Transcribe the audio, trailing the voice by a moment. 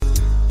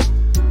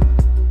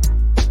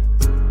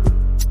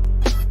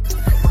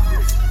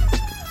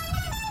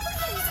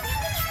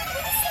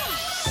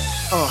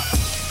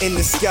In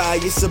the sky,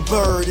 it's a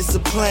bird, it's a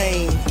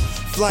plane.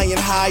 Flying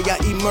high, I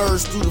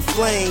emerge through the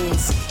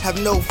flames.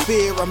 Have no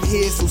fear, I'm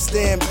here, so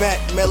stand back.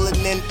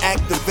 Melanin,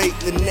 activate,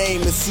 the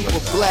name is super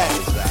black.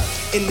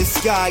 In the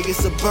sky,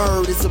 it's a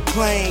bird, it's a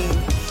plane.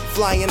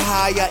 Flying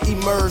high, I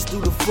emerge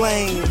through the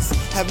flames.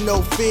 Have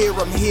no fear,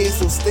 I'm here,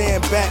 so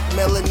stand back.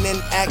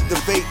 Melanin,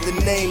 activate, the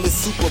name is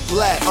super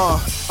black.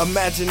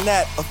 Imagine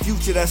that, a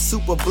future that's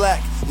super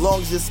black.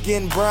 Long as your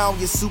skin brown,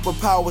 your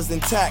superpowers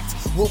intact.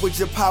 What would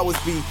your powers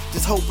be?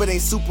 Just hope it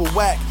ain't super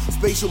whack.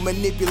 Spatial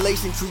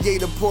manipulation,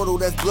 create a portal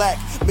that's black.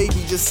 Maybe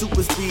just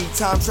super speed,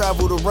 time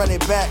travel to run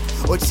it back.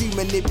 Or cheat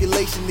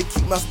manipulation to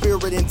keep my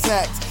spirit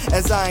intact.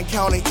 As I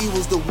encounter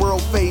evils the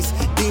world face,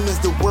 demons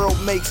the world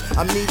makes,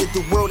 I needed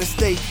the world at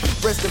stake.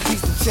 Rest in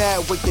peace to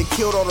Chadwick, they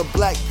killed all the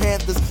Black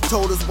Panthers.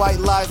 Told us white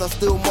lies, I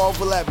still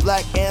marvel at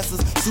black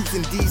answers. Suits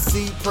in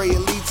DC, pray it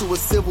lead to a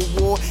civil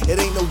war. It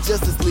ain't no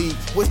Justice League,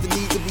 what's the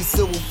need to be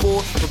civil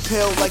for?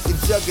 Propelled like the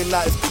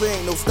juggernaut, it's clear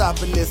ain't no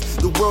stopping this.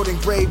 The world in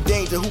grave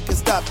danger, who can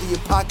stop the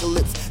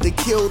apocalypse? They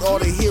killed all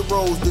the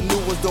heroes, the new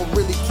ones don't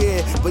really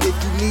care. But if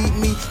you need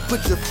me,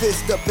 put your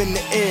fist up in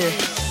the air.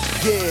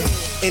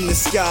 Yeah, in the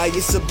sky,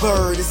 it's a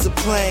bird, it's a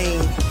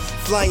plane.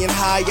 Flying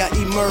high, I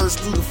emerge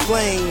through the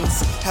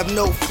flames. Have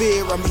no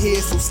fear, I'm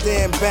here, so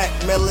stand back.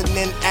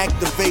 Melanin,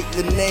 activate,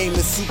 the name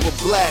is super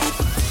black.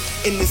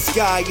 In the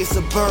sky, it's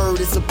a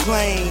bird, it's a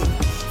plane.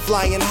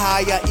 Flying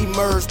high, I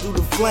emerge through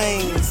the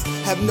flames.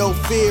 Have no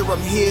fear,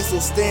 I'm here, so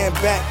stand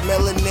back.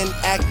 Melanin,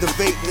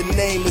 activate, the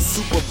name is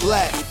super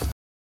black.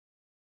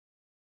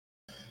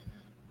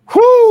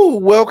 Whoo!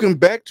 Welcome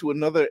back to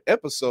another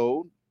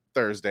episode,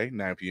 Thursday,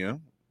 9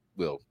 p.m.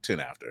 Well, 10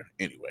 after.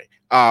 Anyway,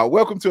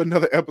 welcome to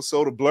another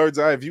episode of Blurred's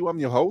Eye View. I'm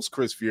your host,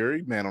 Chris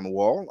Fury, man on the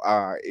wall.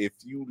 If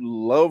you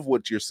love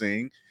what you're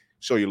seeing,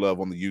 show your love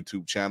on the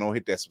YouTube channel.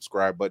 Hit that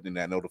subscribe button and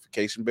that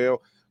notification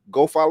bell.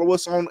 Go follow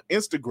us on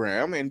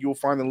Instagram, and you'll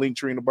find the link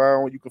tree in the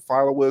bio. You can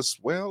follow us,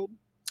 well,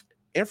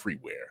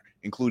 everywhere,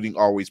 including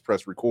always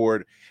press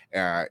record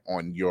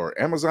on your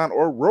Amazon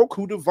or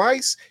Roku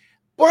device.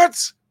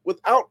 But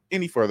without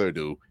any further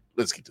ado,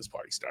 let's get this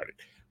party started.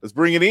 Let's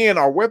bring it in.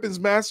 Our weapons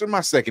master, my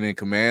second in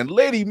command,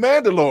 Lady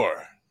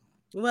Mandalore.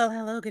 Well,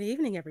 hello, good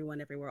evening, everyone,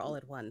 everywhere, all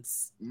at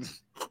once.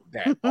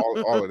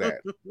 All of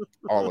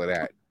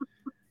that.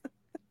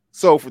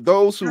 So for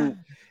those who,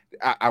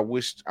 I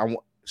want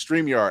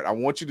StreamYard, I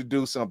want you to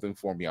do something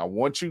for me. I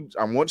want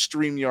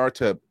StreamYard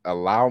to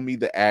allow me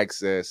the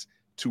access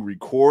to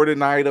record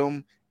an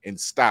item and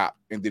stop,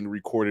 and then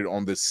record it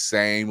on the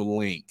same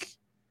link.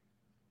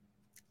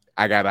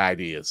 I got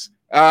ideas.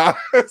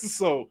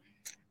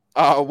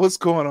 What's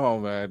going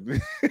on,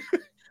 man?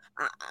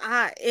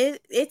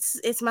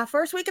 It's my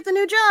first week at the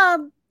new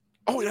job.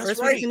 Oh, that's first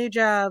right. Week at the new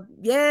job.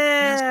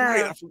 Yeah,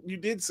 that's right. You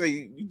did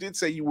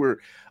say you were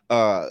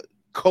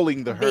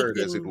culling the herd,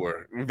 as it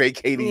were,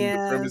 vacating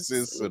the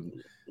premises. And...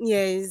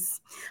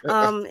 Yes.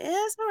 Yeah,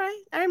 it's all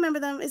right. I remember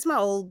them. It's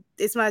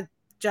my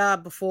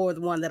job before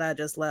the one that I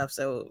just left.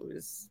 So it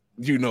was,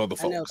 you know the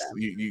folks.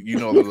 You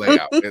know the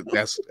layout.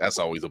 That's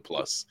always a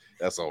plus.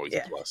 That's always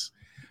a plus.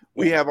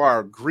 We have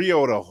our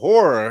Griot the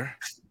horror.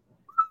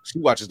 She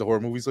watches the horror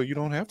movies, so you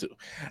don't have to.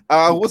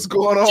 What's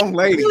going on,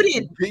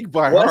 lady? Big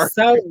by heart.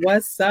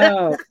 What's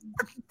up?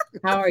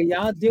 How are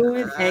y'all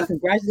doing? And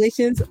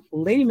congratulations,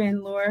 Lady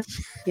Mandalore,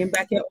 getting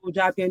back your old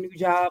job, your new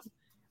job.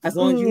 As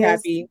long as you're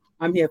happy,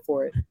 I'm here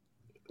for it.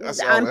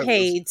 I'm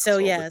paid, so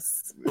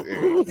yes.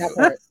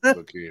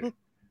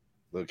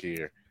 Look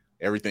here.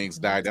 Everything's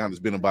died down. It's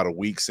been about a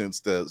week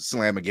since the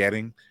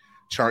Slamageddon,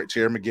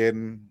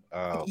 Chairmageddon.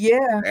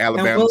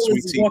 Alabama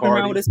Sweet Tea walking Party.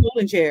 around with his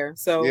folding chair.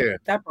 So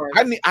that part.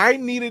 I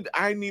needed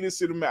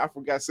cinematic. I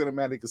forgot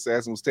Cinematic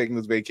Assassin was taking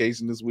this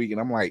vacation this week,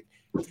 and I'm like,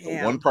 the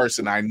one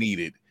person I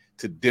needed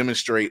to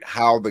demonstrate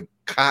how the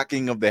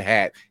cocking of the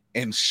hat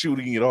and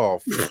shooting it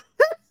off.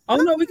 Oh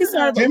no, we can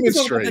start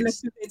demonstrate the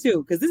next Tuesday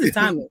too, because this is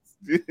timeless.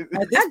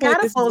 I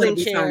got a folding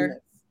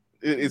chair.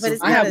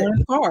 I have one in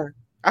the car.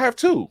 I have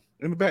two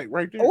in the back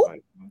right there. Oh,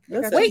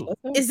 wait,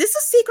 is this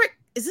a secret?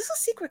 Is this a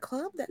secret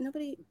club that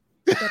nobody?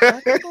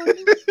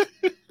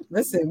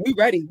 Listen, we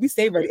ready. We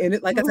stay ready. And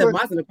like I said,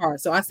 mine's in the car,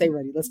 so I stay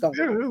ready. Let's go.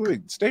 Yeah,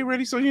 stay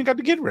ready so you ain't got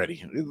to get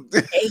ready.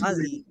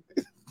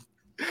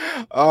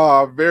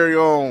 Very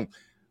own.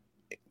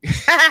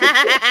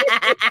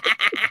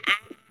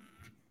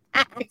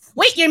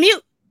 Wait, you're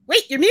muted.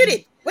 Wait, you're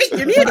muted.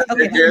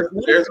 Okay.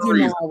 There's a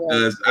reason,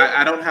 because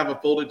I don't have a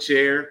folded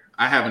chair.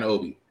 I have an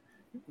Obi.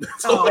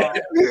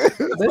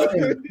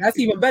 Listen, that's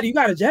even better. You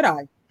got a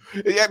Jedi.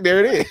 Yeah,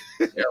 there it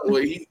is. Yeah,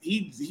 well,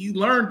 he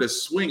learned to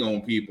swing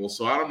on people,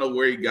 so I don't know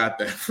where he got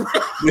that from.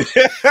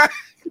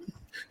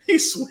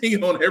 He's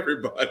swinging on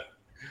everybody.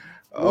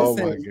 Oh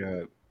my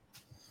God!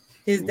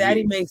 His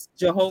daddy makes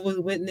Jehovah's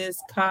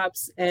Witness,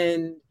 cops,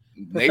 and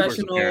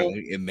professional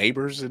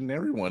neighbors and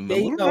everyone. There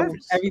you go.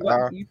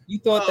 Everybody, you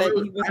thought that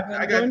he wasn't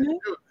going to learn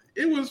that?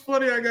 It was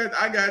funny. I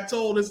got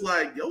told, it's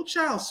like, your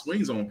child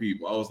swings on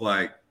people. I was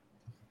like,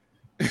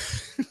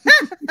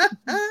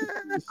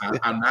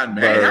 I'm not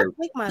mad. Not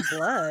take my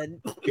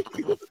blood.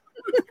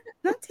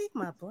 Not take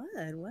my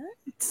blood.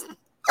 What?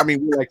 I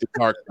mean, we like the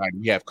dark side.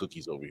 We have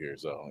cookies over here,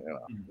 so you know.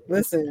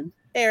 Listen,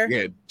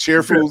 Yeah,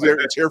 cheer food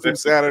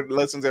Saturday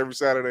lessons every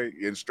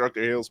Saturday.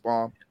 Instructor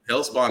Hellspawn.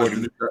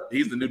 Hellspawn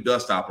he's the new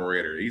dust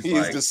operator. He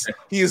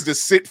is the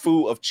sit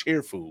food of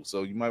cheer food.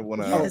 So you might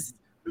want to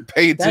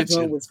pay that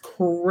attention. joint was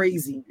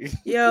crazy.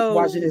 Yo,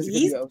 Watching his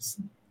videos.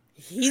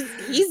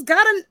 He's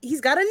got a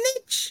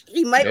niche.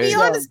 He might be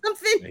onto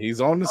something. He's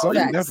on to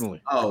something,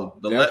 definitely. Oh,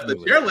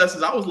 the chair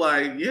lessons. I was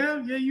like,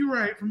 yeah, you're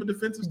right. From a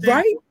defensive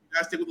standpoint, right?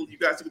 You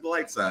guys stick with the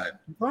light side,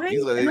 right?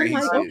 And I'm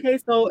like, okay,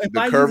 so if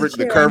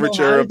the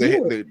curvature of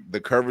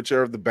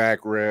the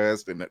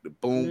backrest and the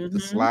boom, the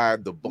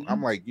slide, the boom.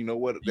 I'm like, you know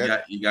what?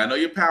 You gotta know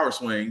your power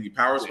swing, your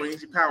power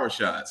swings, your power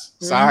shots,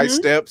 side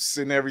steps,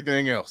 and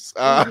everything else.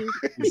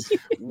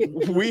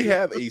 We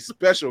have a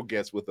special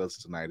guest with us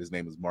tonight. His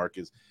name is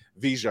Marcus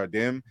V.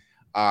 Jardim.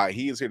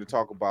 He is here to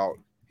talk about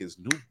his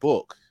new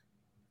book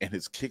and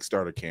his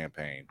Kickstarter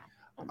campaign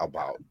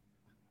about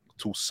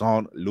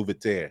Toussaint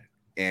L'Ouverture.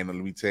 And let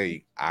me tell you,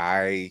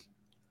 I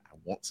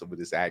want some of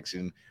this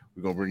action.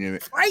 We're gonna bring in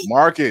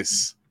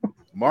Marcus.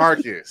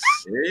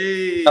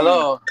 Hey,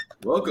 hello,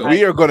 welcome.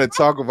 We are gonna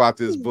talk about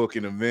this book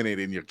in a minute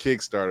in your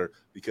Kickstarter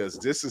because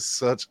this is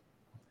such.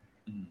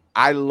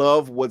 I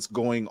love what's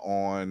going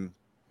on.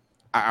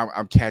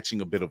 I'm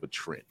catching a bit of a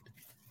trend.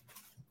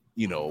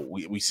 You know,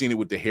 we've seen it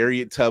with the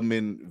Harriet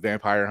Tubman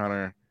Vampire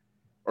Hunter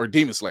or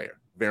Demon Slayer,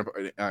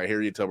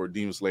 Harriet Tubman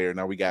Demon Slayer.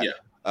 Now we got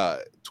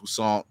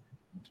Toussaint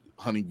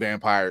hunting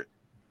vampire.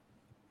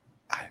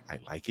 I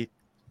like it.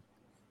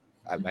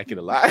 I like it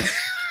a lot.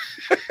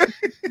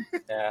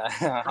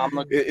 Yeah, I'm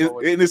looking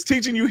forward. And it's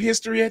teaching you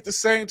history at the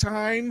same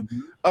time.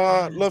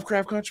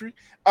 Lovecraft Country.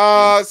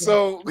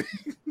 So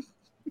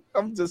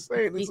I'm just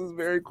saying this is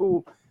very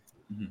cool.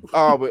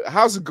 But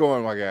how's it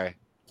going, my guy?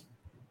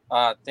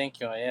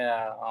 Thank you.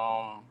 Yeah,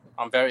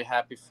 I'm very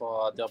happy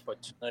for the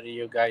opportunity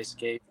you guys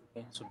gave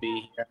me to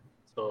be here,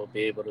 to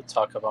be able to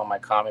talk about my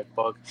comic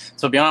book.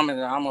 To be honest,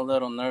 I'm a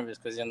little nervous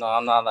because I'm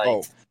not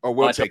like.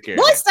 We'll take care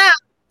of that.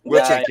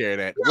 We'll take care of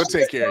that. We'll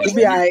take care of it. You'll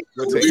be all right.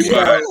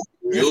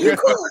 You'll be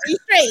cool. Be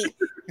straight.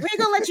 We ain't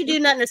gonna let you do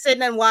nothing or say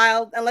nothing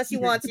wild unless you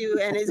want to,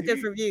 and it's good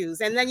for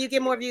views. And then you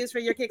get more views for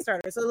your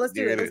Kickstarter. So let's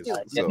do it.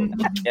 Let's do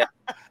it.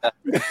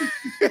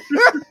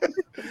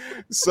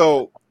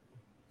 So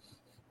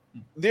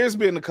there's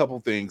been a couple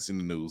things in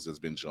the news that's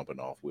been jumping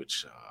off,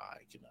 which I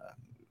can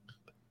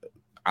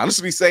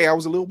honestly say I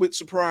was a little bit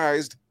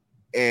surprised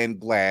and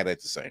glad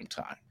at the same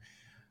time.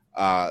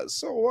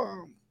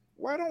 So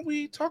why don't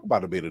we talk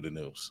about a bit of the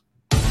news?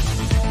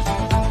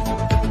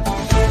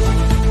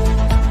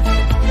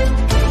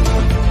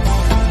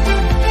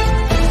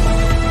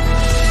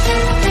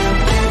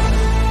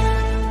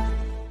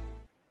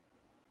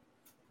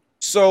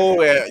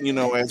 So,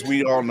 as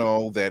we all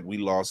know that we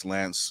lost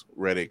Lance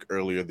Reddick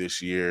earlier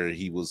this year,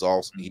 he was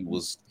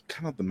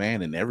kind of the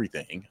man in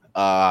everything.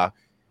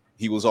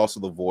 He was also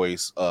the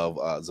voice of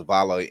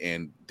Zavala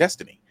in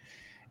Destiny.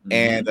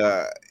 And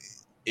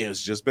it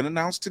has just been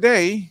announced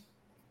today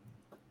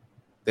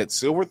that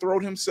Silver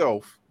Throat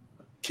himself,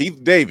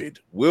 Keith David,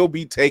 will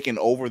be taking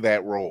over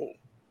that role.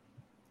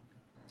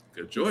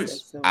 Good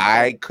choice.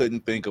 I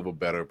couldn't think of a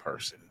better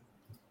person.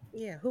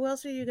 Yeah, who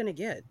else are you gonna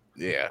get?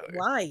 Yeah.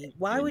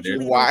 Why would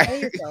you even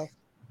pay yourself?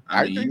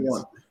 I mean,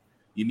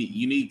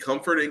 you need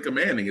comfort in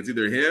commanding. It's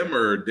either him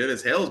or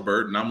Dennis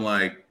Haysbert, and I'm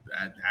like,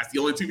 that's the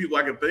only two people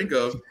I can think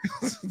of.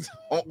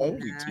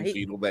 Only two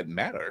people that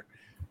matter.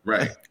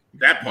 Right.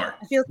 That part.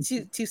 I feel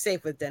too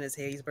safe with Dennis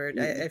Haysbert.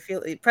 I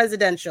feel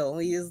presidential.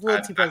 He is a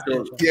little too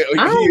presidential.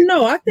 I don't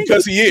know. I think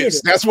because he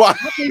is. That's why.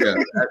 Yeah.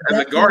 As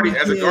a guardian,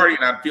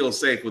 I feel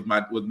safe with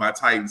my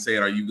Titan saying,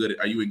 "Are you good?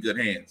 Are you in good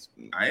hands?"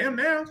 I am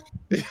now.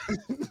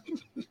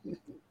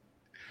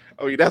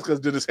 Oh, yeah, that's because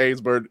Dennis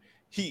Haysbert.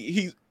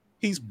 He's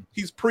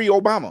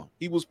pre-Obama.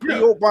 He was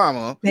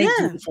pre-Obama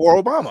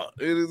before Obama.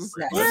 It is.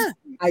 Yeah.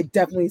 I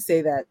definitely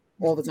say that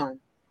all the time.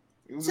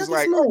 It was just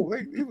like, he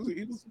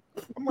was.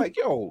 I'm like,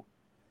 yo,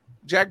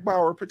 Jack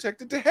Bauer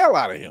protected the hell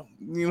out of him.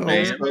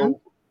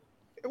 So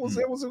it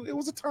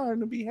was a time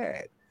to be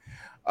had.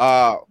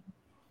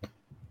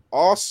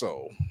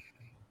 Also,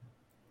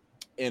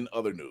 in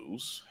other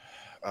news,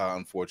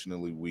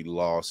 unfortunately, we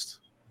lost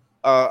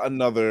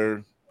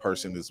another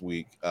person this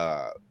week,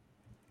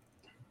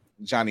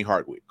 Johnny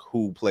Hardwick,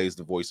 who plays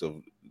the voice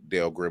of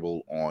Dale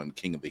Gribble on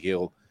King of the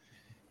Hill.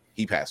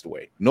 He passed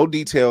away. No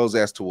details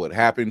as to what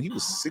happened. He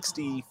was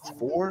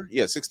 64.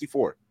 Yeah,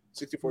 64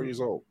 years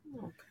old.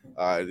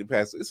 It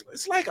passed.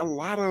 It's like a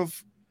lot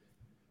of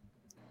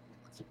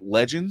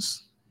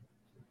legends,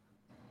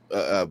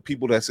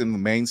 people that's in the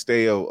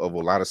mainstay of a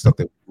lot of stuff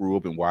that we grew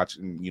up and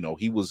watching.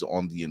 He was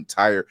on the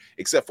entire,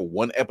 except for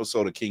one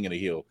episode of King of the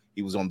Hill.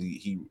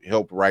 He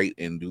helped write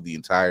and do the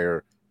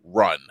entire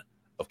run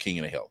of King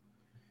of the Hill.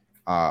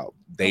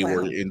 They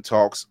were in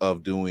talks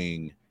of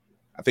doing,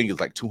 I think it's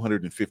like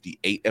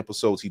 258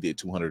 episodes. He did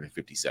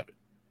 257.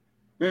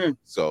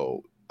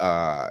 So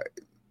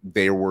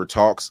there were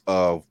talks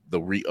of a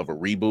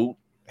reboot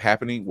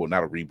happening. Well,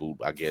 not a reboot,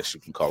 I guess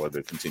you can call it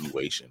a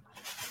continuation.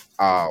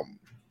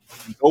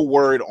 no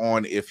word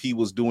on if he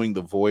was doing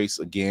the voice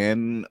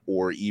again,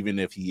 or even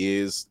if he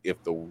is,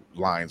 if the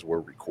lines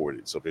were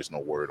recorded. So there's no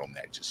word on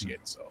that just yet.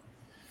 So,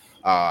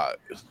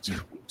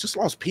 just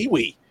lost Pee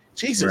Wee.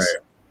 Jesus.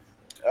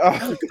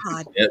 Right. Oh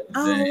God. Yep,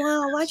 Oh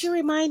wow. Why'd you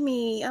remind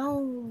me?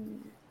 Oh.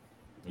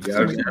 you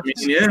gotta, I mean,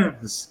 yeah.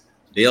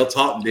 Dale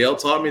taught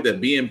me that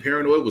being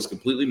paranoid was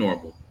completely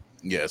normal.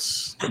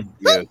 Yes.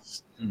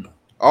 Yes.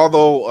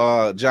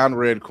 Although John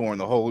Redcorn,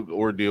 the whole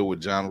ordeal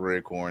with John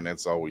Redcorn,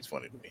 that's always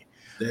funny to me.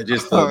 That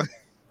just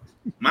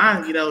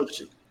mine,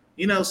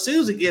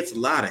 Susie gets a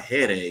lot of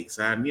headaches.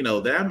 I'm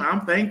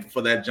thankful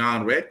for that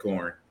John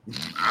Redcorn.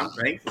 I'm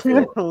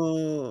thankful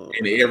for it.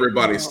 And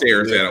everybody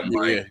stares at him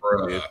like,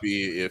 bruh.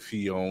 If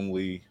he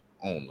only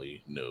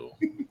knew.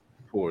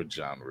 Poor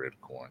John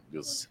Redcorn.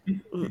 Just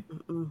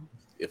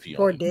if he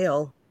Poor only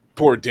Dale.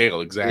 Poor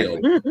Dale,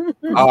 exactly.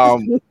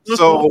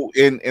 So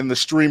in the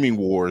streaming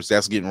wars,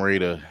 that's getting ready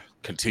to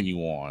continue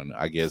on.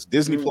 I guess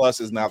Disney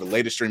Plus is now the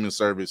latest streaming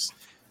service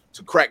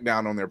to crack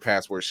down on their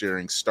password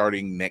sharing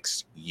starting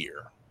next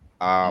year.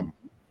 Well,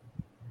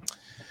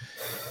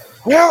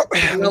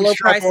 low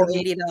price of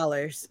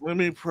 $80. Let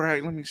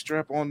me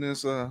strap on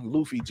this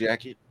Luffy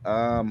jacket.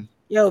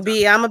 Yo,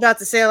 B, I'm about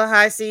to sail the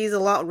high seas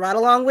right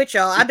along with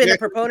y'all. I've been a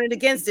proponent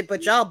against it,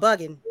 but y'all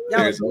bugging.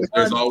 There's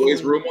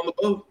always room on the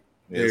boat.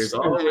 There's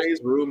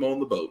always room on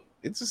the boat.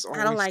 It's just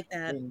I don't like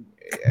that.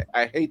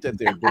 I hate that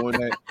they're doing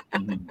that.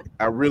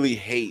 I really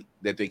hate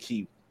that they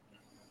keep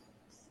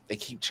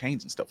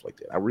changing stuff like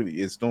that.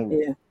 It's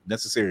no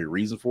necessary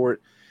reason for it.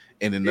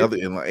 And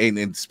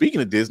and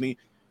speaking of Disney,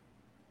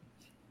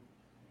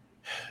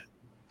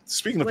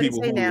 speaking of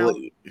people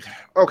who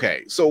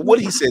okay, so what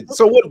he said,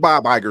 so what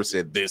Bob Iger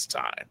said this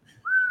time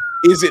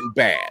isn't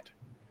bad.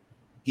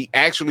 He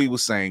actually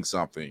was saying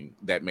something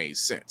that made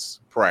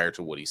sense prior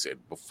to what he said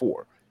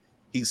before.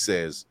 He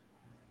says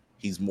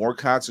he's more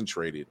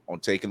concentrated on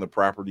taking the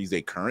properties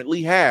they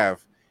currently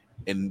have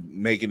and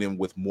making them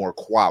with more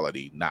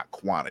quality, not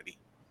quantity.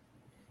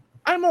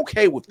 I'm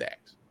okay with that.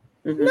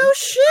 No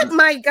shit,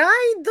 my guy.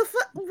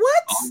 What?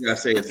 All I gotta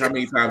say is, how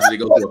many times did they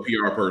go to a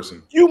PR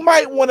person? You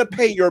might want to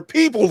pay your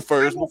people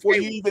first before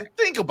you even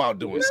think about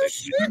doing no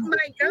shit, my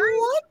guy.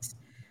 What?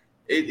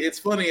 It's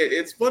funny.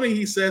 It's funny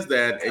he says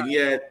that, and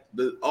yet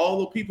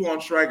all the people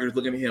on strikers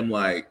looking at him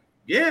like,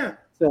 yeah.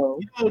 So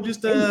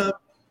just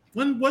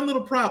one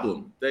little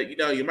problem that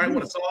you might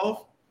want to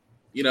solve.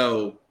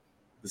 The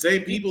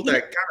same people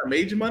that kind of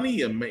made you money,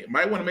 you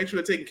might want to make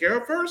sure they're taken care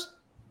of first.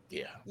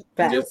 Yeah.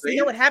 You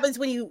know what happens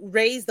when you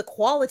raise the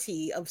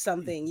quality of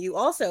something? You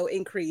also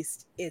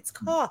increased its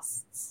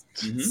costs,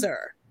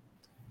 sir.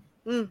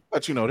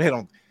 But they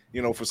don't.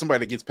 For somebody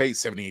that gets paid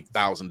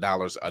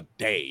 $78,000 a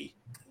day,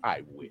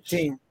 I wish.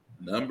 Damn.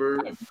 Number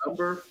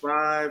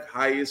 5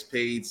 highest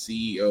paid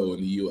CEO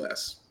in the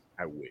U.S.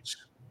 I wish.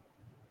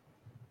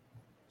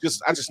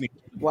 I just need.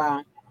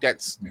 Wow.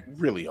 That's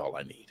really all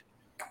I need.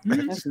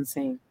 That's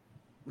insane.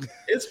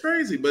 It's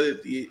crazy,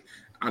 but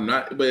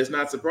it's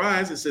not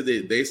surprised. It said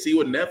that they see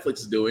what Netflix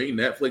is doing.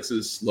 Netflix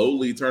is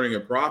slowly turning a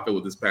profit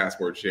with this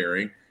password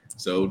sharing.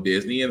 So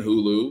Disney and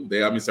Hulu,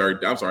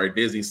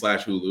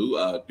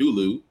 Disney/Hulu,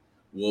 Dulu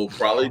will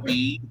probably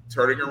be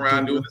turning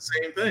around doing the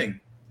same thing.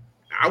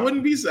 I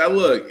wouldn't be sad.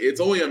 Look,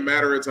 it's only a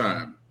matter of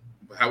time.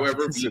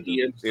 However,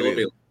 VPN is still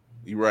available.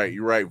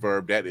 You're right,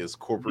 Verb. That is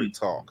corporate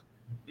talk.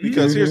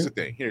 Because here's the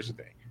thing.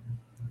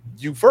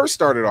 You first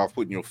started off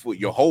putting your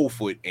whole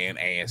foot and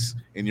ass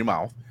in your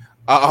mouth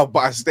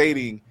by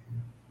stating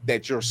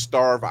that you'll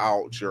starve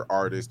out your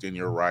artists and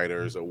your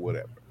writers or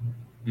whatever.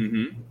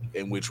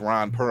 In which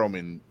Ron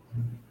Perlman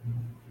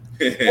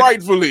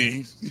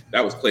rightfully,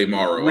 that was Clay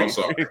Morrow. I'm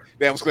sorry,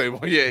 that was Clay.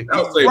 Yeah, that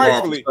was Clay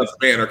Morrow.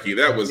 Anarchy.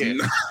 That was he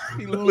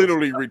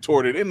literally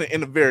retorted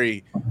in a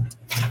very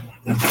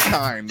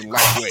kind,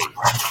 light way.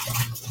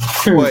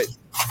 But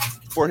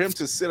for him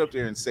to sit up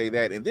there and say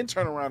that, and then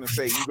turn around and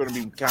say you're going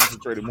to be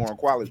concentrated more on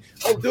quality.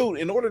 Oh, dude!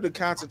 In order to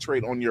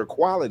concentrate on your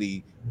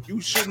quality, you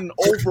shouldn't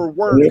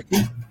overwork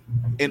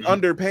and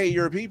underpay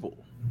your people.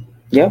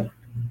 Yep.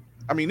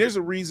 I mean, there's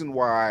a reason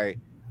why.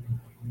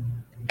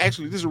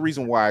 Actually, there's a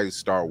reason why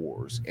Star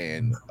Wars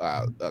and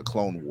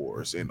Clone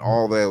Wars and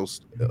all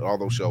those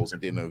shows,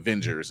 and then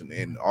Avengers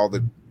and all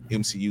the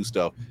MCU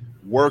stuff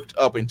worked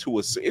up into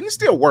and it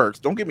still works.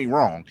 Don't get me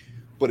wrong,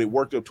 but it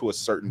worked up to a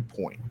certain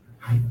point.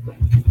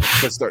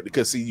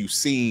 Because see, you've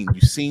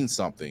seen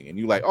something, and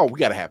you're like, oh, we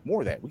got to have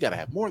more of that. We got to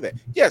have more of that.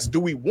 Yes, do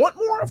we want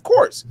more? Of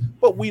course,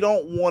 but we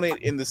don't want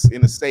it in the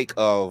sake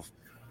of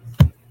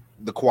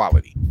the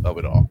quality of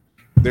it all.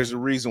 There's a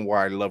reason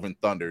why Love and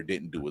Thunder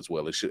didn't do as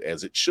well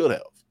as it should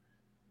have.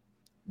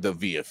 The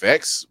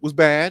VFX was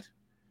bad,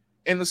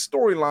 and the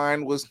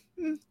storyline was.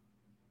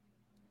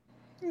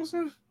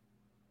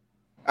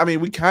 I mean,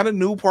 we kind of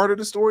knew part of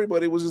the story,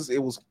 but it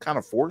was kind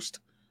of forced.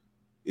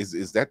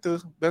 Is that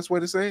the best way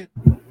to say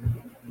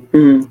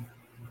it?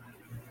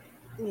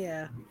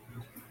 Yeah.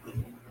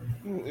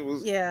 It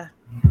was. Yeah.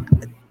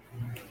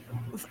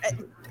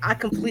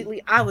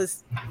 I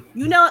was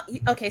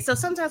Okay, so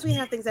sometimes we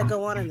have things that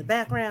go on in the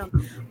background,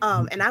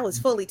 and I was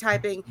fully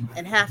typing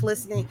and half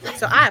listening,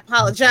 so I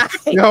apologize.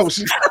 No, I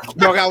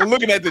was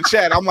looking at the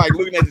chat. I'm like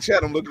looking at the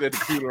chat. I'm looking at the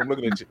computer. I'm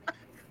looking at you.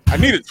 I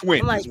need a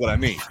twin. Like, is what I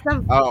need.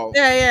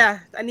 Yeah.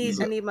 I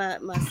need my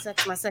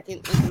second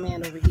in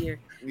command over here.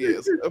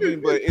 Yes, I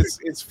mean, but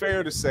it's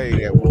fair to say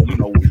that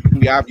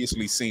we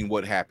obviously seen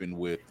what happened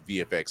with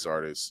VFX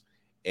artists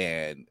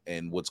and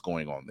what's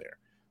going on there.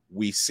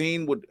 We've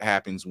seen what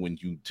happens when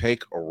you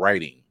take the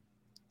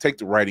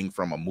writing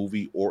from a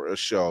movie or a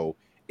show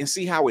and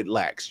see how it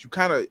lacks.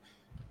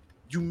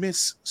 You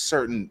miss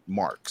certain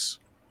marks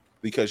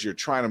because you're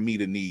trying to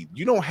meet a need.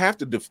 You don't have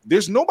to.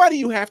 There's nobody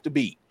you have to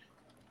beat.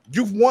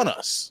 You've won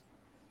us.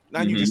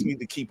 Now you just need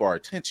to keep our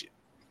attention.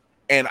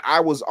 And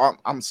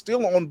I'm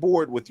still on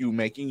board with you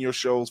making your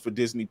shows for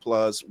Disney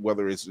Plus,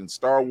 whether it's in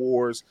Star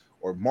Wars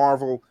or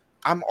Marvel.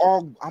 I'm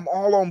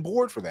all on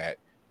board for that.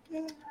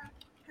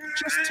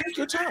 Just take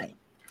your time.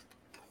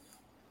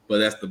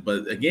 But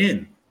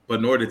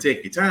in order to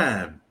take your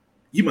time,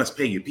 you must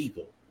pay your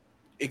people.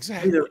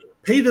 Exactly.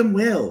 Pay them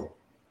well.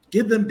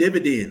 Give them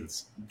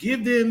dividends.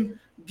 Give them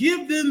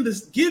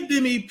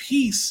a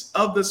piece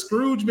of the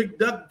Scrooge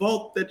McDuck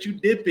vault that you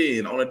dip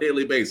in on a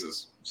daily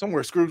basis.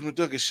 Somewhere Scrooge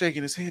McDuck is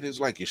shaking his head. It's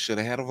like, you should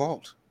have had a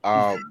vault.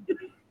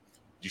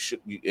 You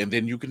should, and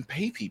then you can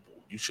pay people.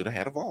 You should have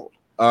had a vault.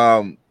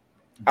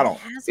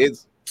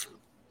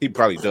 He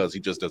probably does. He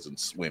just doesn't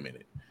swim in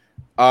it.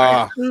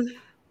 I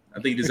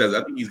think he's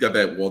got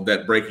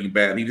that Breaking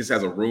Bad. He just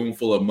has a room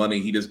full of money.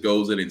 He just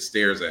goes in and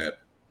stares at.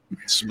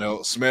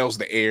 Smells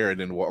the air and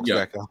then walks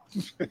back out.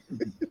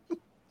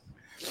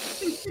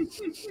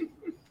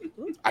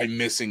 I'm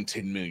missing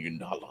 $10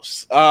 million.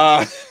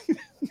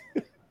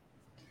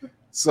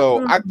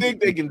 So I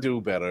think they can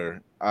do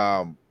better.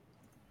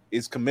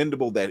 It's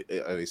commendable that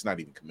it's not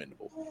even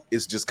commendable.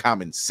 It's just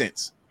common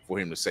sense for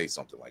him to say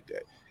something like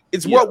that.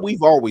 It's what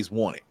we've always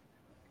wanted.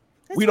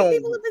 People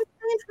have been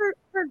saying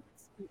for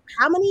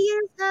how many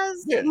years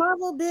has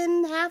Marvel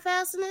been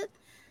half-assing it?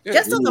 Yeah.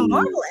 Just on the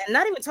Marvel and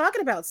not even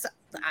talking about.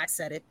 I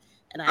said it,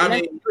 and I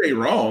mean, you ain't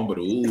wrong, but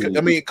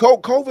I mean,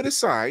 COVID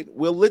aside,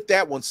 we'll let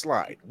that one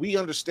slide. We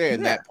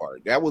understand that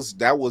part. That was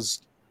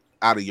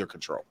out of your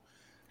control.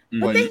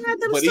 But they had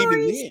them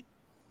stories.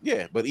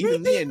 But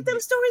even then, had them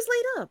stories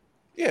laid up.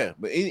 Yeah,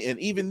 but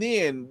even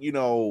then,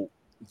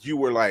 you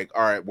were like,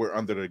 all right, we're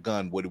under the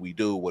gun. What do we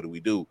do? What do we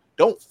do?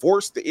 Don't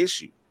force the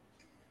issue.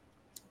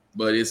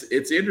 But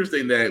it's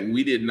interesting that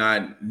we did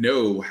not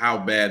know how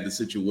bad the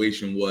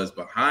situation was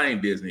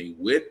behind Disney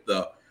with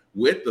the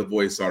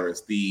voice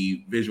artists,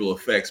 the visual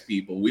effects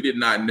people. We did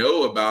not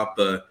know about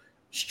the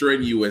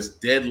strenuous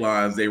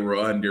deadlines they were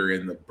under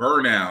and the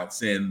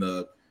burnouts and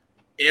the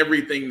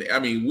everything. I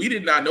mean, we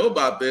did not know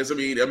about this. I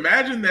mean,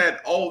 imagine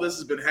that all this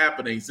has been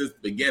happening since the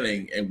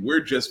beginning and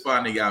we're just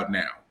finding out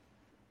now.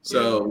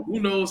 So who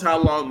knows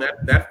how long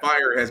that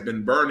fire has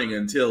been burning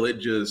until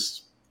it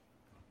hit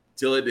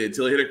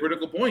a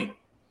critical point.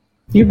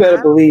 You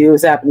better believe it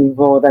was happening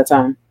before that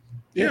time.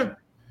 Yeah.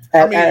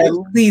 At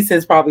least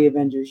since probably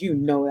Avengers.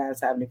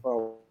 That's happening for a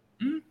while.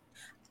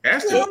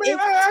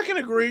 I can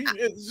agree.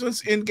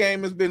 Since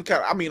Endgame has been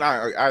kind of,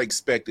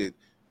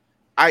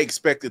 I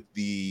expected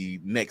the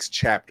next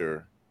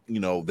chapter.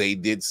 They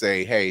did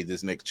say, hey,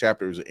 this next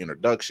chapter is an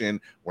introduction.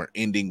 We're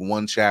ending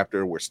one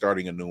chapter. We're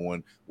starting a new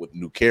one with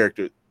new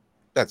characters.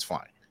 That's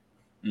fine.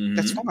 Mm-hmm.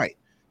 That's fine.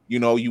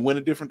 You went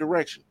a different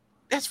direction.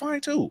 That's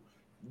fine too.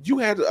 You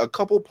had a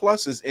couple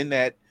pluses in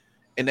that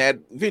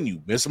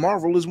venue. Miss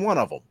Marvel is one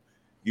of them.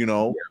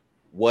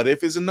 What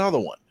If is another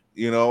one.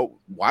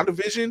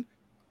 WandaVision,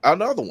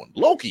 another one.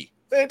 Loki,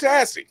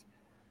 fantastic.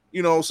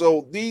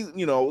 So these,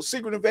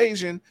 Secret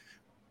Invasion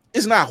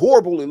is not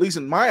horrible, at least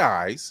in my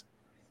eyes.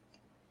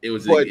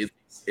 It's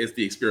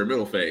the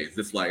experimental phase.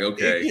 It's like,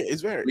 okay,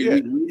 it's very.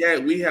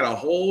 We had a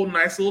whole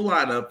nice little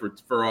lineup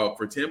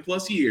for 10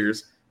 plus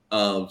years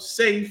of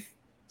safe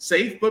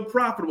but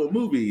profitable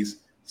movies.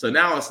 So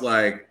now it's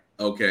like,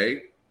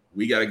 okay,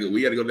 we gotta go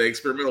to the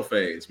experimental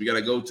phase. We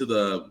gotta go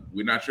to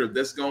we're not sure if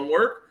this is gonna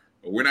work,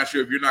 or we're not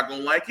sure if you're not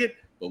gonna like it,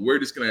 but we're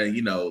just gonna,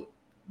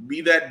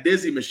 be that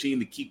Disney machine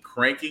to keep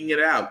cranking it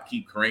out.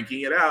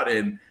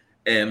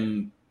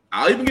 And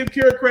I'll even give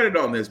Kira credit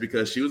on this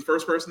because she was the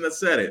first person that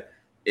said it.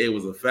 It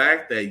was the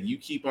fact that you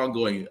keep on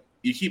going,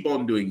 you keep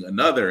on doing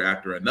another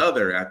after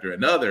another after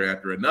another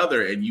after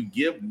another, and you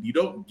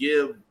don't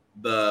give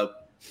the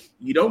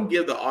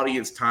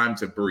audience time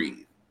to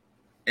breathe.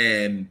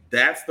 And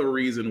that's the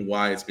reason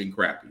why it's been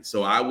crappy.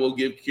 So I will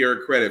give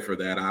Kira credit for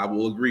that. I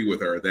will agree with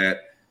her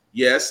that,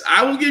 yes,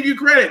 I will give you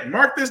credit.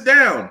 Mark this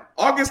down.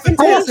 August the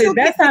 10th.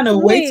 That sounded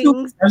way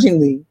too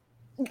refreshingly.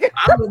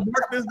 I will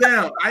mark this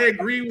down. I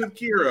agree with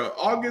Kira.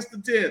 August the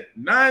 10th,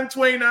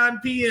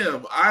 9:29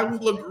 p.m. I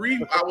will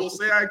agree. I will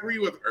say I agree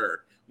with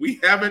her.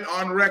 We have it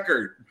on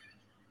record.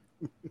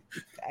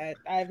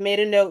 I've made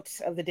a note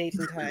of the date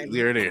and time.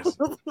 There it is.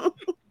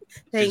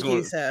 Thank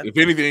you, sir. If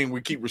anything,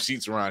 we keep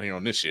receipts around here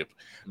on this ship.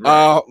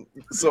 Right.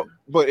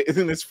 But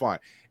then it's fine.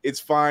 It's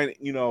fine.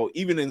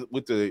 Even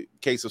with the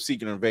case of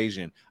Secret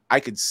Invasion, I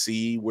could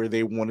see where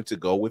they wanted to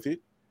go with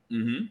it.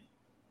 Mm-hmm.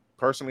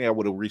 Personally, I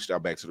would have reached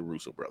out back to the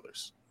Russo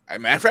brothers. As a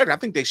matter of fact, I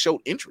think they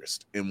showed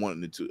interest in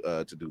wanting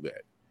to do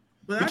that.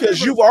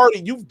 Because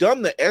you've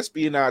done the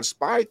espionage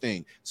spy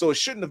thing, so it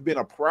shouldn't have been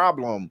a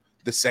problem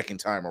the second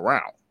time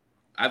around.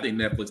 I think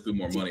Netflix threw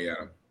more money at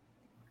them.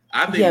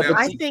 I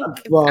think they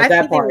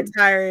were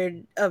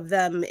tired of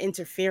them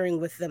interfering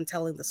with them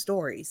telling the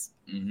stories.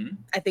 Mm-hmm.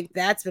 I think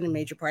that's been a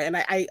major part, and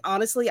I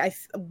honestly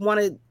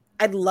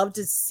I'd love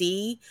to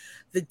see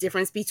the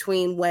difference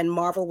between when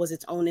Marvel was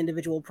its own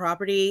individual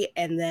property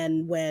and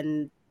then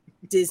when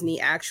Disney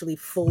actually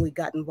fully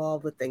got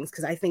involved with things,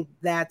 because I think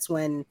that's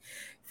when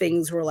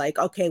things were like,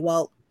 okay,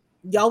 well,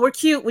 y'all were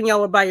cute when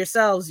y'all were by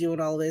yourselves doing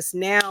all this.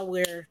 Now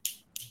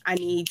I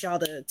need y'all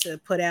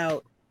to put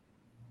out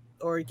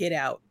or get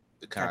out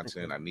the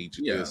content. I need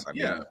you this.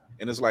 Yeah.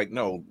 And it's like,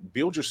 no,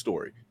 build your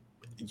story.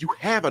 You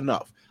have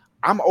enough.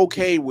 I'm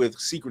okay with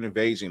Secret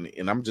Invasion,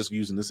 and I'm just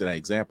using this as an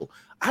example.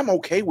 I'm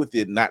okay with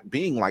it not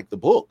being like the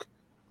book.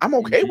 I'm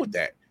okay with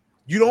that.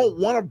 You don't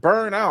want to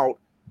burn out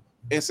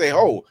and say,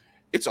 oh,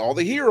 it's all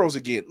the heroes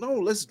again. No,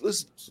 let's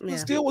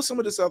deal with some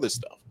of this other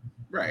stuff.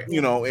 Right.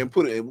 You know, and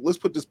let's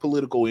put this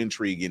political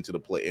intrigue into the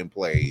play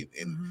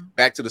and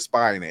back to the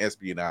spy and the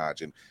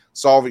espionage and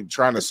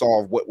trying to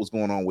solve what was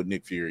going on with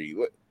Nick Fury.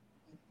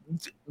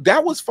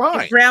 That was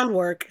fine.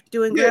 Groundwork.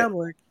 Yeah,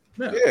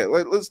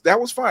 that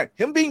was fine.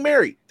 Him being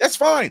married, that's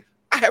fine.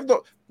 I have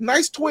the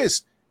nice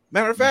twist.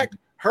 Matter of fact,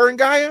 her and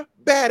Gaia,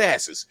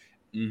 badasses.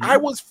 Mm-hmm. I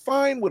was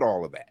fine with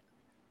all of that.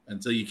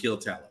 Until you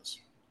killed Talos.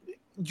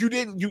 You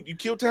didn't. You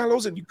killed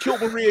Talos and you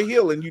killed Maria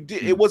Hill, and you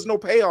did. It was no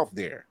payoff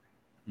there.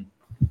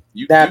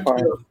 I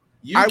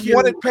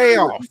wanted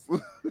payoff,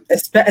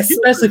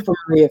 especially for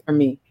Maria. For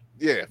me,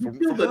 yeah.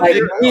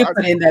 Maria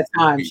put in that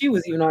time. She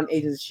was even on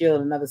Agents of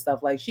Shield and other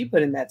stuff. Like she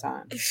put in that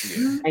time,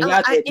 and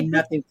y'all did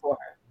nothing for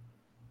her.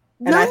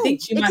 And I think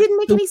it didn't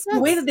make any sense.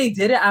 The way that they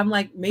did it, I'm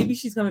like, maybe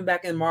she's coming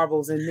back in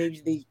Marvels, and maybe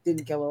they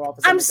didn't kill her off.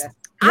 Or something like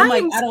that. I'm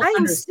like, I don't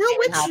understand still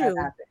with how you.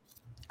 that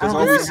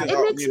happened.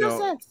 It makes no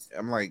sense.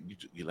 I'm like,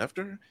 you left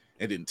her,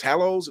 and then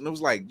Talos, and it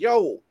was like,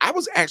 yo, I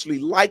was actually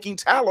liking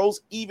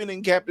Talos even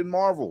in Captain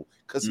Marvel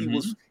because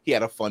he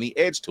had a funny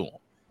edge to him,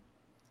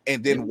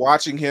 and then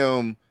watching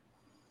him,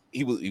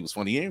 he was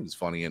funny. He was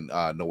funny in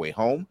No Way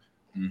Home,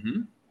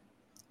 and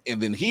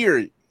then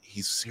here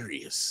he's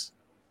serious.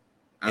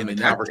 In the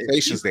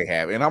conversations they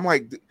have, and I'm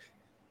like,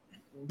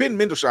 Ben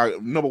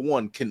Mendelsohn, number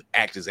one, can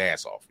act his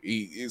ass off.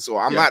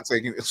 Not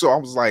taking. So I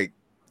was like,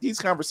 these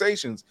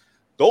conversations,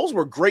 those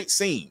were great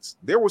scenes.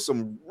 There were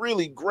some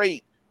really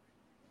great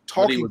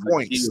talking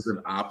points. He was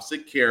an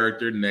opposite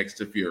character next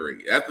to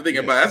Fury. That's the thing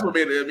about. That's what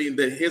made it. I mean,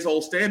 his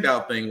whole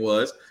standout thing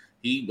was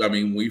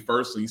when we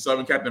first saw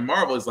him in Captain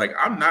Marvel, it's like,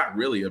 I'm not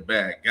really a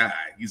bad guy.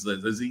 He's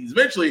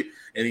eventually,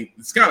 and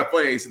it's kind of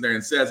funny. He's in there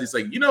and says, he's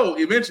like,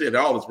 eventually at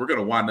all this, we're going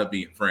to wind up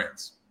being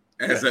friends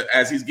as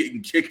he's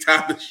getting kicked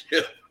out of the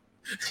ship.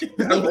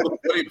 That was the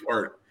funny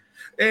part.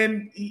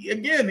 And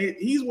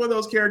he's one of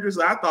those characters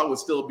that I thought would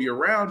still be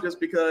around just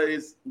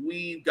because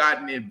we've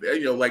gotten in,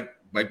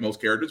 like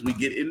most characters, we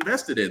get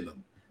invested in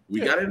them. We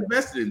got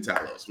invested in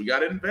Talos. We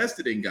got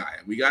invested in Gaia.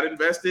 We got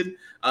invested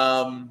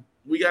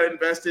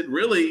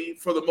really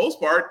for the most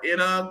part in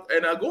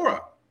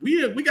Agora.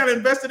 We got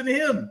invested in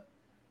him.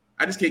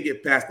 I just can't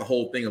get past the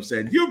whole thing of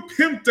saying, you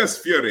pimped us,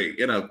 Fury.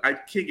 I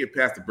can't get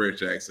past the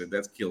British accent.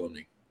 That's killing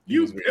me.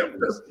 You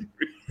pimped us,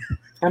 Fury.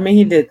 I mean,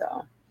 he did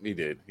though. He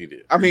did.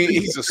 I mean,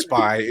 he's a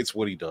spy. It's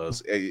what he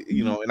does.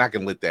 And I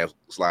can let that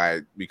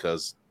slide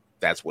because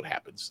that's what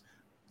happens.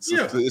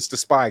 It's the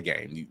spy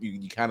game.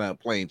 You kind of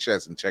playing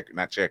chess and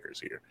not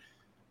checkers here.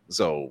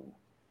 So,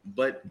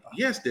 but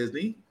yes,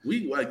 Disney,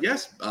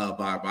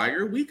 Bob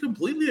Iger, we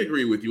completely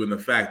agree with you in the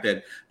fact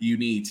that you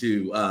need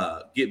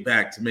to get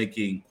back to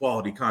making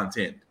quality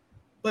content.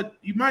 But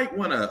you might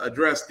want to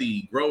address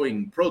the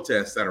growing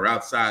protests that are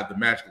outside the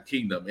Magical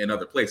Kingdom and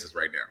other places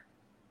right now.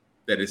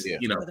 That is,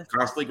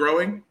 constantly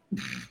growing.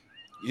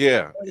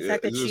 Yeah. The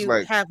fact that you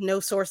have no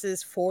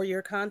sources for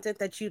your content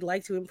that you'd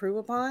like to improve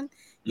upon,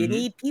 you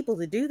need people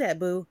to do that,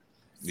 boo.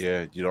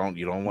 Yeah, you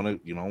don't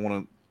want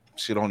to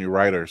shit on your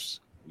writers.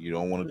 You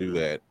don't want to do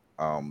that.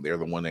 They're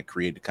the one that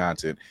create the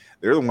content.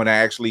 They're the one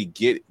that actually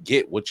get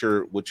what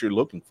you're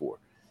looking for.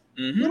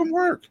 Let them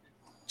work.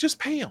 Just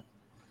pay them.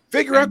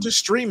 Figure out the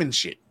streaming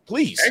shit,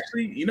 please.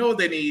 Actually, you know what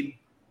they need?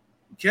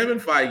 Kevin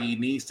Feige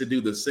needs to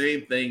do the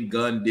same thing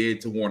Gunn did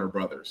to Warner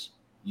Brothers.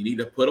 You need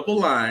to put up a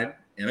line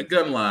and a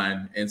gun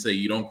line and say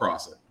you don't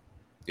cross it.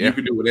 Yeah. You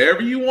can do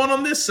whatever you want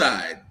on this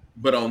side,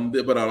 but on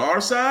our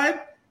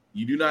side,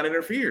 you do not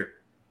interfere.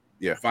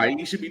 Yeah,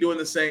 Feige should be doing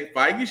the same.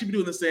 Feige should be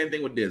doing the same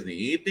thing with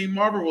Disney. Anything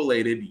Marvel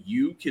related,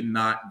 you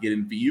cannot get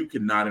in. You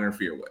cannot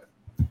interfere with.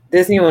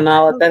 Disney will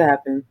not let that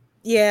happen.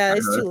 Yeah,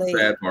 it's too late.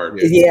 Bad part.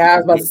 Yeah, I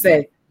was about to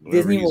say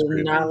Disney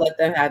will not let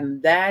that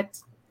happen. That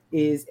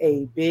is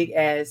a big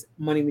ass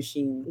money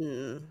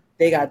machine.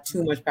 They got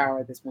too much power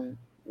at this point.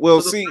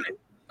 Well, see,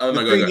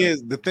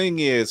 the thing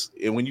is,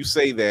 and when you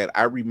say that,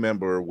 I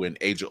remember when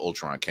Age of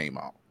Ultron came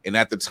out, and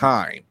at the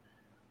time,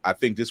 I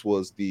think this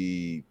was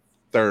the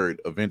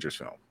third Avengers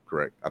film,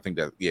 correct? I think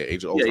that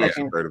Age of Ultron is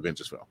the third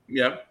Avengers film.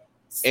 Yeah.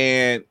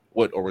 And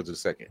or was it the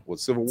second?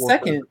 Was Civil War?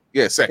 Second.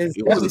 Yeah, second.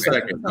 It was the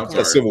second. I'm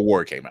sorry. Civil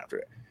War came after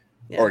that.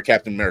 Yeah. Or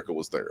Captain America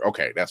was third.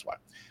 Okay, that's why.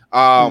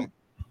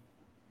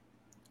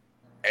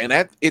 And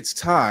at its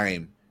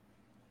time,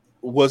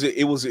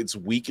 it was its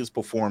weakest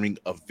performing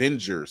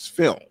Avengers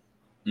film.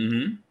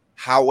 Mm-hmm.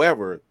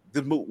 However,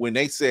 when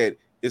they said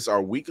it's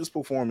our weakest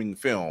performing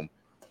film,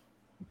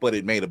 but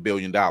it made $1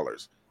 billion,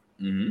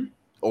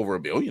 over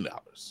 $1 billion.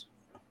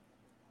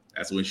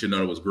 That's when we should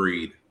know it was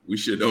greed. We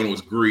should have known it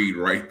was greed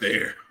right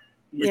there.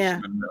 We should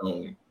have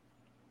known.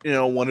 You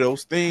know, one of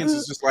those things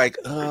is just like,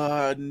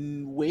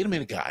 wait a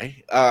minute,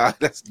 guy.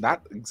 That's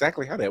not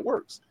exactly how that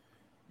works.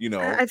 You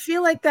know, I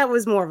feel like that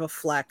was more of a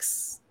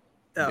flex,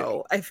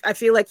 though. Yeah. I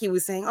feel like he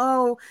was saying,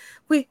 "Oh,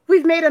 we've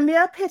made a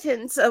mere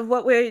pittance of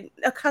what we're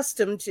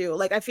accustomed to."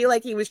 Like, I feel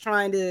like he was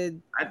trying to.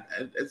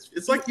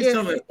 It's like he's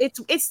telling.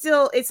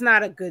 It's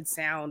not a good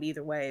sound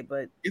either way,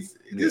 but it's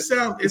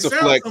a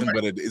flex,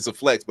 but it's a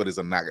flex, but it's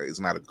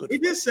not a good.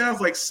 It just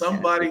sounds like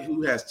somebody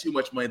who has too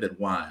much money that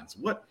whines.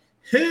 What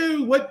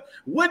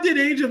did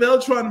Age of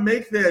Ultron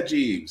make there,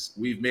 Jeeves?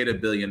 We've made $1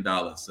 billion,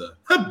 sir.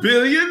 $1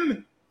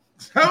 billion?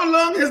 How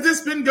long has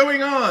this been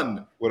going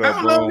on?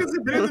 How long has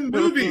it been in the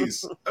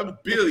movies? $1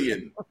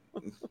 billion.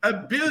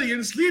 $1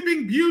 billion.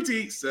 Sleeping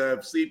Beauty.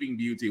 Sir, Sleeping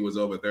Beauty was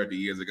over 30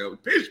 years ago.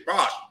 Pish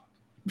posh.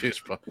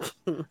 Pish posh.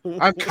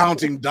 I'm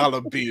counting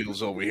dollar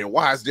bills over here.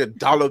 Why is there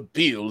dollar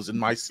bills in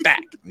my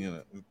stack? You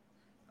know,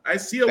 I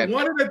see a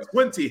 1 and a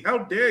 20. How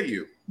dare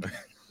you?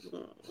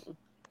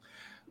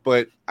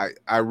 But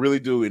I really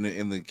do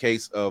in the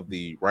case of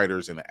the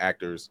writers and the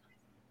actors,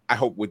 I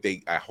hope what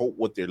they're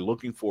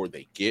looking for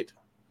they get.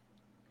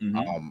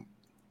 Mm-hmm.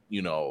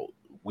 You know,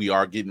 we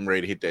are getting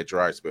ready to hit that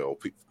dry spell.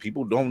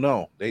 People don't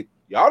know.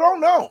 Y'all don't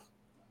know.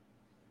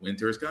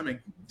 Winter is coming.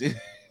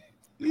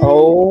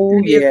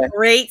 Oh yeah, a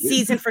great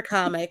season for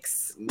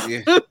comics.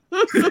 Yeah,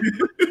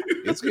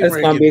 it's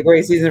gonna be a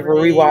great season for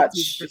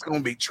rewatch. It's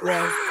gonna be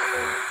dry.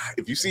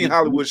 If you see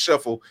Hollywood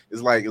Shuffle,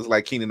 it's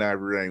like Keenan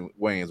Ivory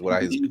Wayans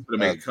without his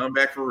make a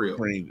comeback for real.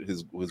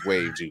 His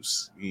wave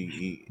juice.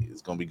 He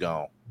is gonna be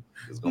gone.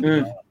 It's gonna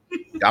be gone.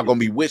 Y'all gonna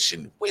be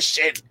wishing.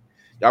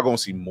 Y'all gonna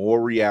see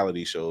more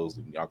reality shows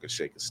than y'all can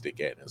shake a stick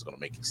at, and it's gonna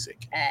make you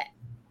sick.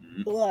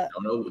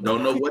 Don't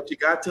know what you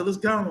got till it's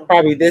gone.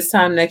 Probably this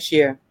time next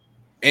year.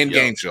 And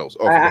game shows.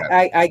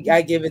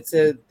 I give it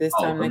to this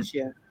time next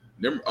year.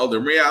 The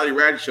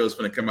reality shows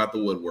gonna come out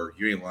the woodwork.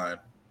 You ain't lying.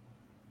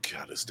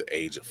 God, it's the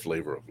age of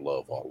Flavor of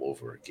Love all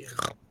over again.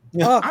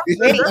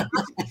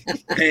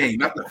 Dang,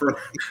 not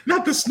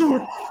the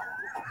snort.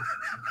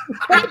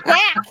 Put it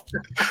back.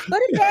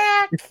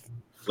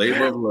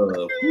 Flavor of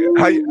Love.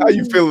 How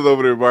you feeling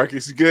over there,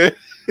 Marcus? You good?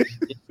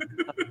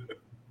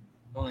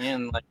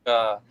 And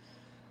to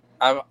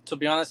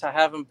be honest, I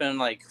haven't been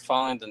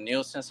following the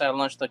news since I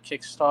launched the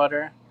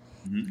Kickstarter.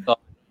 Mm-hmm. So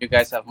you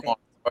guys have more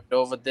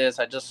over this.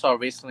 I just saw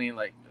recently,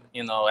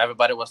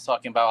 everybody was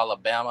talking about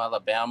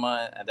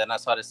Alabama, and then I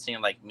started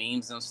seeing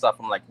memes and stuff.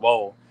 I'm like,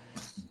 whoa.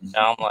 And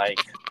I'm like,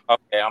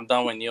 okay, I'm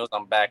done with news.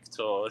 I'm back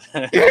to.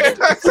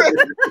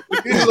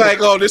 He's like,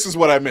 oh, this is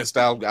what I missed.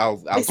 I'll throw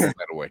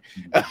that away.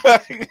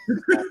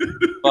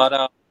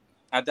 But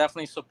I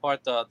definitely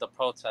support the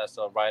protest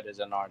of writers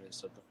and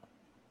artists.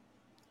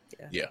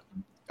 Yeah.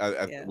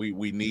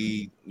 We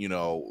need,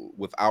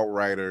 without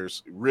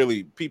writers,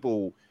 really,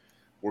 people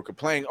were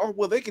complaining, oh,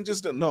 well, they can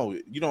just, no,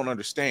 you don't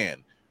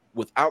understand.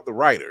 Without the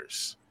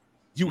writers,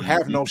 you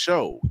have no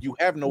show. You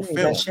have no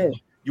film.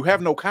 You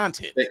have no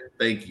content.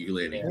 Thank you,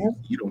 lady. Yeah.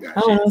 You don't got shit.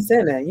 I don't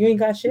understand that. You ain't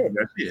got shit.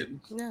 Yeah.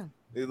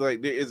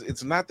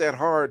 It's not that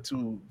hard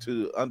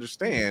to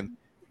understand.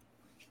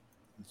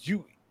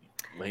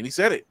 Laney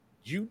said it.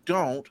 You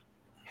don't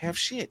have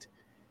shit.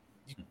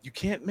 You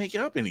can't make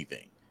up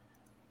anything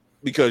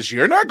because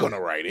you're not going to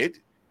write it.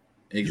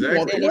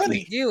 Exactly. And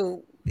if you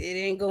do, it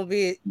ain't going to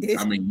be.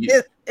 It's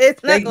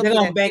not they're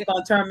going to bank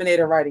on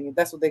Terminator writing it.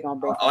 That's what they're going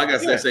to bank on. All I got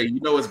to say,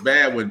 it's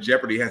bad when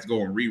Jeopardy has to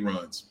go on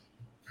reruns.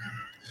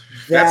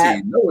 That's how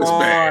you know it's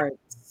bad.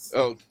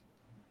 Oh,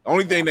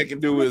 only thing they can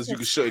do is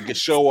you can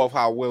show off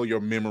how well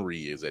your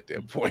memory is at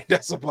that point.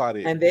 That's about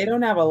it. And they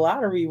don't have a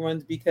lot of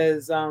reruns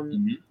because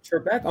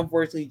Trebek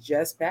unfortunately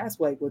just passed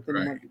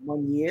within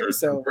 1 year.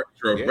 So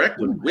Trebek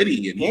was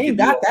witty and he ain't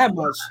got that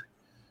much.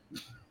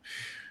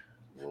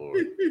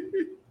 Lord.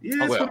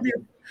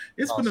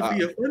 It's gonna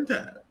be a fun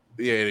time.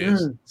 Yeah, it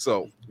is.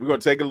 So we're gonna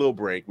take a little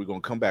break. We're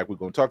gonna come back. We're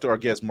gonna talk to our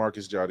guest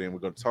Marcus Jardim. We're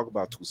gonna talk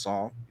about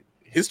Toussaint,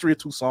 history of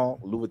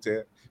Toussaint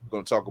L'Ouverture. We're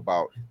going to talk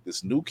about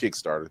this new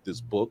Kickstarter,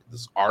 this book,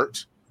 this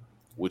art,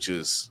 which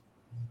is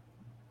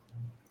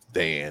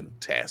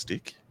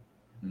fantastic.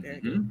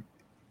 Mm-hmm.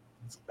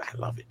 I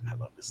love it. I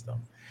love this stuff.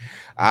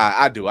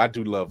 I do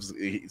love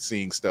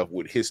seeing stuff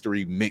with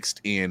history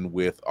mixed in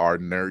with our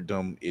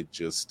nerddom. It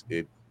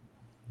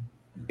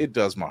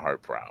does my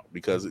heart proud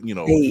because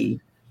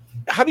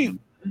how do you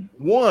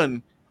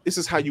this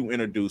is how you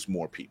introduce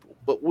more people.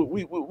 But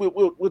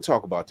we'll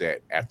talk about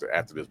that after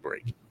this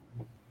break.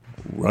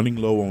 Running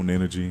low on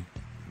energy?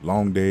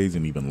 Long days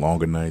and even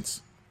longer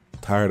nights?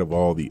 Tired of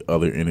all the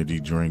other energy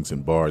drinks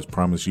and bars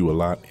promise you a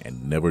lot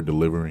and never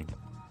delivering?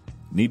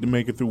 Need to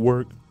make it through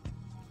work,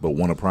 but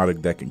want a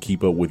product that can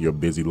keep up with your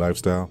busy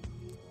lifestyle?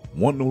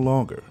 Want no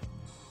longer?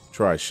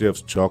 Try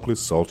Chef's Chocolate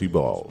Salty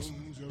Balls.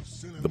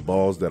 The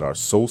balls that are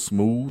so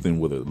smooth and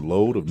with a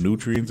load of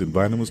nutrients and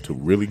vitamins to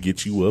really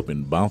get you up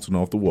and bouncing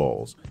off the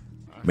walls.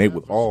 Made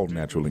with all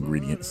natural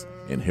ingredients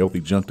and healthy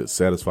junk to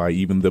satisfy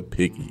even the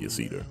pickiest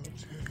eater.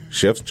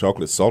 Chef's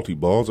Chocolate Salty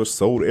Balls are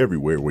sold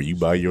everywhere where you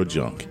buy your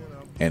junk.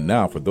 And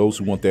now, for those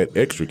who want that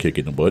extra kick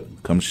in the butt,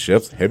 comes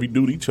Chef's Heavy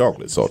Duty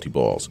Chocolate Salty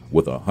Balls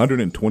with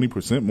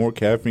 120% more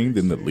caffeine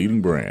than the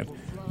leading brand.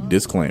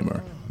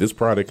 Disclaimer: this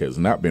product has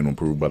not been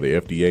approved by the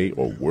FDA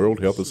or World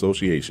Health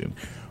Association.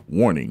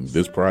 Warning: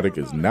 this product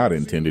is not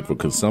intended for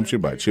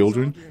consumption by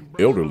children,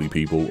 elderly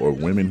people, or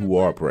women who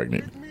are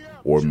pregnant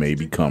or may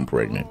become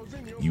pregnant.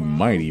 You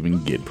might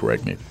even get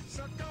pregnant.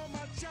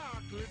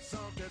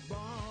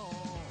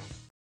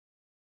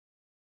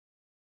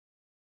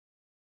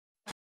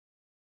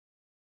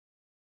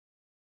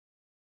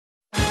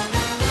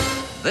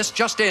 This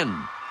just in.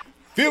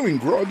 Feeling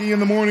groggy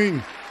in the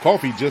morning?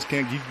 Coffee just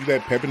can't give you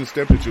that pep in the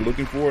step that you're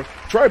looking for?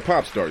 Try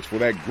Pop Starts for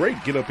that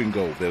great get up and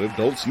go that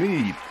adults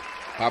need.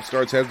 Pop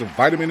Starts has the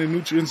vitamin and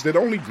nutrients that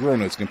only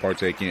grown-ups can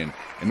partake in,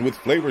 and with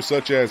flavors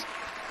such as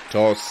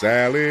tossed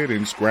salad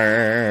and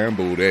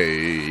scrambled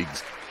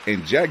eggs,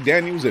 and Jack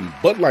Daniels and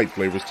Bud Light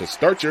flavors to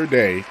start your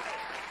day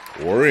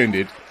or end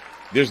it.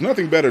 There's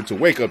nothing better to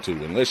wake up to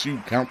unless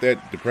you count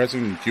that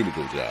depressing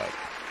cubicle job.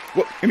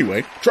 Well,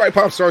 anyway, try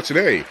Pop Starts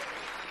today.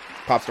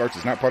 Pop Starts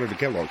is not part of the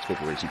Kellogg's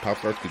Corporation. Pop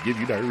Starts could give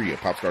you diarrhea.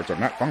 Pop Starts are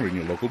not found in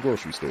your local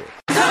grocery store.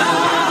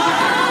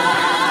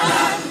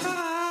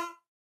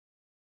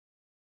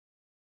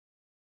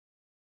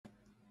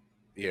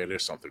 Yeah,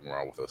 there's something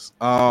wrong with us.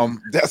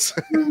 That's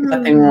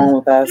nothing wrong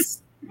with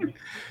us.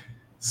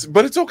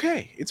 But it's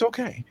okay. It's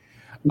okay.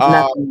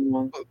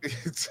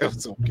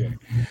 It's okay.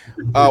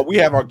 We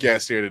have our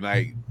guest here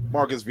tonight,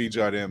 Marcus V.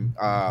 Jardim.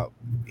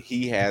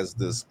 He has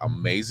this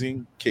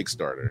amazing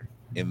Kickstarter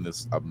in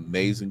this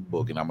amazing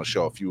book, and I'm gonna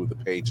show a few of the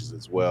pages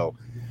as well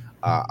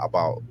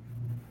about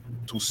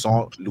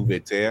Toussaint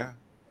L'Ouverture.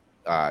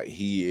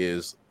 He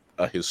is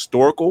a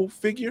historical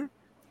figure.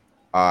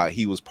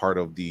 He was part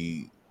of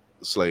the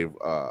slave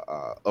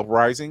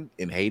uprising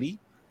in Haiti.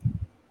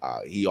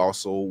 He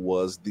also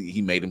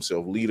he made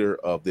himself leader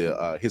of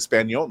the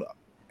Hispaniola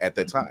at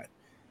that time,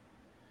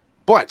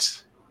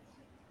 but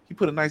he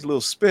put a nice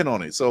little spin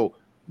on it. So,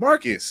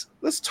 Marcus,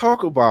 let's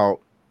talk about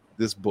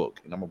this book,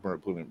 and I'm gonna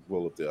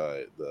roll up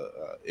the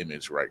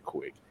image right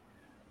quick.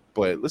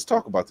 But let's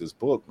talk about this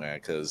book, man,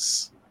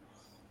 because,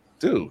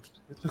 dude,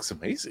 it looks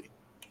amazing.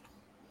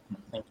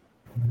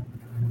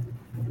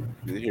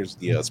 Here's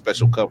the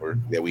special cover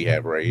that we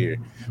have right here,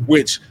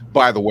 which,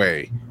 by the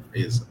way,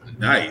 is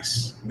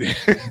nice.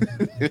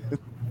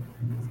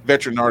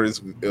 Veteran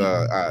artist.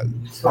 How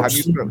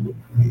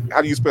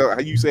do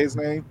you say his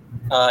name?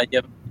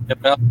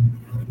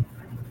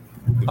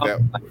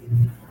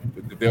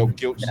 Deville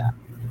Gilch. Yeah.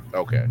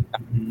 Okay.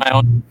 My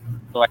own.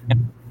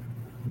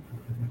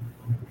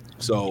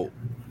 So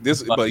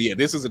this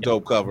is a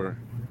dope cover.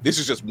 This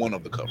is just one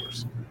of the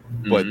covers.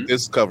 But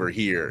this cover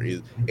here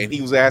is, and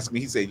he was asking me,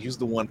 he said, use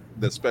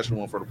the special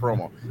one for the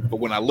promo. But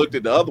when I looked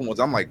at the other ones,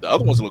 I'm like, the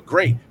other ones look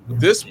great, but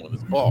this one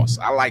is boss.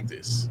 I like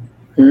this.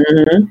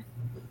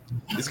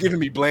 It's giving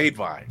me Blade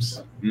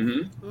vibes.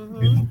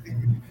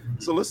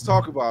 So let's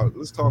talk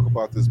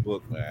about this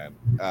book, man.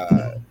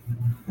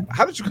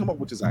 How did you come up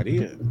with this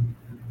idea?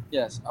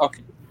 Yes.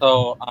 Okay.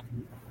 So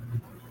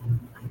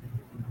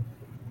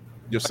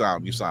your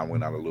sound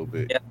went out a little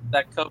bit. Yeah,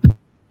 that cover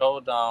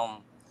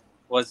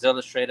was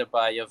illustrated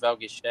by Yovel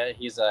Guichet.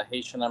 He's a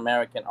Haitian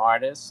American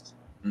artist.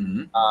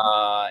 He's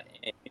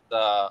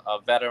a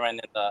veteran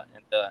in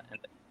the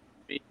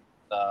industry.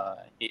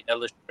 He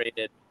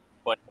illustrated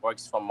what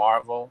works for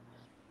Marvel,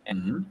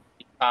 and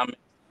he comics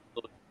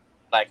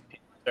Black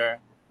Panther,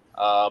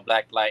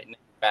 Black Lightning,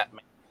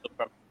 Batman,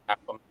 Superman,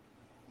 Aquaman.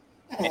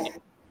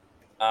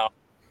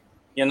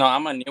 And,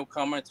 I'm a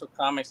newcomer to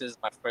comics. This is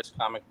my first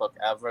comic book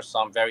ever, so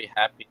I'm very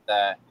happy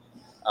that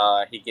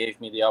he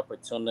gave me the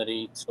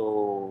opportunity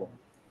to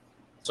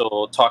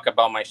talk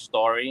about my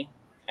story.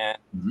 And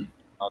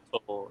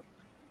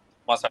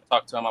once I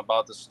talked to him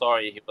about the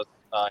story, he was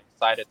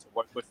excited to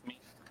work with me.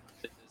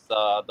 This is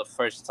the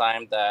first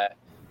time that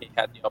he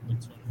had the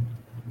opportunity to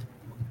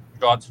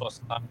draw to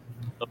us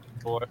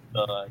before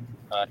the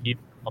hero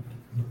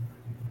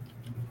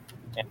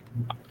and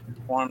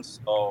form.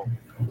 So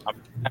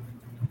I'm happy to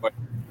work.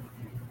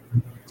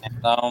 And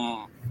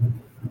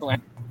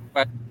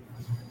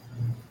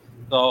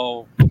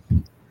so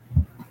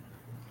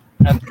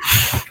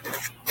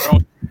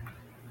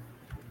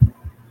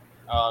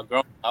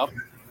growing up,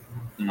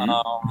 I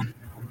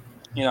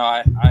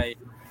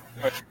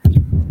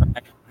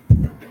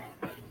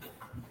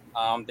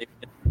they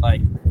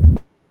like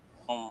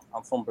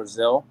I'm from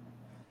Brazil,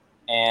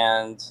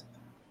 and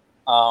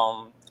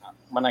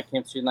when I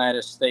came to the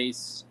United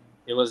States,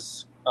 it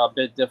was a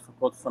bit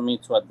difficult for me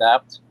to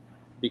adapt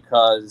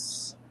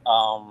because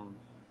I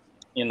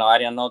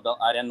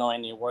didn't know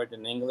any word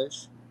in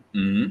English,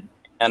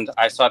 and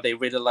I saw they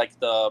really liked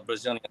the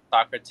Brazilian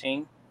soccer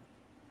team,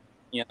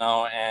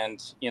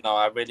 and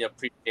I really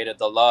appreciated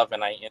the love,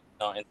 and I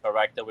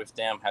interacted with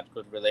them, had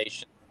good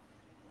relations.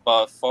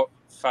 But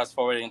fast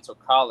forwarding to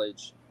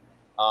college,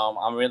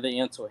 I'm really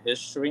into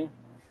history,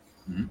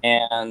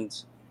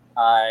 and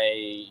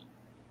I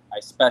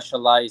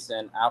specialize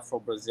in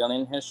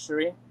Afro-Brazilian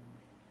history.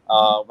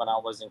 When I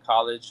was in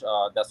college,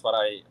 that's what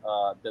I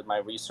did my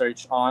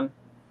research on.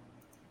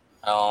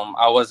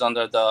 I was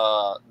under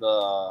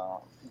the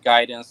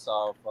guidance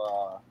of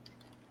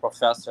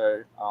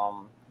Professor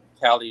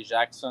Kelly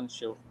Jackson.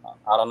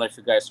 I don't know if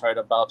you guys heard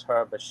about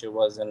her, but she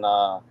was in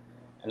a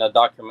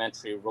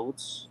documentary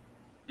Roots.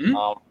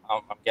 I'm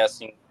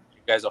guessing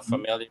you guys are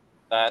familiar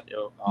with that.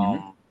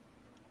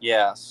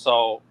 Yeah,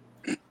 so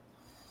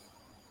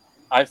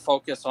I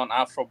focus on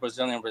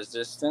Afro-Brazilian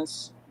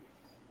resistance,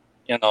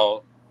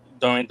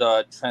 during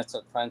the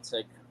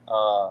transatlantic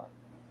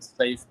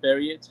slave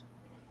period,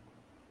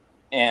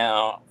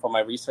 and for my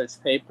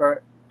research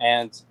paper.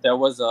 And there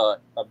was a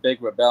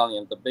big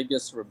rebellion, the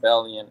biggest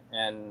rebellion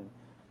and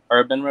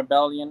urban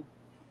rebellion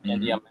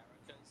in the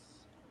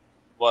Americas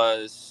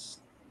was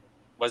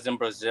in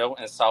Brazil,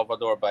 in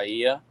Salvador,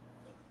 Bahia.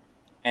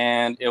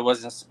 And it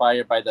was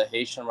inspired by the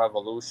Haitian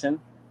Revolution.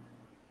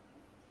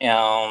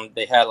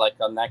 They had like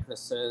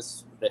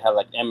necklaces, they had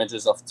like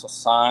images of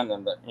Toussaint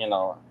and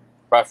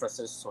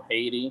references to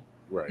Haiti.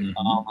 Right.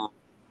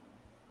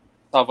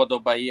 Salvador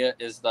Bahia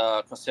is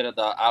considered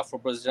the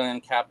Afro-Brazilian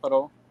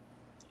capital,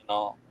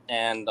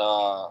 and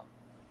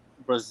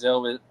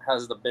Brazil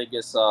has the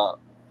biggest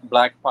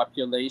black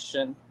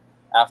population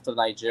after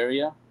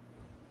Nigeria,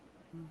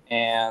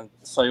 and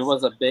so it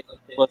was a big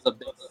thing.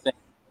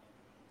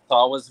 So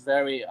I was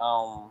very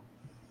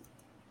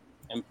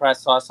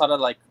impressed. So I started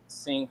like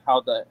seeing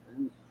how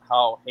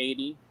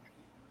Haiti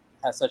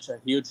has such a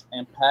huge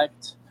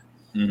impact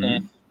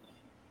in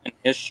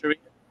history.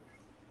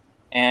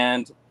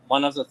 And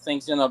one of the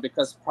things,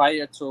 because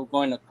prior to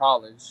going to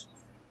college,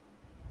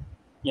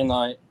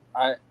 I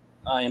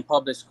in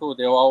public school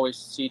they will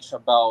always teach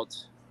about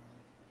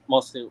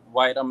mostly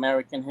white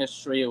American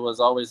history. It was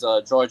always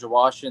George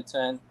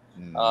Washington,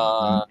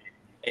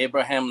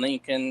 Abraham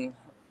Lincoln,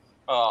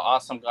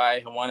 awesome guy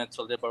who wanted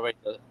to liberate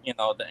the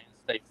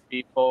enslaved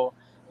people,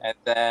 and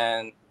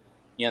then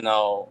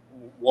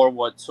World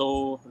War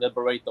II,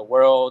 liberate the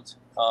world.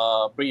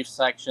 Brief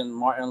section,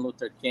 Martin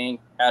Luther King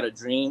had a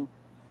dream,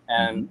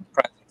 and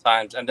present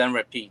times, and then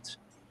repeat.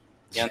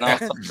 So,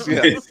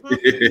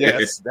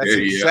 yes, that's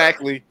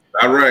exactly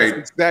all right.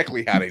 That's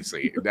exactly how they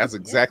say it. That's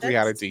exactly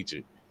how they teach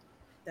it.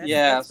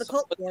 That's the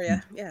cult for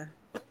you. Yeah.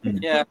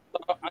 Yeah. So,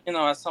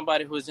 as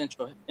somebody who's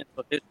into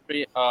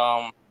history,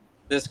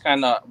 this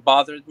kind of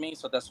bothered me.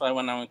 So that's why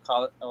when I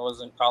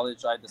was in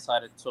college, I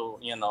decided to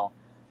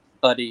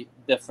study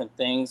different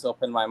things,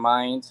 open my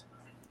mind,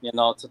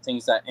 to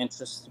things that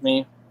interest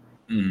me.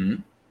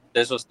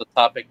 This was the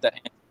topic that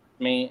interested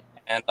me,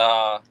 and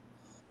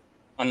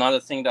another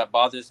thing that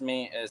bothers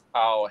me is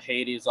how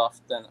Haiti is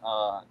often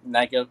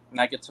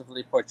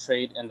negatively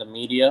portrayed in the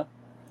media.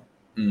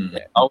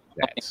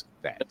 That's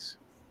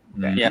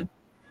yeah,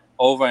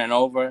 over and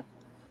over.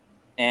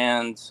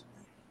 And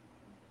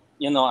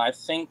I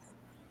think,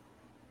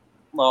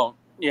 well,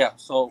 yeah.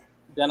 So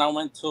then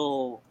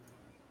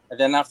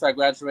then after I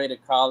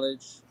graduated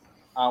college,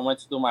 I went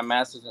to do my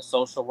master's in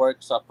social work.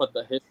 So I put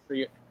the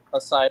history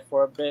aside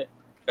for a bit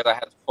because I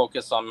had to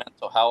focus on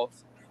mental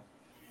health.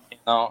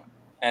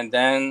 And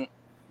then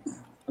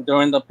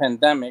during the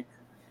pandemic,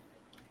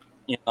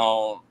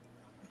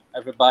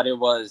 everybody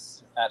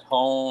was at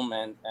home,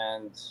 and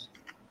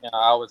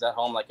I was at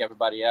home like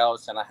everybody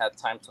else, and I had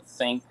time to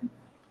think.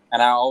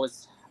 And I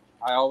always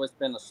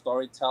been a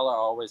storyteller. I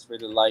always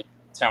really liked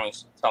telling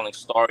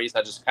stories.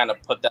 I just kind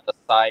of put that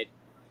aside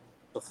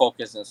to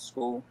focus in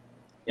school,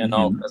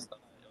 because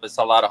it was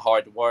a lot of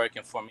hard work,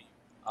 and for me,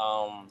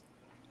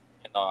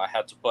 I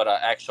had to put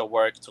actual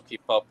work to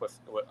keep up with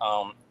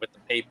the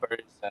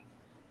papers and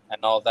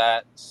all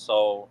that.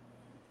 So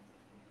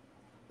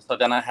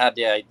then I had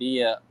the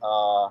idea.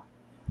 I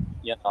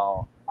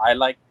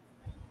like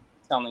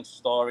telling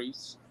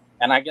stories,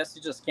 and I guess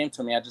it just came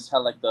to me. I just had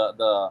like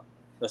the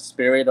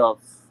spirit of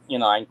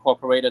I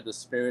incorporated the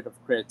spirit of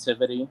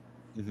creativity,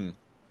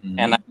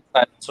 and I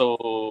decided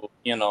to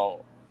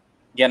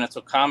get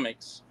into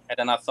comics. And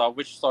then I thought,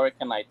 which story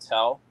can I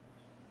tell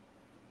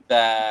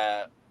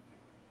that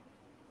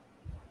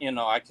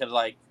I could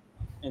like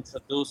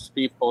introduce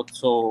people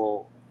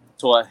to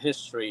a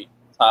history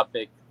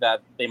topic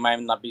that they might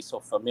not be so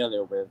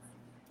familiar with.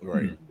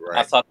 Right.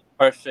 I thought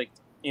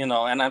perfect, and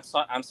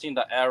I'm seeing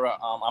the era.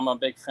 I'm a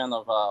big fan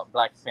of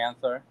Black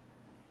Panther,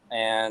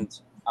 and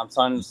I'm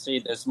starting to see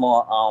there's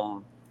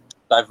more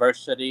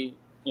diversity.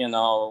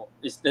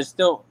 There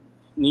still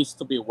needs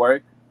to be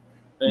work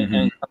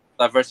in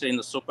diversity in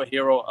the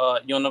superhero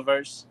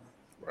universe.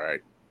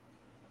 Right.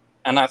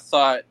 And I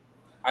thought,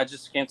 I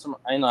just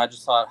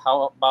thought,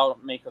 how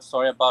about make a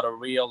story about a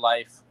real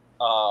life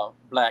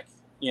black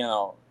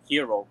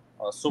hero,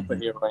 a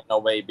superhero in a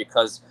way,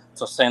 because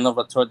Toussaint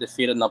L'Ouverture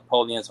defeated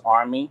Napoleon's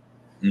army.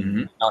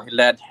 Mm-hmm. He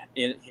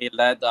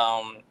led.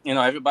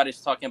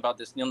 Everybody's talking about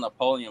this new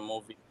Napoleon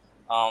movie.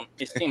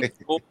 It seems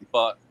cool,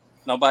 but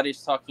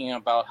nobody's talking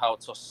about how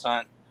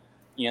Toussaint,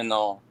 and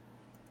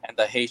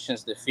the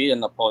Haitians defeated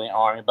Napoleon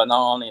army. But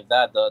not only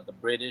that, the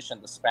British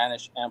and the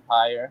Spanish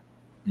Empire,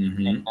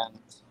 Mm-hmm. and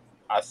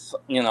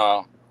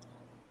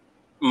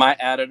my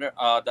editor,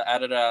 the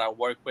editor that I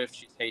work with,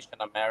 she's Haitian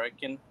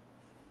American,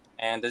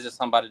 and this is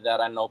somebody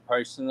that I know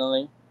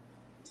personally.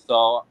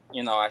 So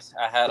I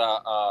had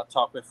a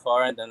talk with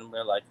her, and then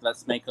we're like,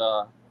 let's make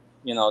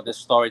this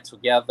story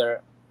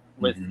together.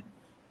 Mm-hmm.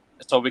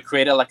 So we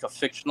created like a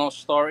fictional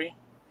story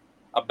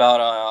about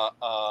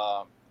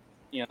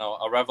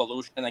a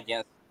revolution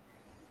against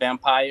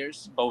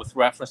vampires, but with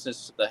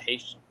references to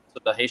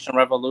the Haitian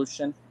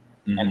Revolution,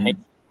 Mm-hmm.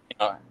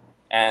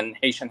 and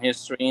Haitian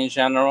history in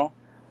general,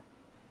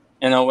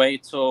 in a way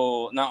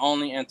to not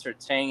only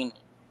entertain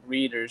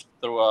readers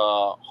through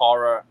a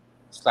horror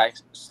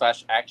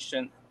slash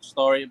action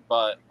story,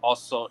 but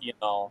also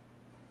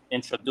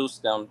introduce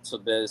them to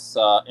this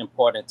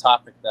important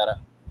topic that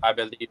I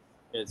believe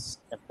is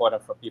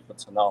important for people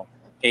to know.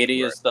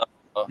 Haiti is the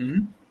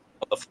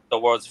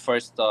world's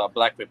first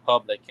Black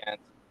republic, and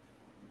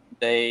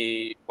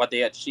what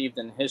they achieved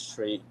in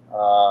history,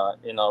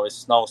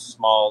 is no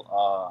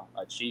small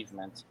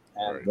achievement,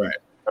 and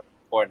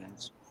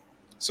important.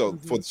 So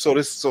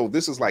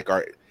this is like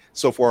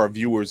for our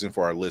viewers and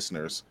for our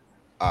listeners,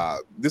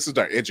 this is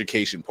our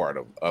education part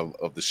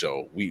of the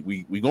show.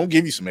 We gonna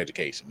give you some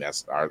education.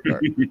 That's our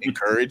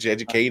encourage,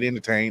 educate,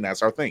 entertain.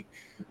 That's our thing.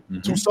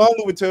 Mm-hmm. Toussaint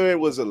L'Ouverture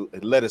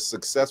led a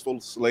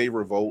successful slave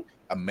revolt,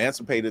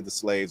 emancipated the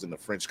slaves in the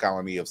French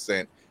colony of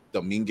Saint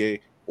Domingue,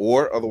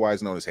 or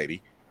otherwise known as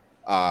Haiti.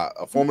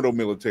 A formidable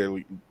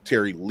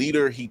military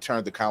leader, he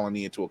turned the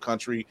colony into a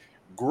country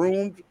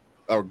governed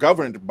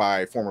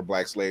by former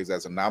Black slaves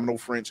as a nominal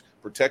French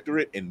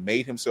protectorate, and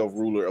made himself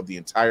ruler of the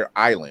entire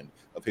island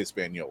of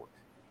Hispaniola.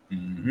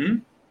 Mm-hmm.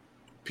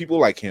 People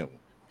like him,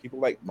 people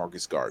like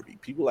Marcus Garvey,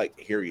 people like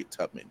Harriet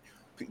Tubman,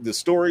 the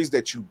stories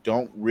that you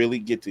don't really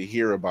get to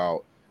hear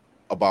about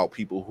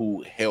people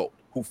who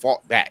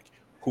fought back,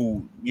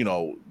 who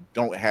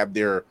don't have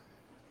the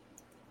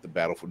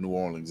battle for New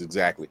Orleans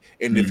exactly.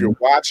 And if you're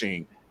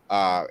watching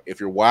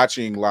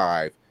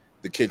live,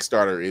 the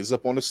Kickstarter is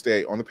up on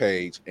the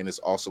page, and it's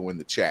also in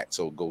the chat.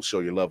 So go show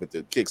your love at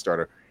the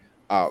Kickstarter.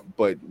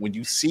 But when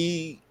you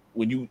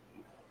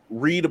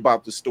read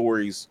about the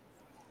stories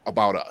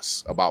about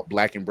us, about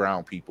Black and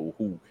brown people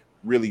who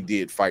really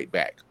did fight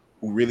back,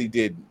 who really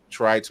did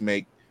try to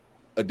make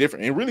a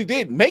difference, and really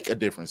did make a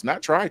difference.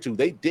 Not try to,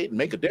 they did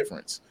make a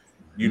difference,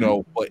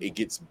 but it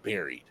gets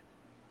buried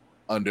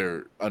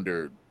under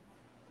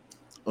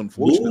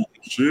unfortunately.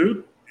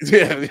 Shoot.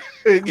 Yeah,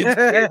 it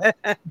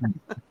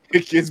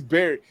gets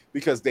buried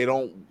because they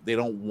don't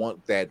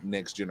want that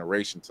next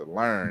generation to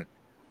learn,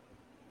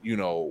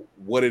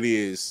 what it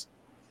is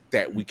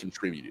that we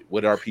contributed,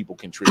 what our people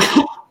contributed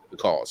to the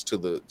cause, to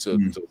the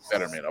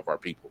betterment of our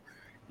people.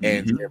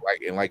 And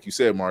like you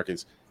said,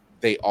 Marcus,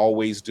 they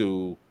always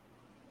do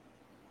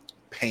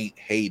paint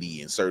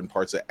Haiti and certain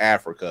parts of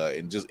Africa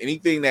and just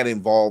anything that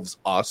involves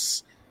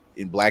us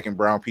in Black and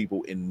brown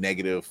people in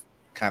negative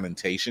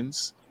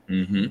connotations.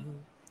 Mm-hmm.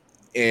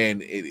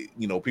 And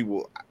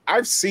people,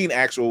 I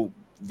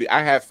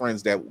have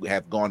friends that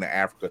have gone to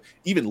Africa,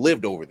 even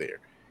lived over there,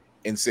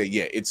 and say,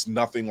 yeah, it's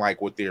nothing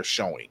like what they're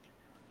showing.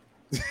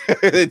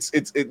 There's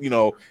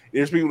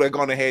people that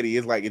gone to Haiti,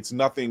 it's like it's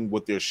nothing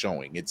what they're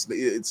showing.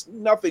 It's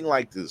nothing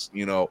like this.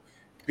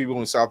 People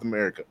in South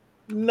America,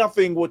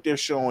 nothing what they're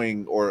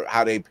showing or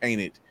how they paint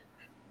it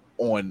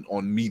on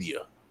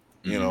media.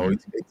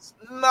 It's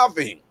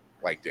nothing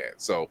like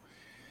that. So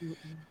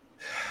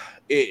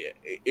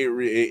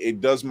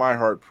it does my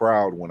heart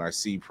proud when I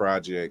see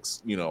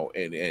projects,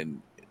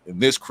 and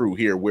this crew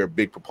here, we're a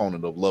big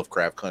proponent of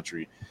Lovecraft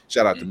Country.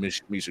 Shout out to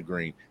Misha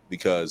Green,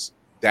 because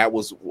that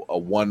was a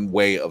one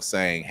way of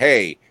saying,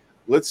 hey,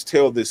 let's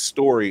tell this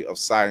story of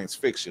science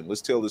fiction.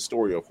 Let's tell this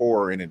story of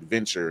horror and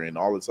adventure and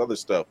all this other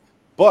stuff.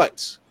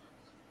 But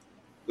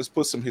let's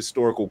put some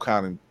historical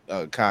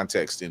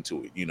context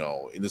into it,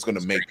 and it's going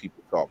to make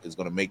people talk. It's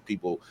going to make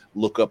people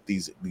look up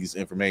this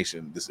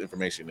information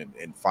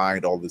and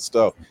find all this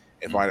stuff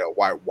and find out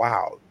why.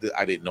 Wow,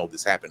 I didn't know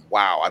this happened.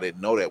 Wow, I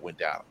didn't know that went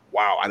down.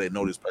 Wow, I didn't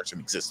know this person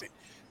existed.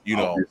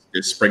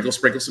 Just sprinkle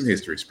some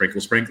history.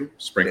 Sprinkle.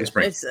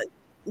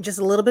 It's just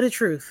a little bit of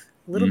truth.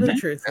 A little bit of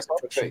truth. That's all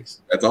it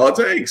takes. That's all it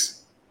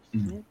takes.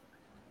 Mm-hmm.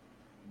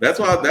 That's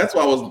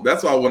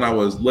why when I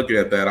was looking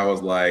at that, I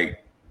was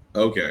like,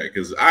 okay,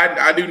 because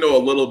I do know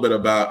a little bit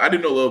about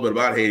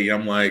Haiti.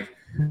 I'm like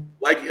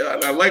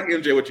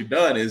MJ, what you've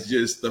done is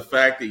just the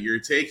fact that you're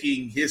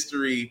taking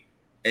history,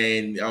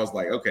 and I was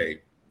like,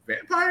 okay,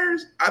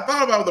 vampires. I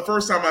thought about it the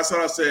first time I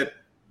saw it. I said,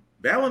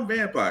 battling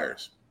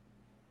vampires,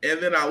 and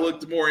then I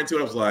looked more into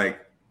it. I was like,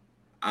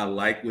 I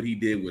like what he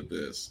did with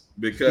this,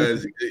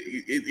 because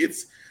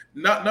it's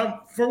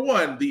For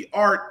one, the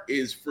art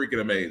is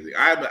freaking amazing.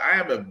 I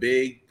am a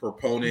big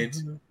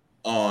proponent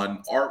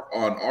on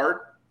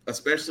art,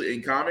 especially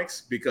in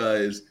comics,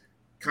 because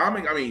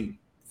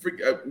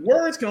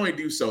words can only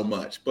do so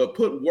much, but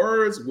put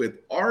words with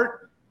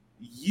art,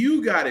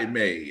 you got it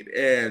made.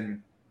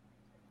 And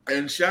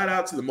shout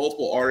out to the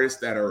multiple artists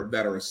that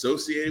are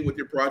associated with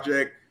your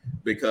project,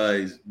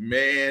 because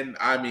man,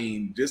 I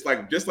mean, just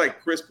like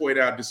Chris pointed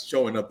out, just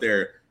showing up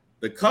there,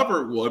 the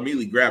cover will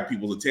immediately grab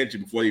people's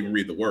attention before they even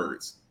read the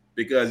words,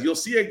 because you'll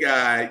see a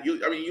guy, you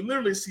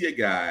literally see a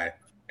guy,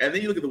 and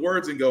then you look at the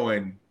words and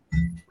going,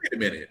 wait a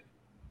minute,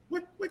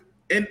 what?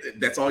 And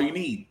that's all you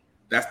need.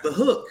 That's the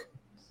hook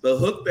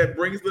that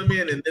brings them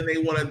in, and then they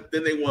want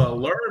to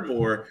learn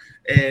more.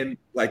 And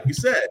like you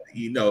said,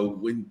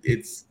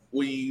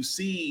 when you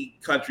see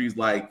countries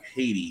like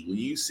Haiti, when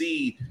you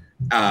see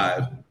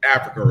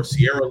Africa or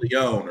Sierra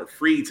Leone or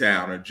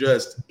Freetown or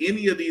just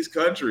any of these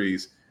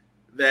countries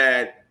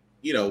that,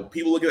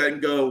 people look at that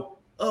and go,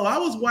 oh, I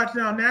was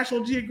watching on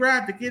National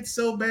Geographic. It's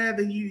so bad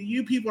that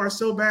you people are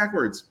so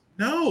backwards.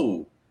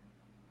 No,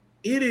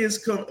 it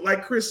is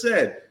like Chris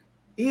said,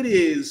 it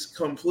is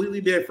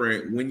completely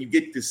different when you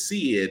get to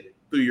see it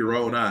through your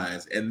own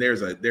eyes. And there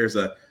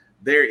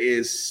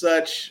is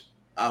such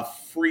a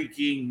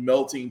freaking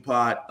melting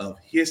pot of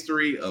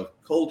history, of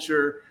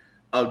culture,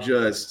 of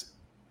just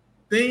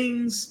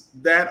things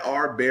that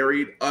are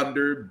buried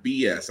under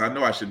BS. I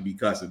know I shouldn't be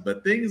cussing,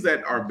 but things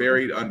that are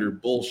buried under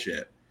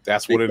bullshit.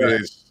 That's what it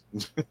is.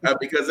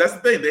 Because that's the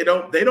thing. They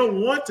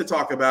don't want to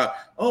talk about,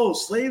 oh,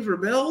 slaves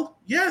rebelled?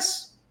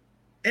 Yes.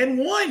 And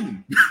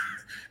won.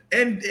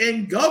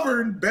 and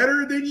governed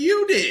better than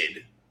you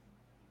did.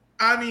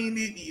 I mean,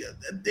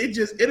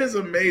 it is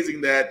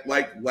amazing that,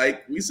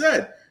 like we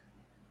said,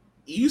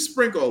 you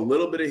sprinkle a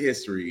little bit of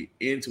history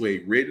into a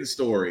written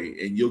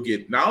story, and you'll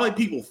get not only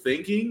people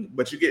thinking,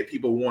 but you get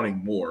people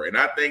wanting more. And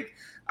I think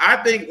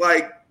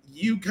like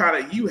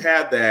you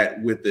have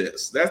that with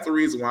this. That's the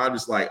reason why I'm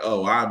just like,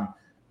 oh,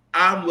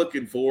 I'm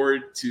looking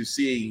forward to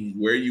seeing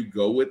where you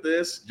go with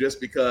this,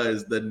 just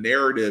because the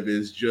narrative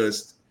is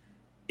just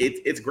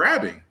it's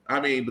grabbing. I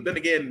mean, but then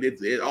again,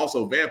 it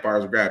also,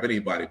 vampires will grab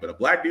anybody, but a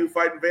black dude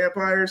fighting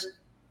vampires,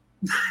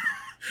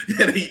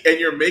 and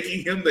you're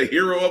making him the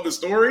hero of the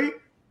story.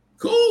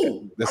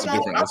 Cool. That's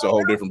a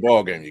whole different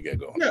ball game you get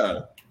going. Yeah.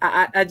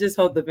 I just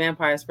hope the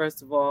vampires,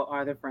 first of all,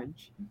 are the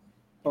French.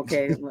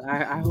 Okay,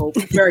 I hope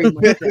very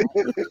much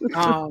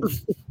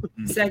that.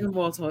 Second of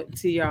all,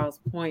 to y'all's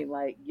point,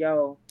 like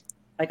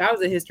I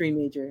was a history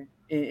major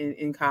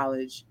in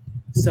college,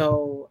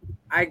 so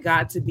I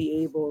got to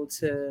be able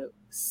to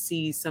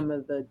see some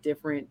of the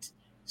different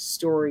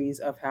stories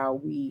of how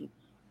we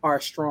are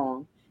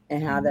strong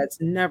and how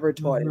that's never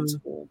taught in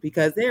school,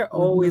 because they're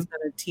always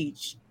going to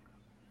teach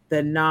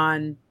the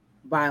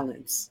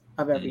non-violence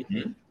of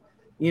everything.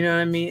 You know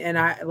what I mean? And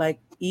I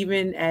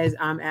even as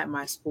I'm at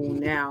my school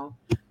now,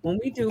 when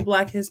we do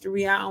Black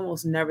History, I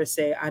almost never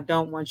say, I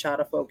don't want y'all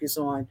to focus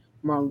on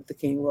Martin Luther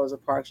King, Rosa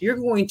Parks. You're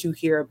going to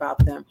hear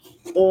about them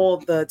all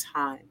the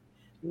time.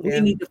 We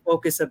need to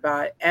focus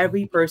about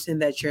every person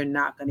that you're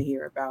not going to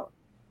hear about.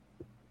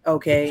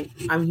 Okay,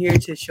 I'm here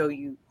to show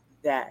you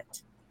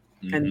that.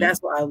 And that's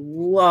what I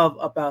love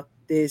about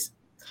this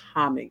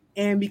comic.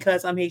 And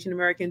because I'm Haitian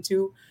American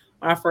too,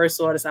 when I first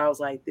saw this, I was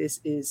like, this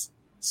is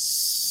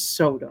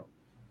so dope.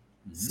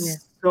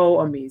 So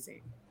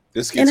amazing.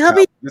 This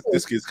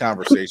gets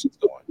conversations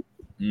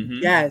going.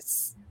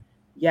 Yes.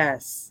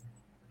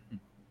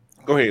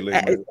 Go ahead,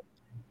 Lynn.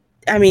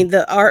 I mean,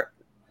 the art.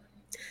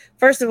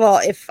 First of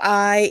all,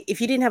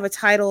 if you didn't have a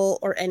title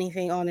or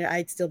anything on there,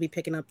 I'd still be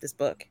picking up this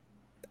book.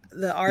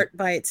 The art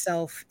by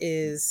itself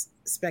is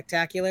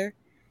spectacular.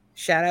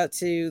 Shout out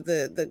to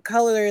the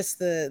colors,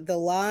 the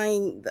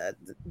line,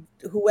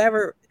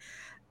 whoever,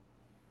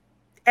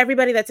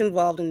 everybody that's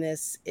involved in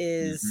this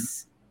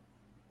is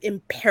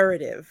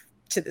imperative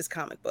to this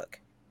comic book.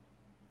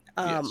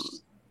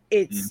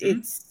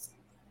 It's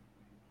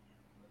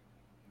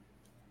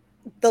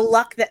the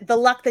luck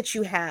that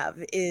you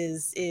have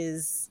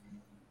is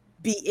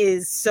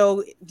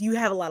so, you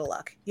have a lot of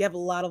luck. You have a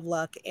lot of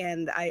luck,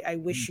 and I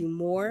wish you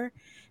more,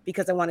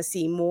 because I want to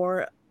see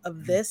more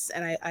of this.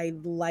 And I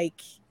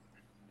like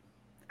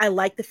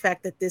the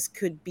fact that this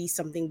could be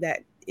something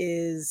that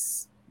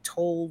is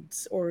told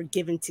or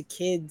given to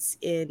kids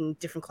in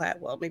different class.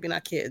 Well, maybe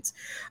not kids.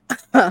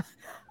 But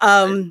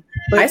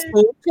high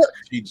school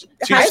kids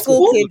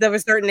of a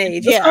certain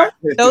age. Yeah.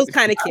 Those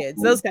kind of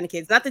kids. Not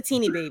the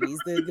teeny babies,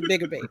 the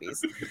bigger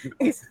babies.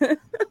 You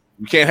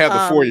can't have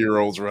the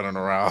 4-year-olds running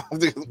around.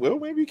 Well,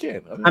 maybe you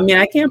can. I mean,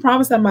 I can't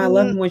promise that my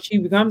 11, when she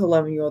becomes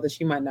 11-year-old, that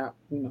she might not,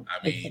 I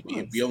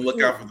mean, be on the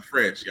lookout for the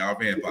French. Y'all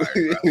vampires.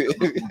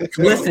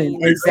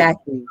 Listen,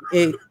 exactly.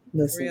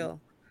 Listen. Real.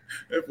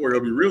 That boy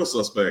gonna be real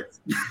suspect.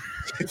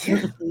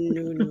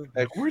 No.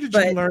 Like, where did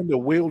you learn to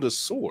wield a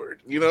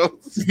sword? Like,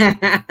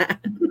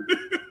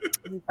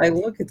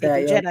 look at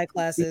that. Jedi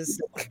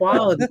classes.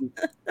 Quality.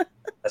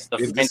 That's the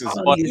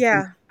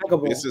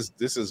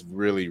This is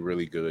really,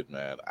 really good,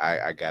 man.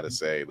 I gotta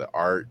say, the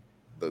art,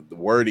 the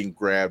wording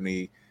grabbed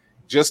me.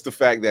 just the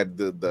fact that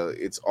the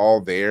it's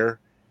all there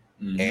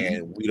Mhm.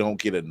 and we don't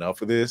get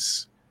enough of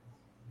this,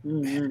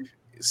 Mhm.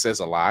 it says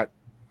a lot,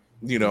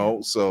 you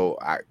know. So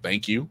I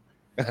thank you.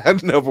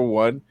 Number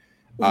one.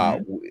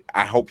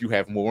 I hope you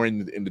have more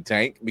in the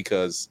tank,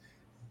 because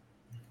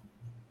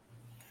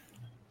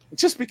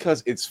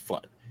it's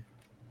fun,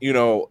 you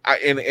know.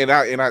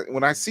 I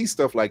when I see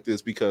stuff like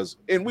this, because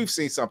we've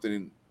seen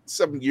something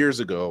 7 years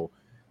ago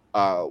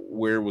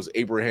where it was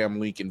Abraham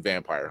Lincoln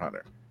Vampire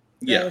Hunter.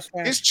 Yeah.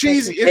 It's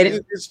cheesy.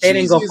 They It's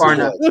didn't go cheesy as far it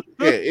enough. was.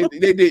 Yeah,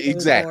 they did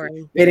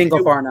exactly. They didn't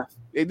go far enough.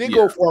 They didn't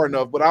Yeah. go far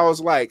enough, but I was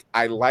like,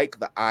 I like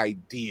the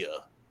idea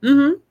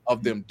Mm-hmm.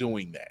 of them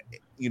doing that,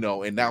 you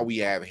know. And now we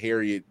have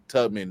Harriet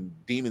Tubman,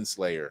 Demon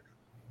Slayer,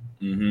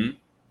 Mm-hmm.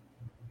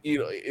 you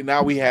know, and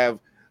now we have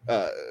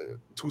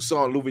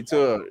Toussaint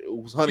L'Ouverture,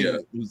 who's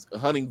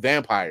hunting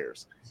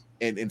vampires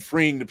and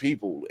freeing the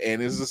people,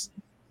 and it's just,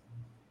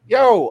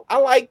 yo, I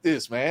like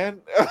this, man.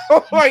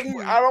 Like,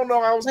 I don't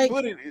know how else to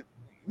put it.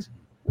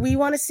 We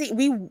want to see.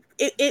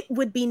 It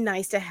would be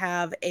nice to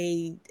have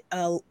a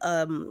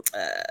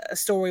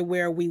story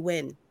where we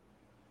win.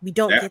 We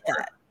don't get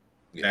that.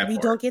 We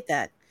don't get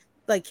that.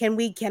 Like, can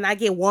I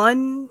get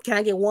one? Can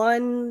I get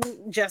one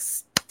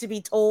just to be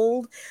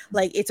told,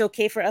 like, it's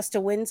okay for us to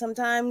win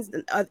sometimes,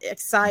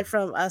 aside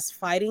from us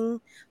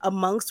fighting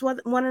amongst one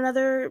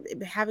another,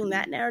 having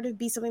that narrative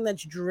be something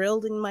that's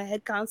drilled in my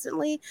head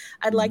constantly.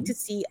 I'd like to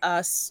see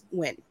us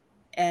win,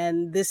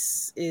 and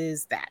this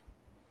is that.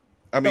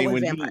 I mean,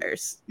 with when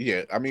vampires.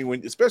 I mean,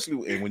 when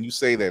you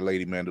say that,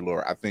 Lady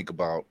Mandalore, I think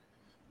about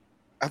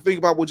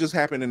what just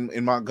happened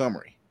in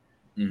Montgomery.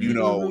 Mm-hmm. You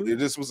know,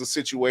 this was a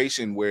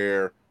situation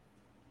where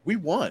we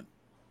won.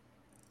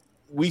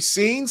 We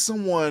seen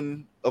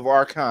someone of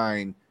our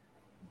kind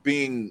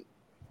being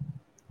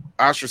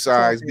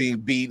ostracized, being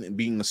beaten,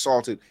 being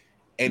assaulted,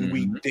 and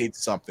we did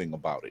something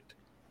about it.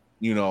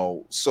 You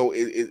know, so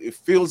it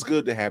feels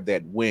good to have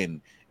that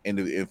win,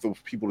 and for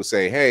people to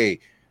say, hey,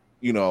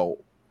 you know,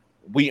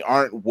 we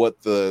aren't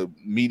what the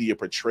media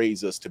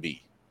portrays us to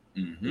be.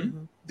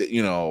 That,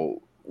 you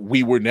know,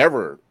 we were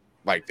never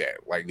like that.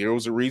 Like, there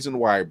was a reason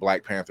why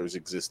Black Panthers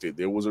existed.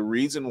 There was a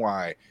reason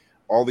why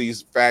all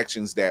these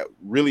factions that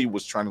really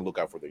was trying to look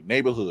out for their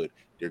neighborhood,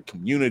 their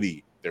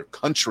community, their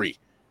country,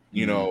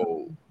 you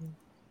know,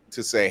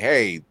 to say,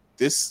 hey,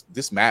 this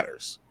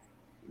matters.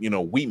 You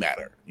know, we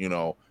matter. You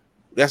know,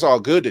 that's all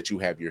good that you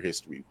have your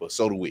history, but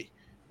so do we.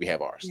 We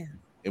have ours,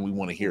 and we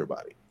want to hear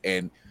about it.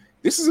 And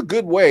this is a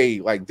good way.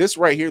 Like, this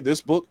right here,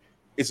 this book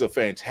is a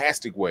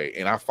fantastic way.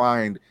 And I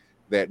find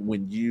that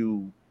when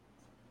you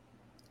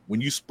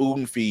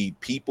spoon feed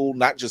people,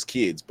 not just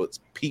kids, but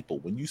people,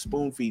 when you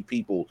spoon feed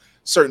people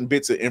certain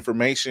bits of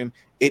information,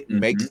 it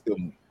makes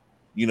them,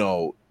 you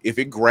know, if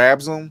it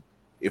grabs them,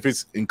 if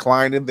it's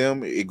inclined in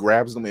them, it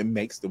grabs them, it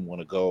makes them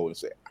want to go and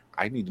say,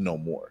 I need to know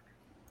more.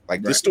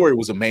 Like, this story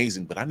was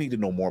amazing, but I need to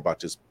know more about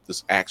this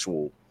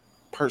actual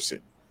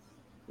person.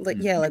 Like,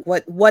 like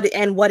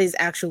what is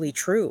actually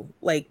true.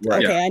 Like,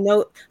 okay, I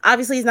know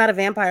obviously he's not a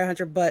vampire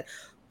hunter, but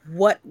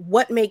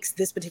what makes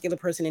this particular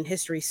person in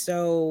history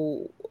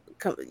so,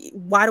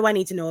 why do I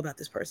need to know about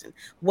this person?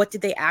 What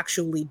did they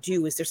actually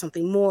do? Is there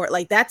something more?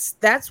 Like,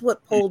 that's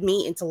what pulled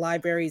me into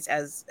libraries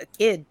as a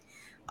kid,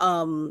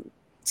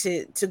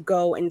 to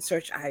go and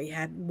search. I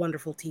had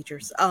wonderful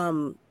teachers.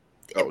 But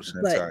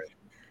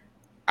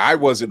I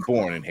wasn't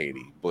born in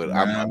Haiti, but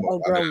I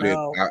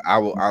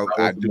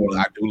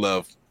do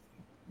love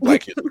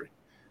Black history.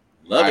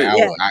 Love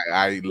it.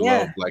 I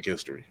love Black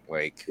history.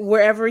 Like,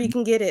 wherever you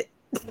can get it,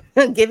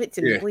 give it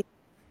to me, please.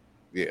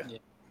 Yeah.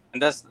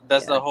 And that's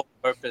the whole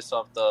purpose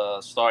of the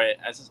story.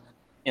 As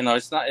you know,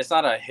 it's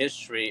not a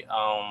history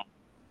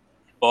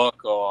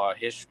book or a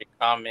history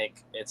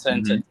comic. It's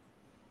into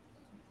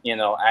you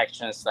know,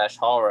 action /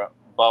 horror,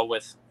 but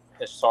with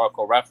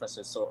historical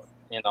references. So,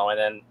 you know, and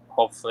then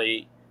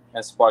hopefully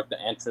and spark the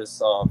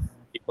interest of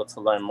people to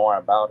learn more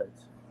about it.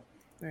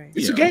 Right.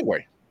 It's a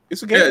gateway.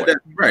 It's a gateway.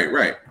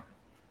 Right.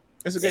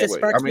 It's a gateway. It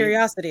sparks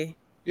curiosity.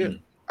 Yeah.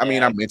 I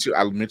mean, I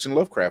mentioned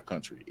Lovecraft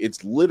Country.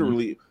 It's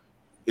literally,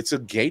 it's a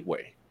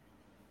gateway.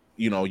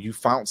 You know, you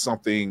found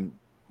something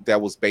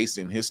that was based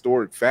in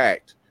historic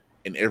fact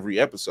in every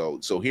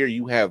episode. So here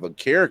you have a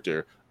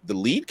character, the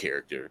lead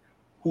character,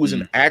 who is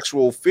an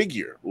actual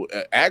figure,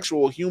 an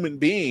actual human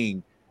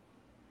being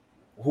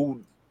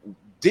who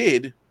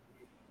did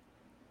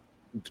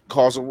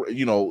cause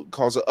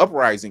an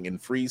uprising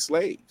and free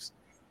slaves,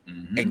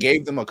 and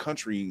gave them a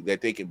country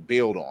that they can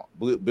build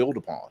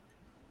upon,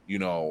 you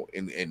know,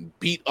 and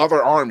beat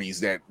other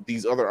armies, like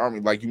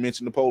you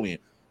mentioned Napoleon,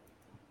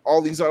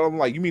 all these other,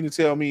 like, you mean to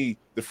tell me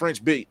the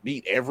French beat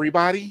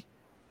everybody?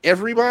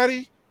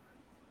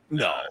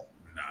 No.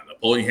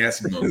 Napoleon had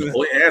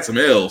some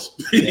L's.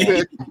 He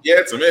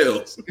had some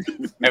L's.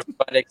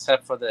 Everybody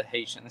except for the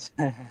Haitians.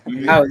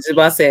 I was just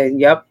about to say,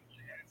 yep.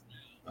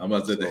 I'm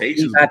about to say the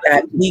Haitians.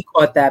 He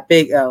caught that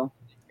big L.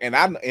 And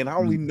I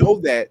only know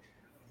that,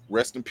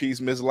 rest in peace,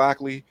 Miss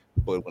Lockley.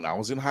 But when I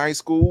was in high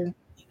school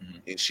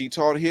and she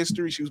taught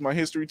history, she was my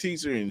history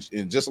teacher.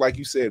 And just like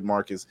you said,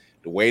 Marcus,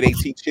 the way they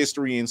teach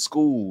history in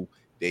school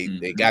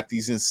They got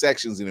these in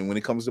sections, and then when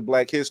it comes to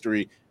Black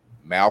history,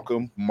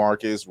 Malcolm,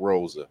 Marcus,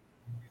 Rosa.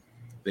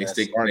 They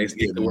stick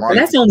the word.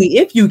 That's only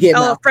if you get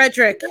Malcolm.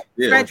 Frederick.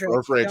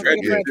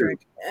 Frederick.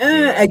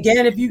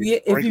 Again, if you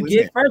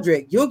get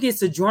Frederick, you'll get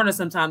Sojourner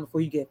sometime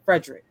before you get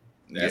Frederick.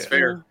 That's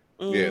fair.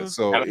 Yeah.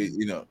 So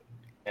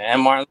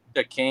and Martin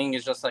Luther King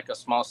is just like a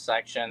small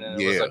section,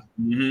 and it was like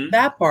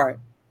that part.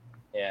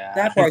 Yeah,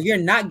 that part. You're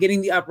not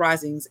getting the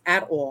uprisings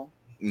at all.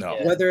 No,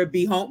 whether it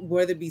be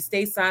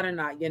stateside or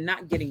not, you're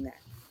not getting that.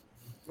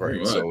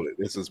 Right. So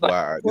this is why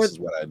I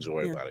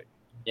enjoy about it.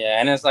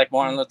 Yeah, and it's like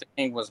Martin Luther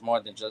King was more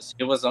than just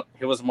he was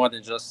more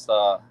than just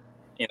a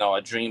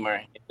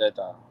dreamer. He did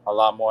a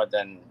lot more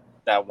than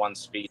that one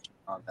speech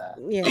on that.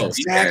 Yeah,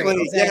 exactly.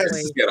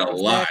 Yes, get a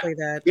lot.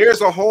 That.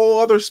 There's a whole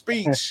other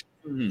speech.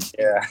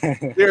 Yeah,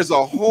 there's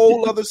a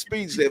whole other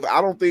speech that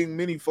I don't think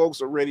many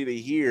folks are ready to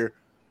hear,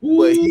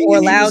 but or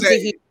allowed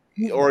to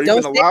hear, or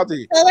even allowed to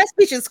hear. Oh, that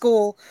speech in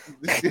school.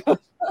 He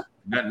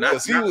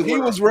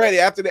was ready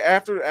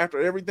after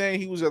everything.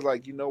 He was just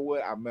like, you know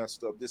what, I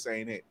messed up. This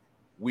ain't it.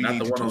 We not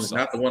need the to one do on, something.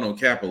 not the one on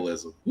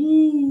capitalism.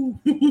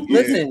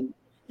 Listen,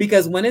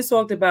 because when it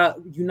talked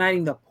about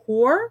uniting the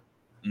poor,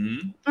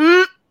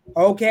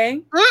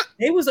 okay,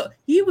 they was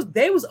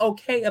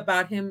okay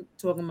about him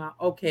talking about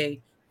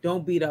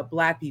don't beat up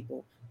Black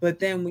people. But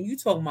then when you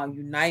talking about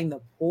uniting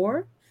the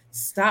poor,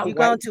 stop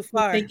going too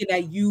far. thinking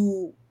that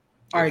you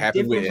are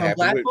different from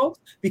Black folks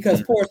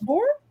because poor is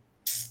poor.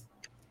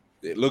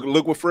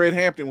 Look what Fred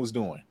Hampton was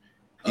doing.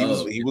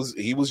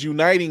 He was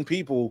uniting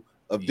people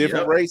of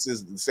different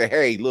races and say,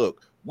 hey,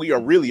 look, we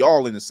are really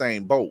all in the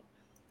same boat.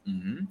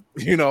 And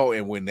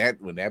when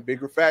that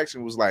bigger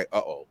faction was like,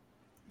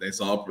 they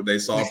saw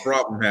a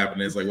problem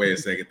happening. It's like, wait a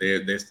second,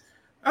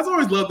 I've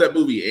always loved that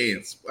movie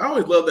Ants. I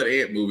always loved that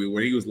ant movie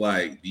where he was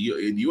like, do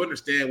you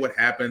understand what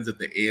happens if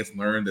the ants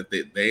learn that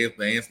the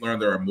ants learn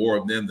there are more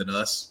of them than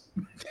us?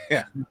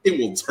 Yeah, it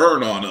will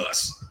turn on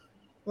us.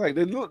 Like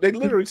they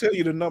literally tell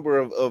you the number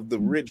of the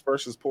rich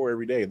versus poor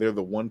every day. They're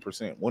the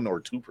 1%, 1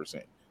 or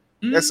 2%.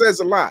 That says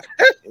a lot.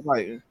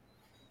 Like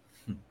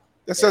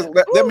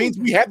that means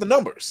we had the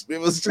numbers. It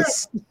was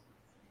just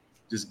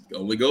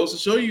only goes to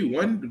show you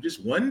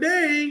one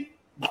day.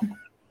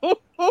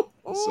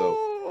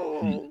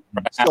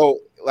 So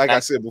like I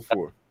said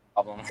before,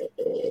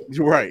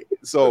 right.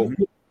 So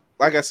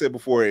like I said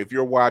before, if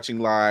you're watching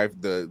live,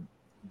 the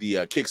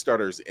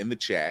Kickstarter is in the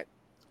chat.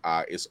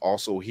 It's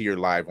also here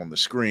live on the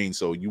screen.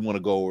 So you want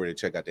to go over and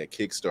check out that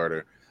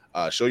Kickstarter.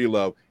 Show your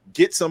love.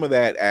 Get some of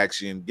that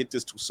action. Get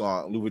this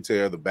Toussaint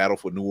L'Ouverture, The Battle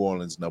for New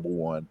Orleans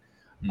 #1.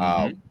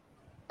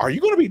 Are you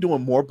going to be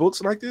doing more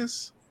books like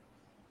this?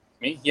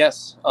 Me?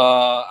 Yes.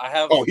 I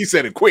have. Oh, he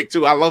said it quick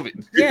too. I love it.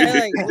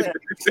 Yeah.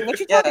 What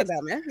you talking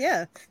about, man?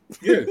 Yeah.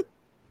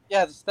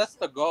 Yeah, that's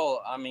the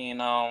goal. I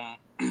mean, I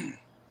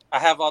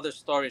have other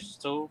stories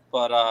too,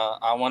 but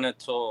I wanted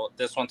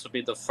this one to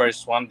be the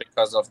first one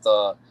because of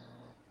the,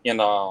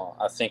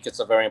 I think it's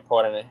a very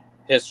important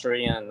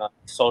history and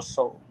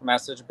social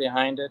message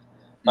behind it.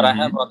 But I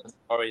have other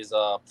stories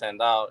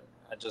planned out.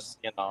 I just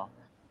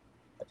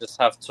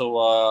have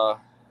to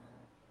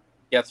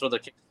get through the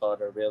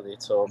Kickstarter really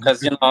too,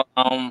 because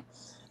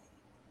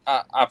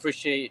I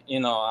appreciate,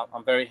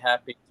 I'm very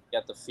happy to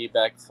get the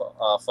feedback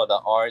for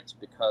the art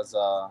because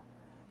I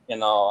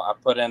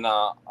put in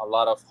a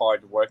lot of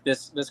hard work.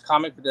 This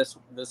comic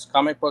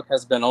book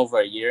has been over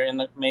a year in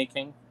the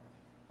making.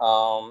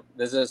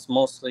 This is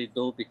mostly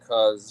due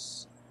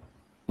because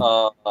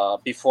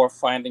before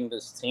finding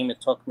this team,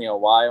 it took me a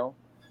while.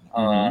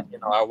 I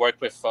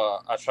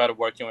tried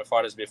working with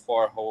artists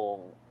before who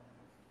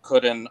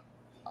couldn't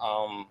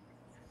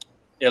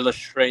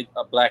illustrate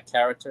Black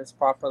characters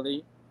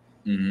properly,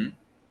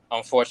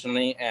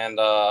 unfortunately, and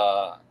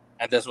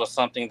this was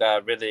something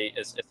that really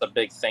is a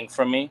big thing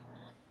for me.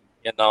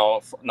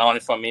 Not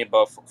only for me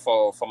but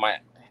for my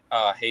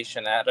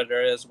Haitian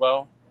editor as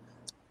well.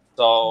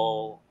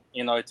 So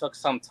it took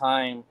some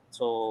time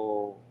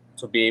to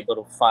be able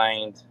to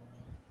find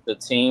the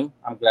team.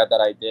 I'm glad that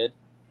I did.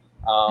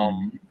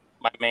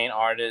 My main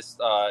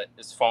artist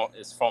is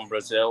from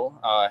Brazil.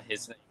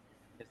 His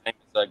name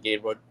is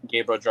Gabriel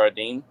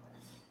Jardim.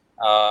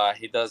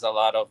 He does a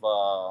lot of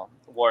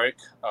work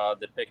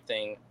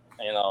depicting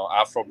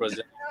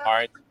Afro-Brazilian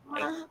art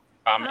and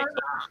comics.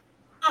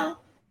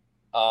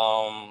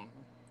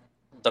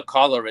 The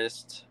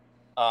colorist,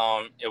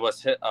 it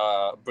was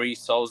Bree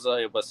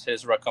Souza. It was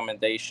his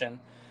recommendation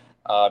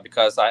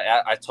because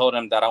I told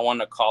him that I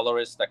want a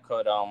colorist that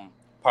could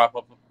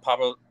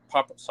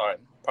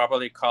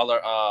properly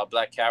color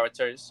Black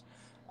characters.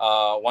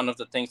 One of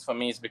the things for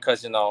me is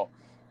because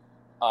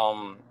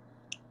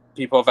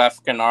people of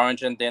African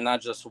origin, they're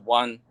not just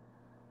one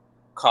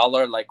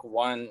color, like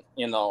one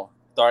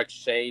dark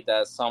shade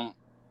that some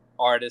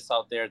artists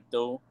out there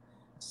do.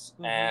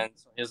 And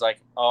he's like,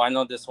 I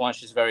know this one,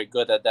 she's very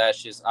good at that.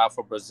 She's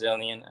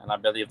Afro-Brazilian, and I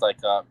believe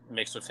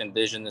mixed with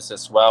indigenous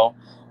as well,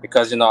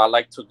 because I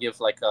like to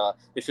give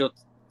if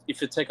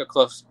you take a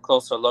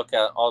closer look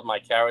at all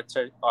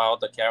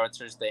the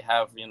characters, they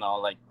have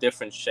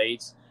different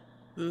shades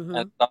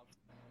and stuff.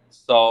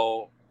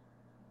 So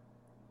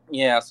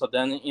yeah, so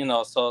then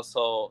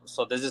so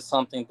this is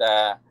something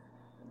that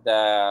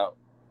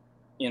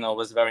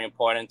was very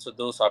important to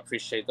do. So I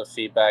appreciate the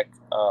feedback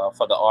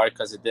for the art,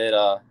 because it did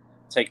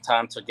take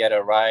time to get it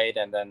right,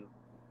 and then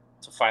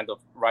to find the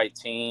right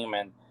team,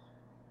 and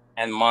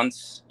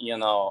months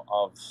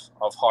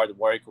of hard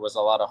work. It was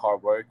a lot of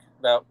hard work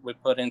that we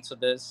put into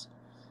this.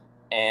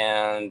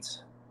 And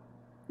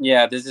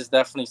yeah, this is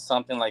definitely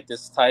something like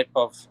this type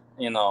of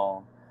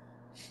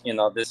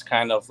this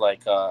kind of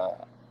like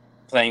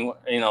playing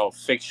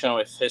fiction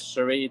with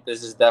history.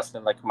 This is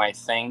definitely like my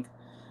thing.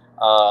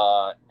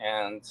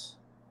 And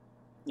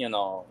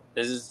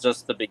this is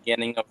just the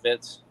beginning of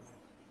it. So,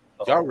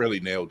 y'all really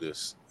nailed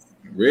this.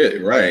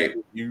 Really, right?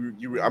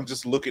 You. I'm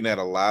just looking at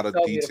a lot of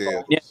So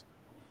details. yeah.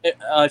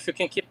 If you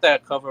can keep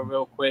that cover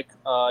real quick,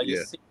 you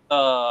Yeah. see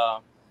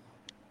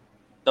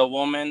the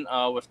woman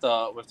with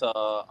the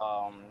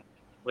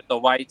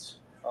white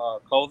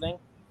clothing.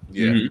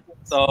 Yeah. Mhm.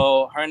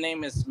 So her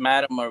name is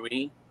Madame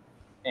Marie,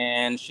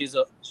 and she's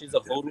a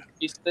voodoo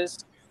priestess.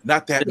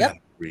 Not that Yep.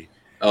 Marie.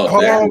 Oh,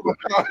 Oh that. my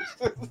gosh.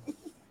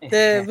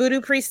 The voodoo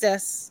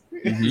priestess.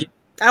 Mhm.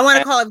 I want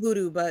to call it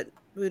voodoo, but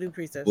voodoo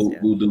priestess. Yeah.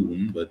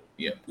 Voodoo, but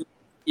yeah.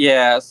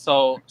 Yeah,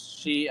 so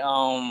she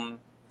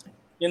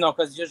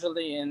because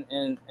usually in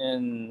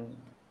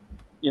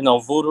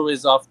voodoo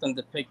is often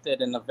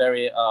depicted in a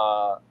very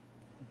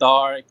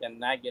dark and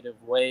negative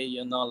way,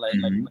 like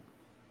Mhm.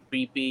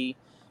 creepy.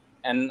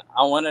 And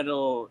I wanted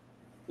to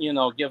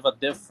give a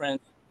different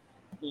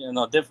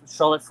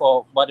show it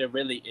for what it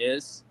really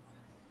is,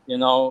 you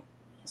know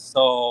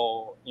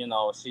so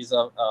she's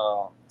a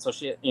so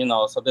she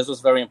so this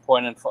was very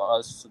important for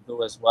us to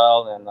do as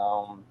well.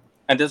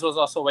 And this was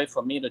also a way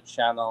for me to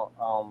channel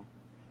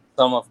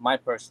some of my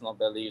personal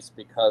beliefs,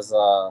 because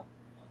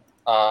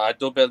I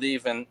do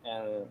believe in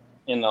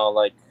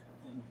like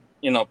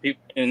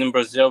people in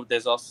Brazil.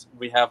 There's also,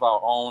 we have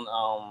our own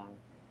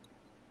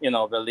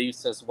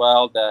beliefs as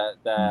well, that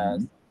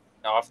Mhm.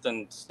 are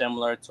often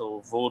similar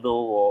to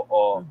voodoo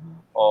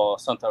or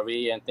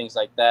Santeria and things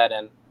like that.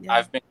 And Yeah.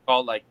 I've been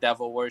called like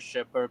devil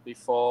worshiper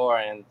before,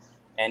 and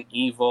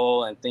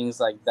evil and things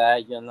like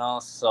that.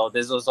 So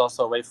this was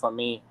also a way for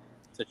me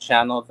to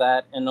channel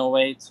that in a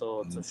way,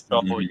 to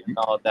show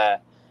Mhm.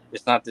 that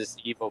it's not this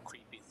evil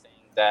creepy thing.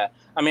 That,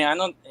 I mean, I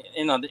know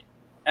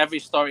every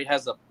story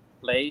has a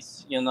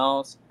place,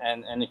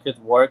 and it could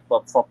work,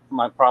 but for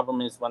my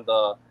problem is when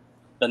the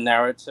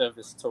narrative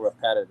is too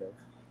repetitive.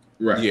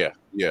 Right.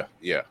 Yeah.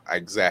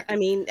 Exactly. I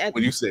mean,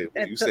 When you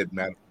said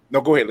man,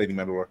 no, go ahead, Lady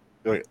Mandalore.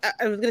 Go ahead.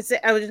 I was just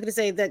gonna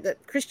say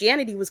that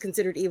Christianity was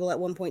considered evil at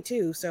one point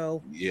too.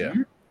 So Yeah.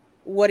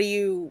 what do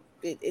you?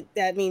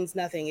 That means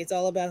nothing. It's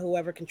all about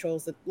whoever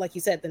controls the, like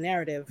you said, the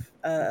narrative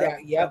of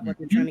what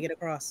they're trying to get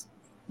across.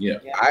 Yeah.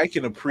 I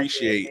can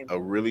appreciate a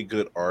really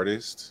good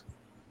artist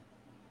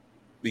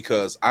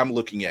because I'm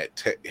looking at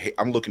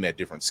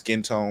different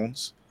skin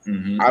tones.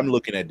 Mhm. I'm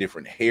looking at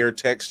different hair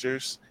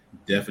textures,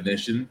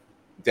 Definition.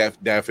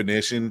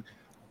 definition.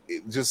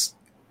 Just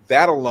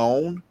that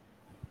alone,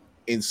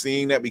 in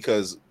seeing that,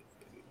 because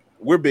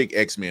we're big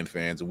X-Men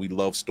fans and we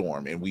love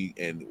Storm, and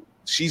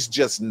she's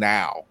just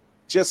now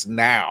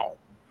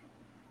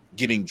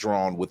getting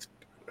drawn with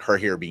her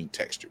hair being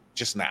textured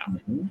just now,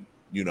 Mhm.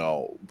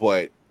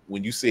 But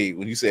when you said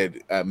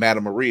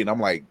Madame Marie, and I'm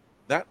like,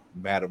 not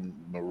Madame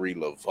Marie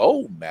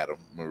Laveau, Madame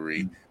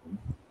Marie.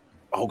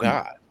 Oh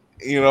God,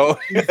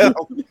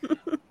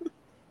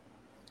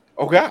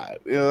 oh God,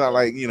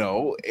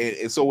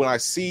 and so when I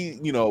see,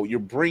 you're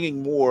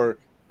bringing more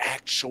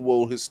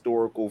actual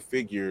historical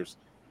figures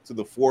to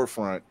the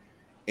forefront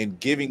and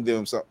giving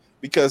them some,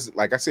 because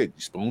like I said,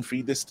 you spoon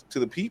feed this to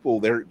the people,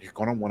 they're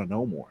going to want to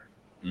know more.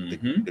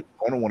 Mhm. They're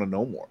going to want to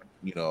know more,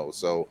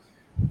 so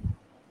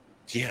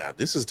yeah,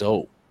 this is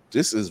dope.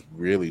 This is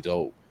really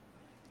dope.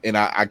 And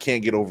I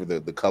can't get over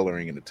the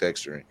coloring and the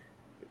texturing,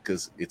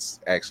 because it's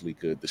actually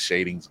good. The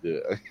shading's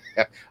good.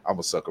 I'm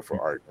a sucker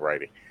for art and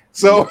writing.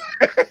 So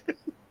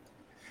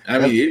I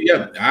mean,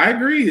 yeah, I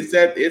agree. It's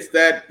that.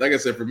 Like I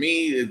said, for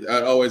me,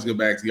 I always go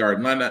back to the art.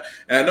 And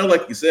I know,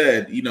 like you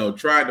said,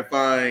 trying to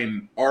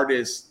find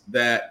artists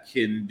that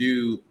can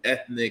do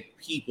ethnic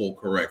people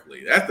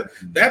correctly.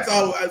 That's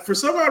all. For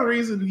some odd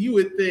reason, you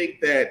would think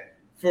that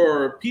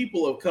for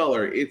people of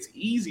color, it's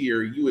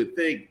easier. You would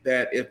think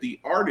that if the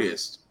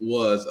artist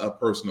was a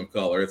person of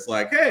color, it's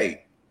like,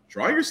 hey,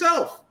 draw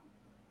yourself.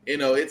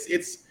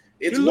 It's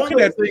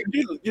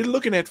you're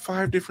looking at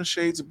 5 different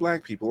shades of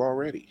black people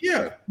already.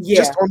 Yeah.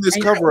 Just on this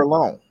cover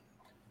alone.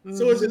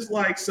 So it's just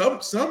like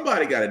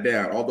somebody got it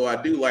down. Although I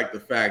do like the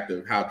fact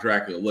of how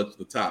Dracula looks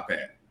with the top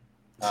hat.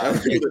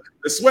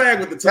 The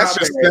swag with the top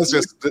hat. That's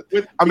just.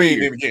 I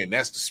mean, and again,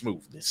 that's the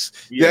smoothness.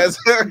 Yes.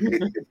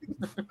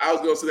 I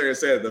was going to sit there and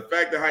say the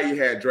fact of how you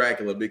had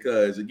Dracula,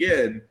 because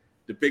again,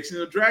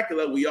 depiction of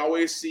Dracula, we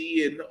always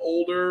see an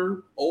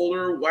older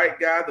white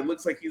guy that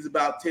looks like he's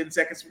about 10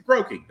 seconds from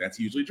croaking. That's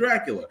usually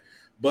Dracula.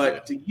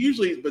 But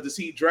to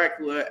see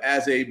Dracula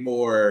as a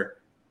more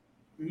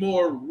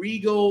more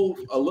regal,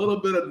 a little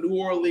bit of New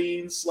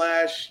Orleans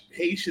 /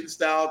 Haitian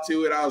style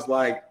to it. I was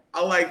like,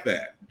 I like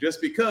that,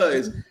 just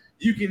because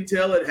you can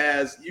tell it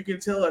has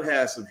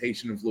some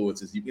Haitian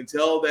influences. You can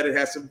tell that it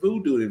has some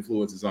voodoo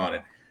influences on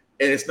it,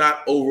 and it's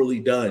not overly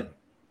done.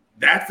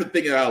 That's the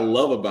thing that I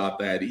love about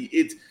that.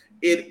 It's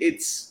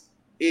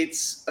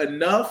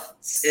enough,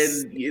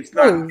 and it's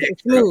not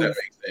extra. If that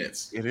makes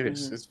sense. It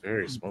is. It's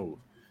very smooth.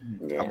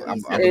 Yeah.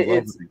 I'm in love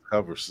with these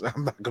covers.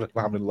 I'm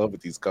in love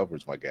with these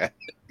covers, my guy.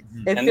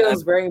 It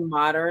feels very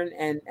modern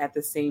and at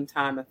the same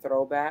time a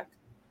throwback.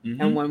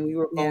 And when we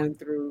were going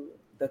through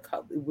the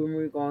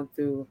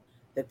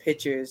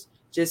pictures,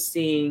 just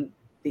seeing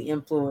the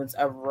influence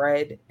of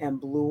red and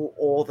blue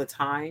all the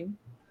time,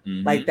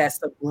 like that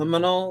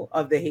subliminal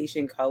of the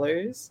Haitian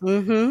colors.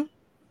 Mm-hmm.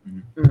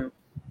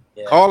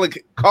 Yeah. Call it,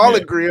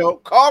 Grill.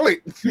 Call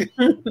it.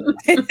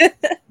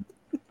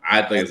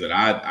 I think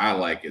I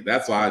like it.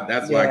 That's why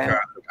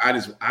I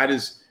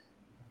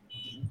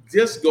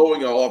just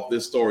going off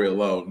this story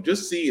alone,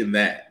 just seeing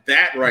that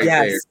right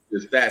there,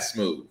 just that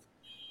smooth.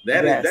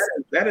 That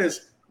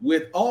is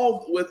with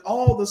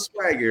all the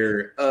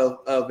swagger of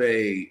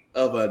a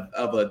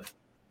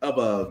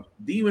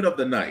demon of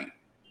the night.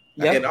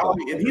 Yep.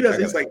 And he does.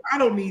 It's like I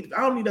don't need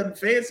nothing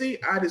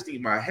fancy. I just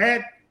need my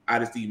hat. I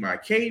just need my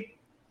cape,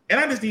 and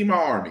I just need my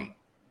army.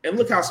 And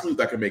look how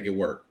smooth I can make it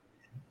work.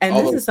 And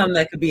this is something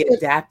that could be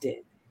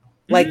adapted.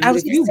 Like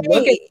if you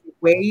look at the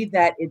way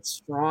that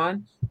it's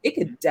drawn, it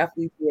could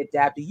definitely be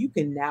adapted. We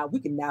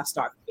can now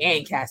start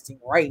fan casting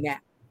right now.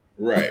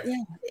 Right.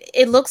 Yeah.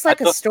 It looks like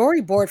a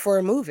storyboard for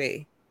a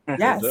movie.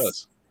 Yes. It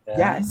does. Yeah.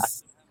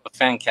 Yes. A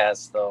fan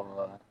cast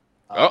though.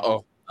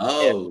 Oh.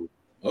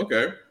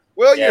 Okay.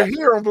 Well, you're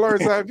here on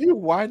Blurred's Eye View.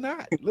 Why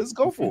not? Let's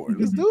go for it.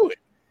 Let's do it.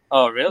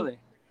 Oh, really?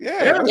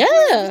 Yeah.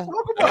 Yeah.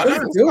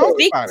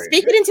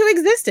 Speak it into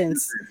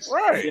existence.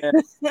 Right. Yeah.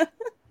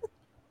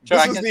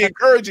 This is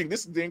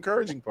the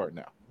encouraging part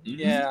now.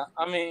 Yeah,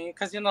 I mean,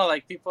 because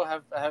like people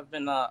have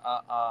been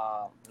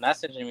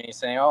messaging me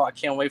saying, "Oh, I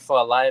can't wait for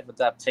a live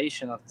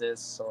adaptation of this."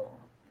 So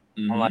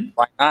I'm like,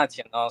 "Why not?"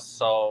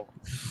 So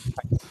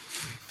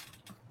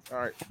all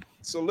right.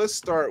 So let's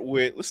start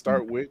with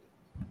the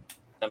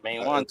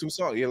main one,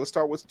 Toussaint. Yeah, let's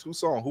start with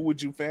Toussaint. Who would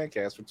you fan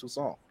cast for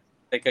Toussaint?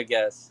 Take a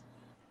guess.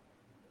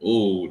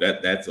 Ooh,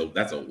 that's a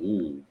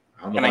ooh.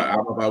 I don't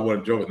know if I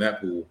want to jump in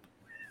that pool.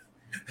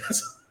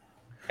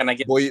 Can I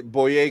get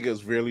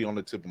Boyega's really on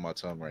the tip of my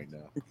tongue right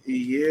now.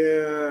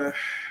 Yeah.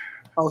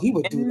 Oh, he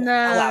would do the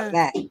hell out of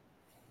that. He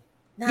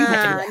would do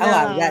the hell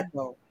out of that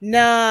though.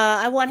 Nah,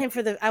 I want him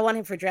for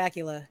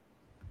Dracula.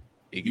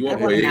 You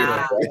want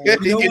Boyega?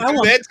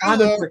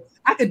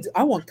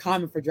 I want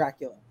Common for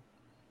Dracula.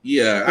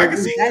 Yeah, I can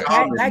see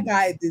that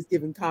guy is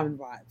giving Common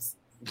vibes.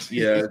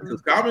 Yeah,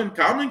 because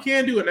Common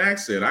can do an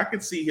accent. I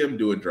could see him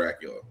doing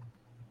Dracula.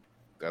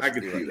 I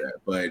could see that,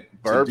 but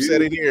Verb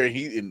said it here.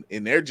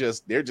 And they're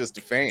just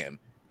a fan.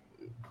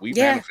 We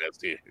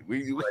manifest here.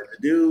 To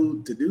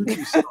do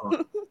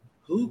Toussaint,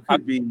 who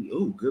could be?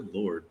 Oh, good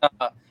lord!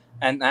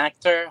 An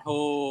actor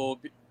who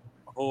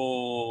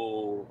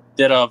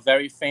did a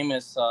very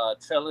famous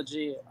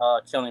trilogy,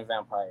 Killing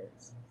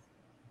Vampires.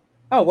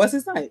 Oh, what's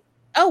his name?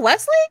 Oh,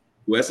 Wesley.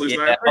 Wesley's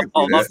Yeah.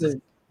 not.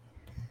 You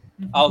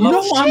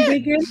know who I'm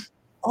thinking?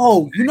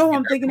 Oh, you know who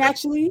I'm thinking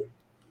actually?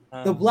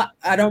 The black,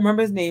 I don't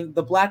remember his name.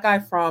 The black guy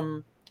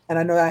from, and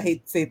I know I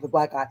hate to say the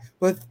black guy,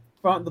 but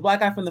from the black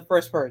guy from the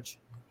first Purge.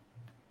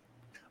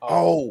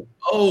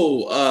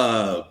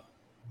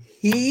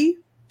 He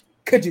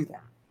could do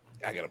that.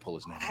 I gotta pull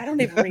his name. I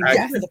don't even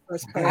remember the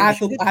first Purge. I have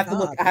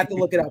to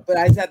look it up, but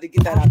I just have to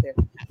get that out there.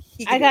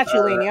 I got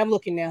you, Lainey. I'm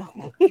looking now.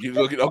 You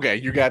looking? Okay,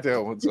 you got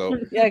that one. So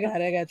yeah, I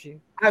got you.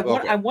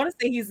 I want to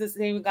say he's the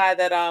same guy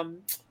that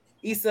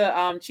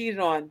Issa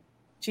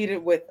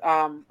cheated with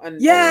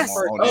yes.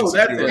 That's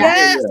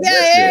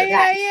it.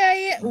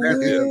 Yeah.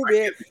 Ooh,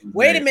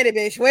 wait a minute,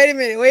 bitch. Wait a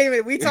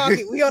minute. We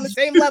talking. We on the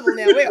same level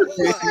now.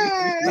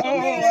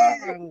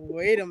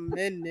 Wait a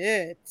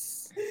minute.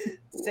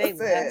 Say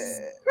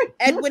less.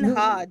 Edwin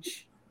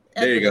Hodge.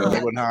 There you go.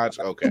 Edwin Hodge.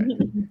 Okay.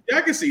 Yeah,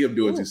 I can see him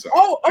doing something.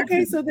 Oh,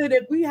 okay. So then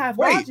if we have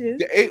Hodges,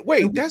 that's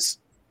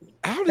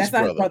Aldous'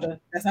 brother.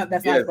 That's not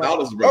his brother.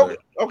 Aldous' brother.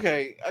 Oh,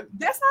 okay.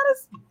 That's not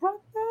his brother.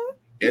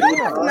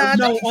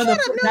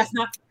 That's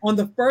not on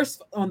the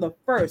first,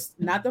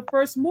 not the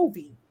first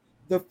movie,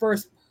 the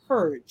first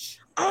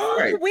Purge. Oh,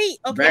 right. Wait.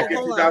 Okay, Back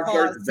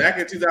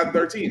in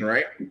 2013,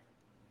 right?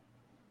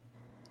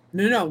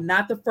 No,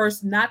 not the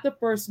first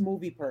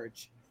movie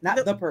Purge,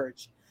 not the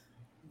Purge,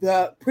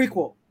 the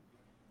prequel.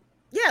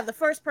 Yeah, the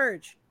first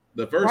Purge.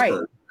 The first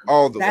Purge.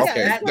 Oh,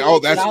 that's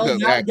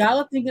y'all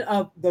are thinking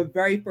of the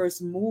very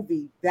first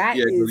movie. That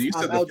is. You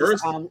said the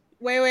first.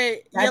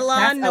 Wait.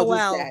 Yolande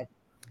Noel.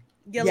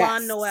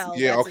 Yolande Noel.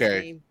 Yeah.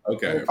 Okay.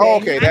 Okay. Oh,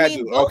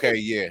 okay. Okay.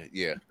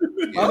 Yeah.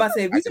 I was about to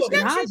say, if we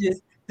talking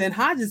Hodges, then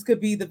Hodges could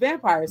be the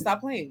vampire.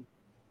 Stop playing.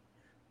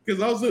 Because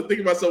I was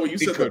thinking about something when you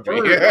said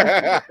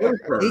the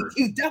first.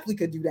 He definitely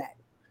could do that.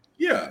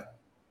 Yeah.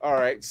 All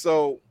right.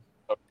 So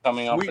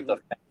coming up with the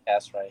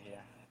cast right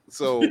here.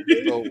 So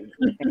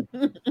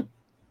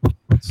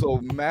So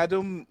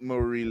Madame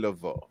Marie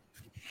Laveau.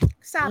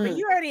 Stop it!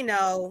 You already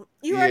know.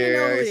 You already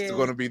know who it it's is.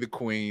 going to be the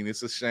queen.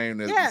 It's a shame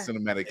that the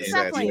cinematic is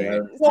Stop sad.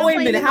 playing. Well, wait a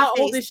minute. How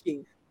old is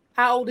she?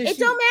 How old is she? It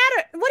don't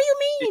matter. What do you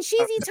mean?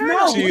 She's eternal.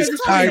 No, She what is are you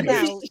talking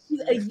timeless.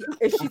 about?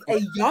 If she's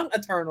a young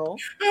eternal,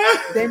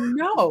 then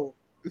no.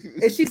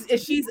 If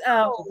she's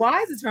a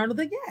wise eternal,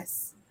 then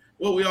yes.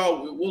 Well,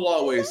 we'll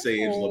always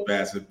say Angela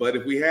Bassett, but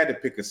if we had to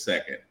pick a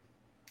second,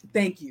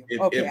 thank you.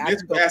 If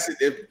Miss Bassett,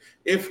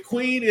 if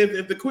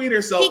the queen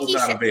herself was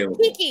not available,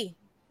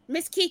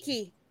 Miss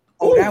Kiki.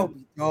 Oh, that would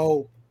be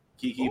dope.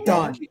 Kiki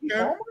done.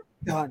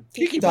 Done.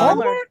 Kiki done.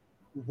 Palmer.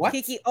 What?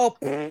 Kiki? Oh,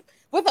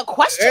 with a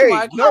question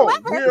mark. No,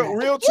 However,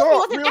 real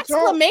talk. with an Real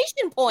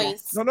exclamation talk.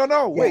 points.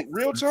 No. Wait,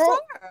 real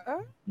talk.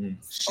 Sir.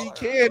 She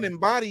can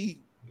embody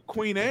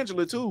Queen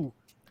Angela too.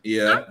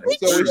 Yeah.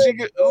 So she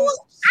could,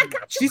 I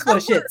got you. She's for the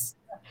shits.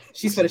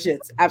 She's for the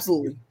shits.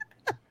 Absolutely.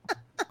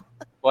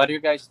 What do you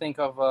guys think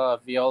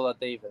of Viola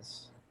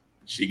Davis?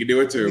 She can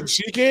do it too.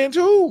 She can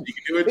too. She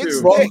can do it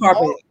too. Roll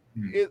carpet.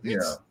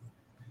 It's,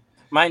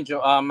 Mind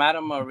you,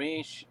 Madame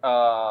Marie,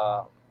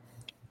 her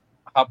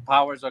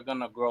powers are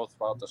gonna grow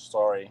throughout the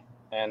story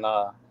in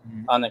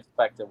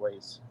unexpected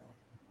ways.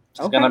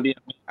 She's gonna be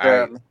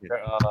a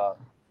major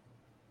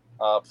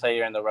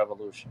player in the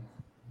revolution.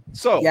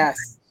 So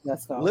yes,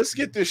 let's go. Let's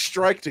get this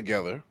strike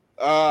together.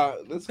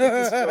 Let's get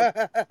this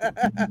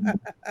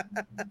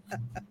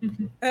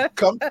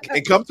come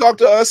talk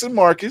to us and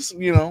Marcus.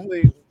 We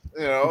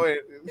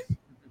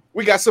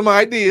got some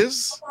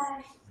ideas.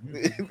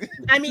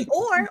 I mean,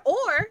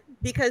 or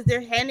because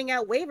they're handing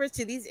out waivers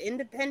to these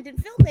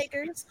independent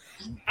filmmakers.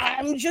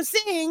 I'm just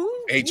saying.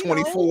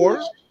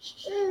 A24.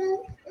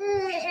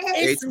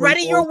 It's right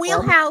in your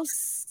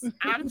wheelhouse.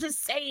 I'm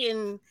just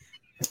saying.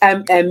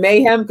 And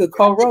Mayhem could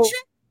co-wrote.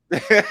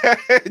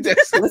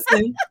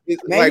 Listen,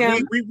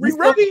 Mayhem, we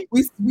ready?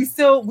 We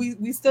still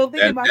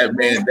think about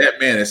that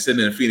man is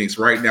sitting in Phoenix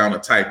right now on a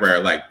typewriter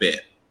like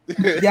Bet.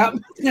 Yep.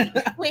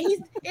 Wait,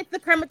 it's the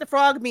Kermit the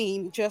Frog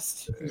meme.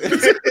 Just.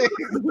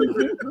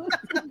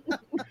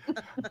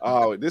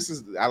 Oh,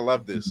 I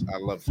love this.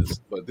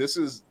 But this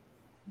is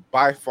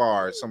by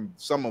far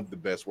some of the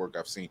best work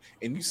I've seen.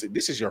 And you said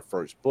this is your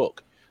first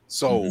book,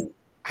 so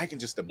I can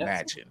just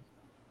imagine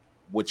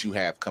what you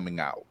have coming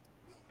out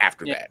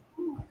after that.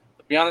 To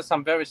be honest,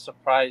 I'm very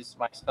surprised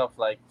myself.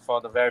 Like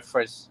for the very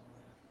first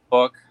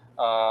book,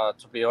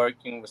 to be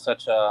working with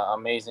such an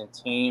amazing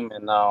team,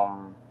 and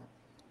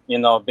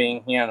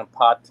being here on a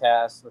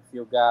podcast with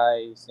you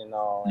guys, and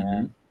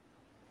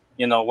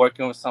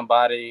working with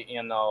somebody,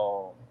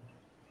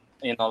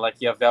 like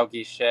Yavel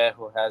Guichet,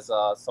 who has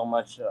so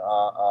much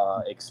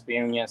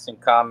experience in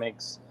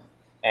comics,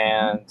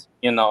 and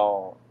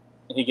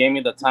he gave me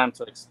the time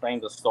to explain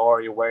the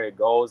story, where it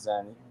goes,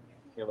 and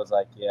he was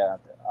like,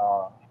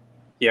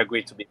 he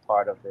agreed to be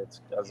part of it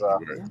because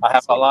I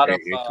have a lot of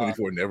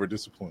 24 never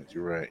disappoints.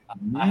 You're right.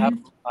 I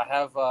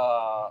have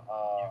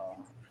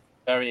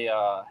very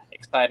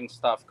exciting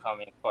stuff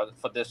coming for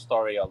this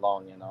story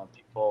alone.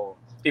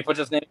 People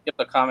just need to give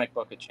the comic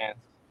book a chance.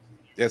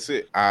 That's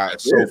it.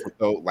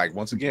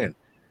 Once again,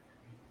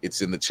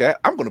 it's in the chat.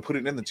 I'm going to put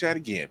it in the chat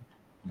again.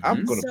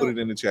 Put it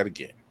in the chat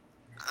again.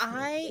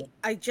 I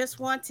just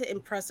want to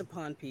impress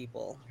upon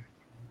people.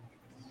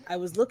 I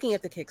was looking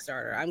at the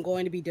Kickstarter. I'm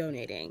going to be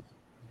donating,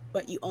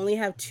 but you only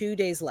have 2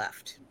 days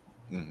left.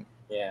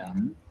 Yeah.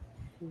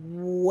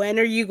 When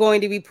are you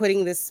going to be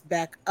putting this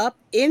back up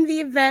in the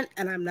event?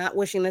 And I'm not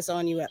wishing this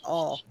on you at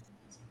all.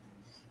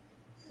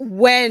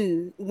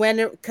 When,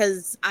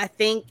 because I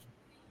think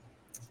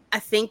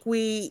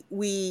we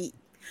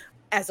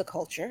as a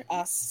culture,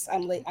 us,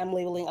 I'm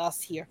labeling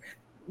us here,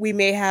 we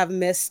may have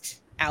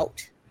missed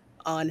out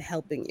on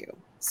helping you.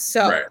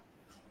 So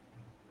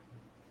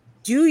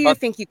do you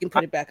think you can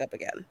put it back up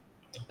again?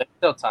 There's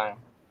still time.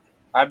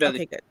 I believe.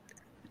 Okay, good.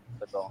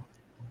 That's all.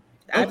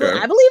 I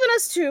believe in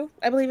us too.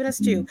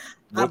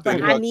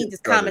 But I need this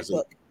comic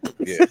book.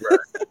 Yeah,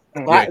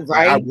 right.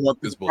 I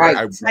want this book.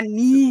 Right. I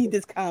need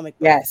this comic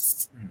book.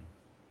 Yes.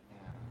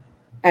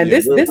 And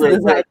this is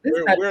the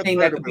thing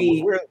that could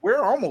be.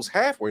 We're almost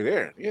halfway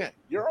there. Yeah,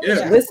 you're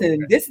almost halfway Listen,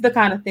 there. This is the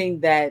kind of thing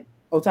that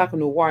Otaku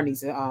Noir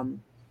needs to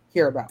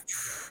hear about.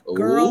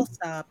 Girl,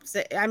 stop.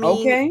 I mean,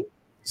 okay.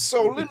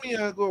 So let me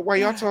go while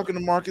y'all talking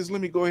to Marcus.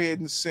 Let me go ahead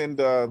and send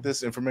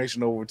this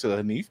information over to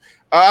Hanif.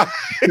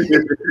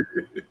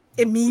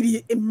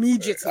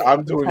 Immediately.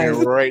 I'm doing it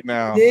right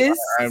now.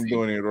 I'm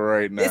doing it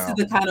right now. This is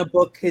the kind of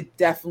book could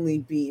definitely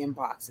be in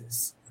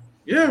boxes.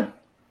 Yeah,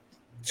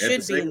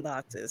 should be in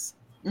boxes.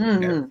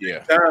 Yeah.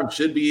 Time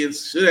should be in.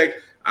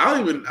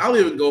 I'll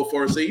even go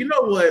for it. Say, you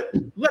know what?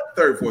 Let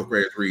third, fourth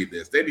graders read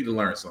this. They need to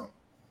learn something.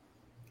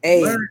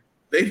 Hey,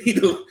 they need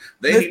to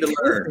learn.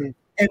 Listen,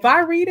 if I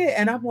read it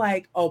and I'm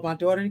like, oh, my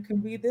daughter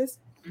can read this,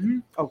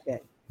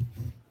 okay.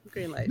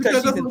 Green light.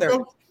 Because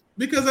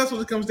that's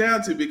what it comes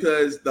down to.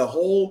 Because the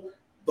whole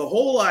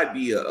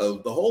idea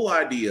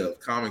of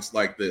comics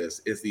like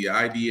this is the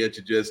idea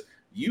to just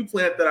you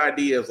plant that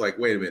idea of like,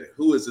 wait a minute,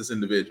 who is this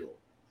individual?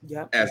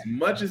 Yep. As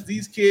much as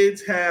these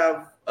kids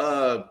have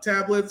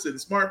tablets and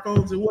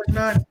smartphones and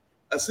whatnot,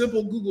 a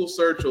simple Google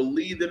search will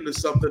lead them to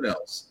something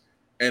else,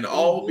 and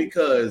all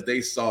because they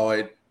saw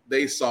it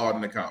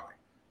in the comic,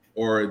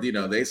 or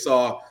they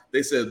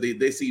said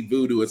they see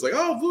voodoo. It's like,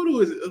 oh,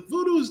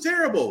 voodoo is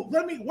terrible.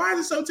 Why is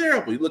it so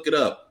terrible? You look it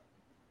up.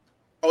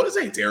 Oh, this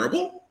ain't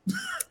terrible.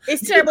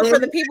 It's terrible for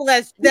the people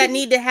that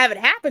need to have it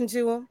happen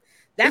to them.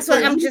 That's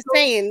what I'm just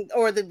saying,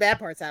 or the bad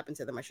parts happen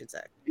to them, I should say.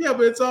 Yeah,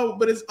 but it's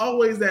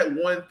always that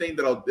one thing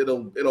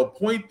it'll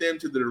point them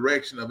to the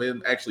direction of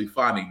them actually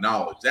finding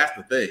knowledge. That's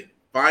the thing,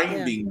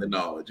 finding the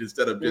knowledge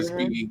instead of just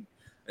being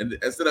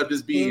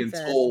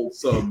told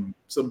some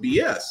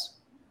BS.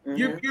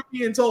 You're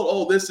being told,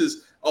 oh, this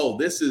is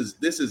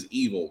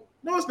evil.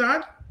 No, it's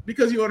not,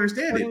 because you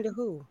understand According it. to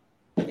who?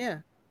 Yeah.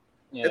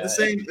 At the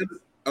same.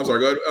 I'm sorry.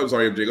 Go ahead. I'm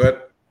sorry, MJ. Go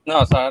ahead.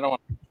 No, sorry, I don't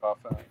want to talk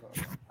off.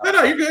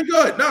 No, you're good.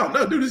 Go ahead. No,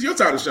 dude, it's your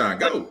time to shine.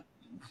 Go.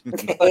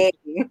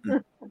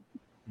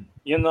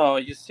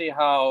 You see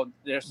how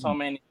there's so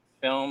many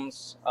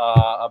films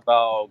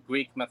about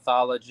Greek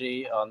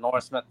mythology,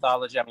 Norse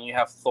mythology. I mean, you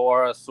have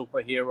Thor, a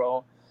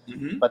superhero,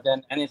 but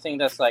then anything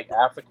that's like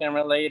African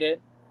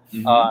related,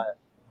 very far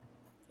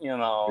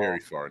in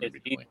it's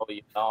between. evil,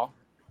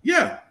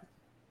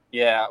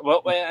 Yeah.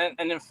 Well,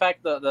 and in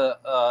fact,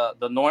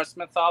 the Norse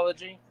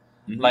mythology,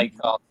 like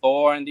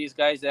Thor and these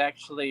guys, they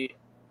actually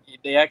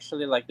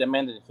like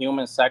demanded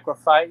human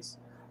sacrifice,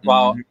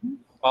 while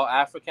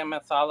African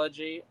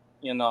mythology,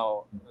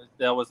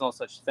 there was no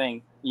such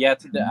thing.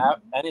 Yet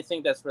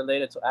anything that's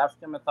related to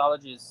African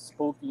mythology is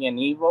spooky and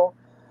evil,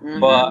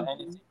 but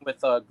anything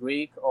with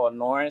Greek or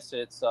Norse,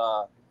 it's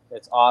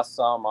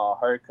awesome.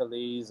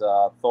 Hercules,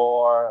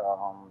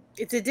 Thor.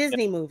 It's a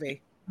Disney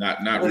movie.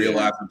 Not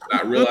realizing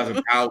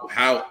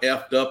how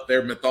effed up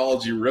their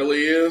mythology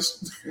really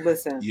is.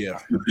 Listen,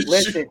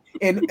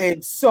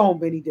 in so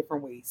many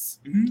different ways.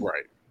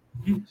 Right.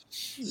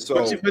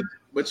 So,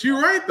 but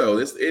you're right though.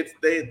 It's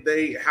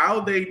they how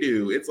they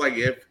do. It's like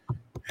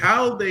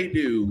how they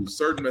do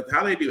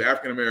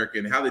African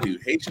American, how they do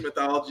Haitian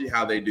mythology,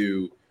 how they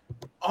do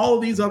all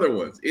of these other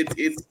ones.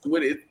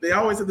 They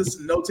always have this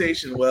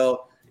notation.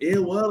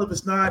 If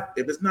it's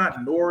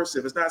not Norse,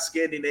 if it's not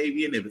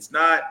Scandinavian, if it's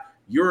not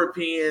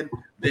European,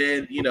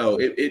 then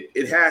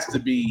it has to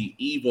be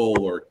evil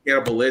or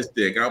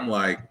cannibalistic. I'm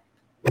like,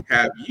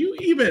 have you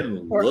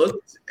even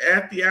looked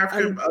at the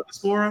African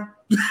diaspora?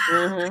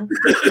 We're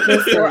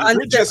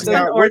just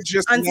now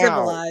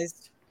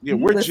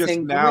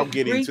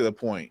getting to the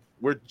point.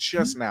 We're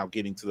just now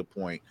getting to the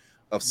point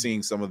of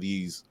seeing some of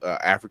these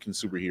African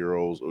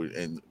superheroes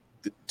and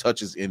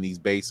touches in these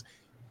based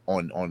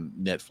on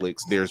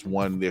Netflix. There's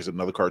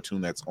another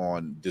cartoon that's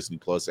on Disney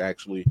Plus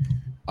actually.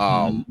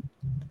 I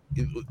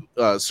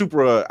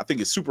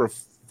think it's Super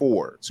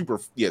 4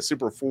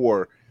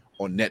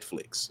 on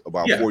Netflix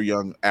about 4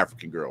 young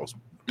African girls.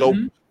 Dope.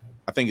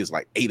 I think it's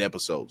like 8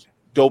 episodes.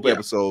 Dope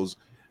episodes.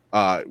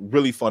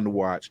 Really fun to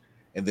watch.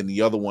 And then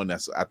the other one I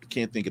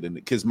can't think of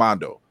it.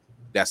 Kismondo.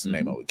 That's the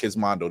name of it.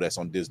 Kismondo. That's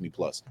on Disney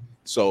Plus.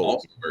 So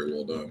also very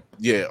well done.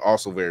 Yeah,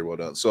 also very well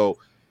done. So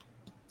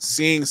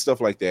seeing stuff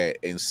like that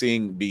and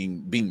seeing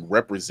being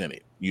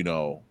represented,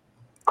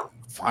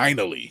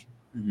 finally.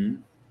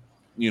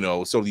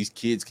 So these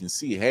kids can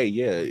see, hey,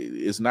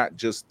 it's not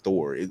just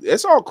Thor.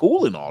 It's all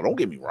cool and all. Don't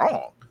get me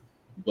wrong,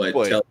 but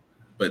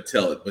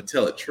tell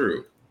it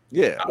true.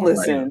 Yeah,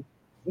 listen.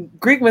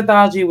 Greek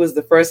mythology was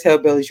the first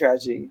hillbilly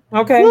tragedy.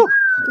 Okay,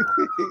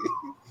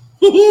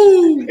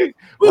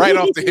 right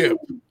off the hip.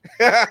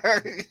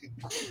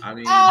 I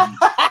mean,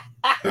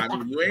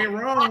 you ain't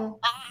wrong.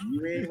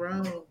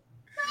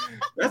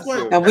 That's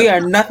what. And we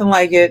are nothing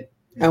like it,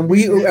 and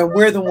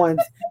we're the ones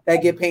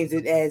that get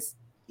painted as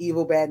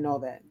evil, bad, and all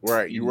that.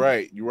 Right, you're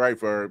right.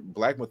 For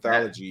Black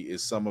mythology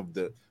is some of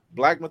the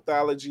Black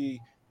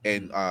mythology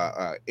and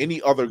any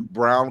other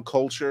brown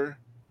culture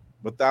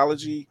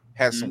mythology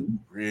has some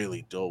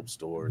really dope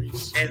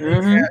stories. And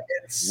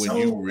when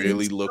you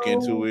really look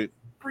into it,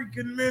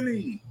 freaking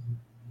many.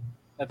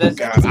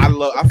 God, I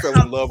fell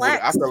in love with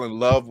it. I fell in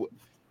love with.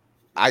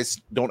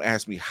 Don't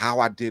ask me how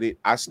I did it.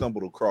 I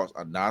stumbled across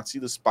Anansi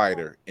the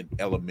Spider in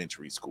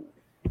elementary school.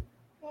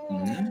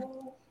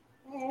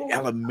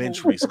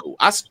 Elementary school.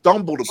 I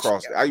stumbled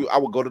across it. I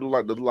would go to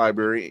the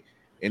library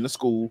in the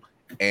school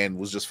and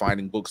was just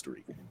finding books to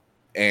read,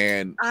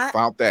 and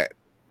found that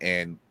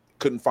and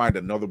couldn't find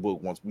another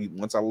book. Once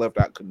I left,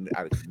 I could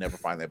never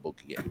find that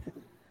book again.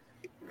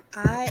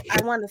 I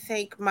want to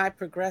thank my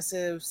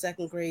progressive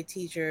second grade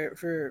teacher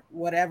for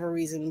whatever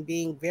reason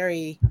being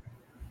very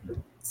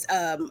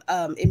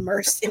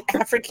immersed in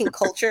African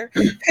culture,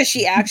 because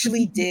she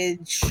actually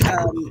did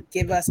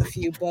give us a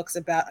few books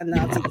about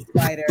Anansi the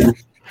Spider,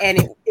 and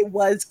it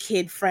was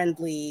kid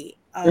friendly.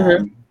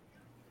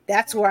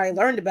 That's where I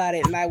learned about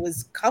it, and I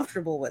was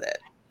comfortable with it.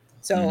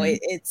 So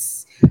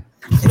it's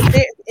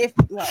I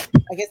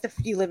guess if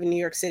you live in New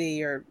York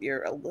City,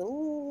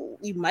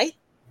 you might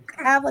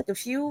have like a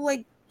few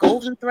like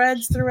golden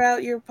threads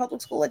throughout your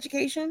public school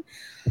education.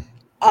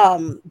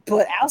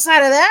 But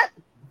outside of that,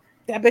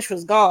 that bitch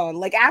was gone.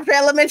 Like after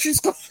elementary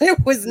school, there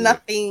was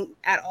nothing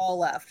at all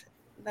left.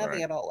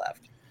 Nothing at all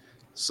left.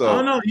 So I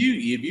don't know.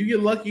 If you get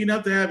lucky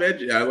enough to have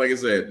like I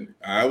said,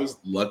 I was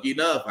lucky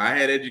enough. I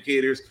had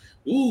educators.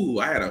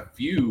 I had a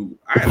few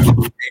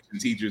education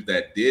teachers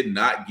that did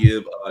not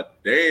give a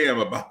damn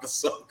about the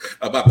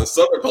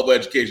Southern public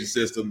education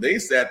system. They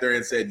sat there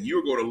and said, "You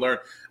are going to learn."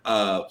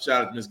 Shout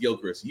out to Ms.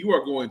 Gilchrist. You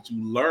are going to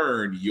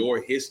learn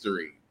your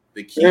history.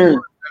 The key word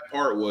of that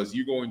part was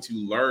you're going to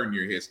learn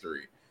your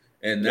history,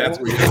 and that's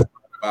where you get to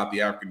learn about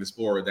the African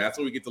diaspora. That's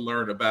what we get to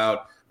learn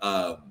about.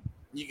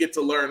 You get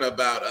to learn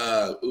about,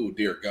 oh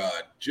dear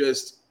God,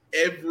 just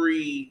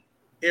every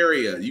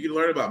area. You can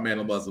learn about Man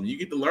of Muslim. You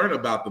get to learn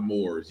about the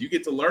Moors. You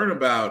get to learn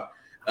about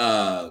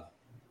the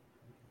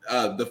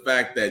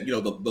fact that,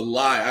 the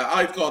lie. I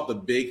always call it the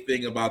big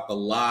thing about the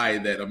lie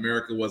that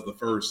America was the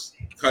first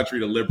country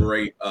to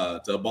liberate,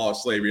 to abolish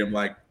slavery. I'm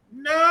like,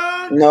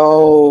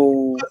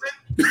 no.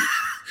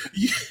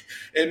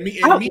 and me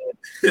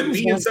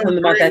and something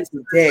about that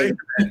today.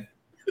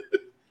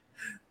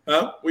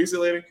 Huh? What you say,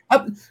 lady?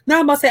 No,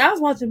 I'm about to say I was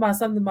watching about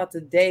something about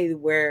today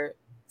where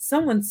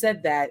someone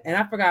said that, and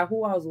I forgot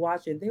who I was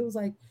watching. They was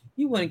like,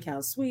 "You wouldn't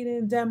count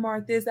Sweden,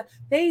 Denmark, this, that."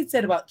 They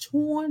said about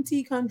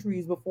 20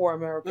 countries before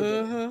America.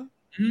 Mm-hmm.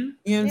 You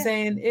know what I'm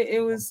saying?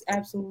 It was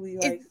absolutely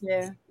like,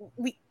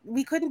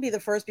 we couldn't be the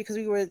first because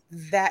we were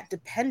that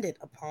dependent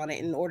upon it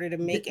in order to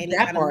make any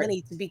kind of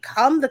money to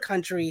become the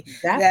country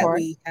that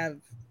we have.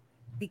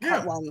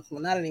 Well,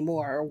 not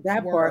anymore.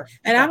 That part.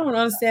 And I don't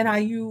understand how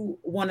you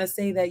want to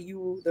say that you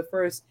were the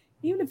first,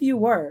 even if you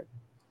were,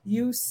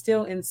 you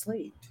still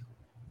enslaved.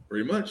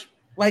 Pretty much.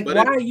 Like,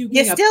 why are you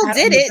getting still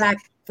did it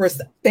for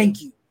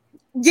thank you?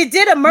 You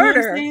did a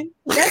murder. You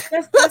know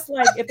that's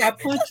like if I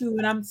punch you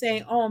and I'm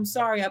saying, "Oh, I'm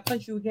sorry," I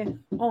punch you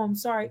again. "Oh, I'm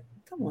sorry."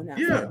 Come on now.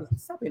 Yeah.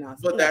 Stop being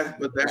honest. But that's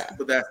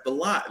the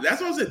lie. That's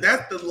what I said.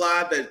 That's the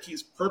lie that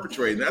keeps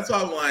perpetrating. That's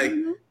why I'm like.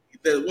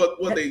 What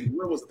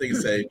was the thing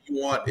to say?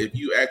 If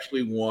you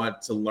actually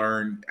want to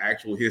learn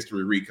actual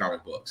history, read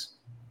comic books.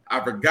 I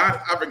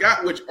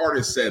forgot which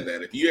artist said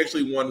that. If you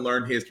actually want to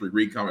learn history,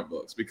 read comic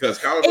books, because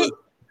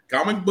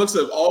comic books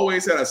have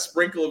always had a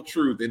sprinkle of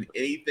truth in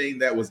anything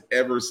that was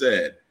ever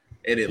said,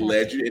 and it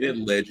led you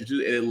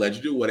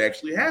to what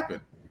actually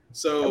happened.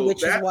 So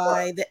which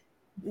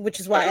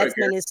is why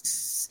X-Men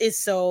is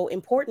so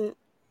important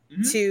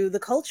to the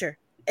culture.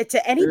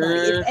 To anybody,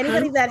 if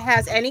anybody that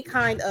has any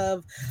kind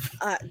of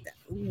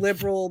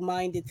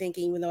liberal-minded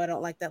thinking, even though I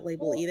don't like that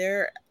label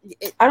either.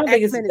 I don't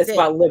think it's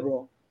about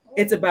liberal.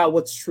 It's about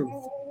what's truth.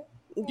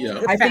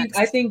 Yeah,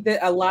 I think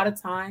that a lot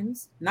of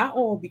times, not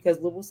all,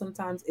 because liberal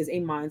sometimes is a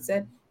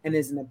mindset and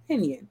is an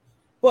opinion,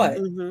 but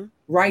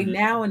right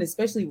now, and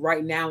especially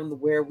right now in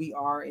where we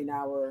are in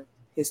our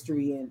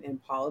history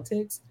and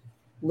politics,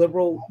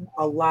 liberal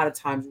a lot of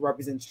times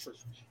represents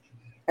truth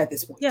at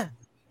this point. Yeah.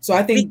 So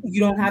I think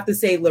you don't have to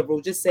say liberal,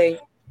 just say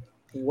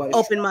what is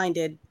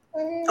open-minded.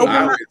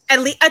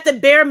 At the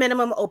bare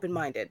minimum,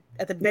 open-minded.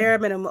 At the bare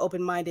minimum,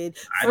 open-minded.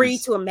 Free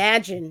to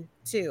imagine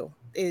too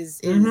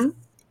is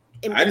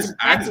I just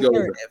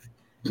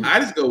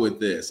go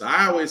with this.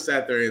 I always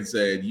sat there and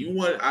said, you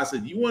want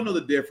to know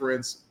the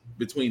difference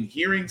between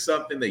hearing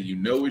something that you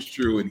know is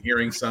true and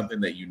hearing something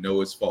that you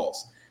know is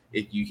false.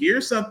 If you hear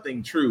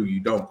something true,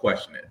 you don't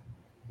question it.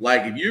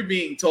 Like if you're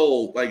being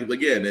told, like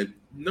again, if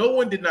no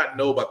one did not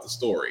know about the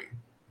story.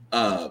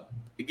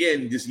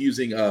 Again, just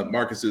using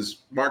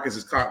Marcus's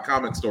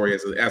comic story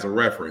as a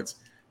reference.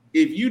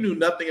 If you knew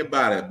nothing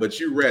about it, but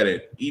you read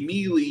it,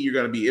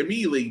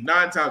 immediately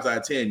 9 times out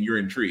of 10, you're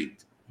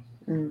intrigued.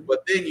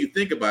 But then you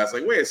think about it, it's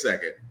like, wait a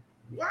second,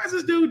 why is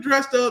this dude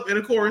dressed up? And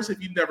of course,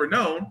 if you've never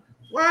known,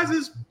 why is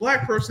this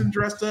black person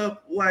dressed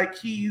up like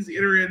he's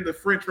entering the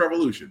French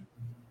Revolution?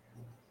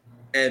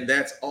 And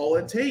that's all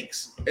it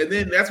takes. And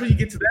then that's when you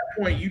get to that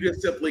point, you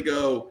just simply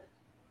go,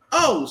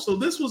 oh, so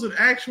this was an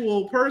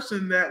actual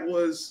person that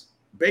was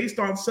based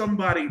on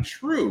somebody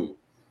true.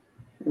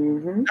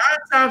 9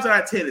 times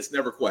out of 10, it's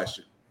never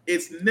questioned.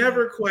 It's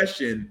never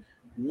questioned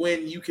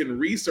when you can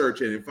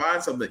research it and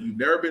find something that you've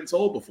never been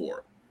told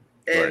before.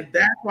 And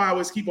that's why I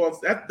always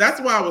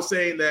that's why I was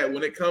saying that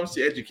when it comes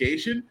to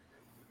education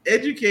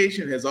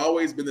has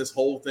always been this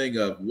whole thing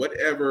of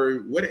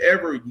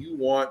whatever you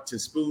want to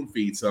spoon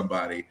feed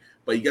somebody,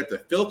 but you got to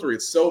filter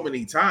it so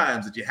many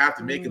times that you have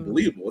to make it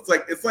believable. It's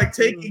like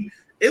taking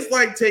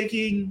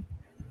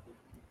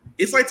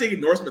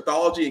Norse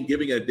mythology and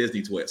giving it a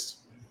Disney twist.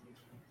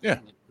 Yeah.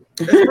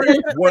 That's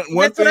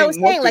what I was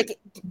saying. Like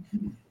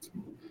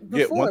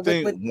before, one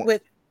thing.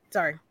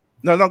 Sorry.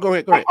 No, go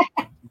ahead.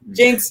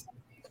 Jinx.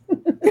 Go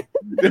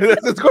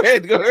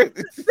ahead. No, that's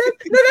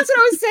what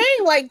I was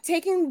saying. Like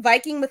taking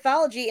Viking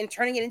mythology and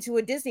turning it into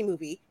a Disney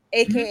movie,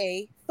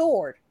 aka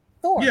Thor.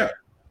 Yeah.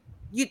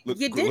 You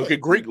did. Look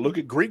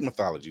at Greek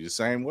mythology the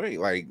same way.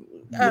 Like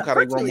look how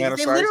they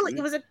romanticize.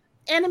 It was an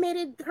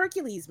animated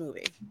Hercules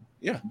movie.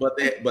 Yeah, but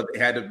they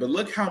had to. But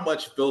look how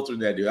much filtering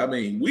that do. I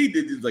mean, we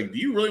did this. Like, do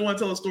you really want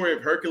to tell a story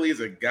of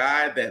Hercules, a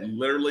guy that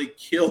literally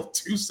killed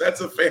 2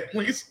 sets of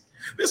families?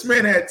 This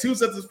man had 2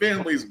 sets of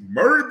families,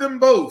 murdered them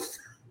both.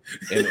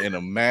 in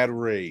a mad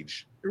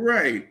rage.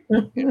 Right.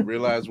 And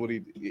realize what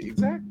he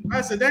exactly.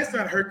 I said, that's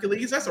not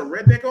Hercules. That's a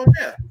redneck on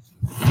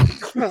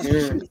meth.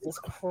 Jesus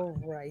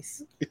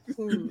Christ.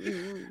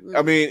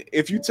 I mean,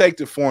 if you take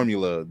the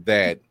formula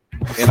that,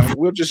 and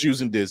we're just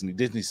using Disney.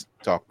 Disney's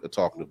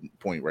talking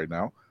point right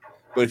now.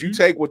 But if you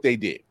take what they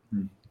did,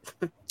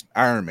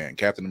 Iron Man,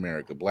 Captain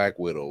America, Black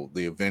Widow,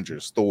 the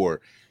Avengers,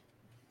 Thor,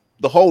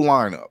 the whole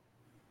lineup,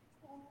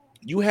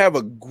 you have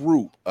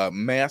a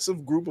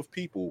massive group of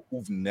people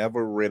who've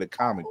never read a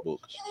comic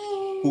book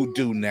who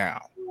do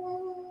now,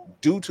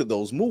 due to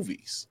those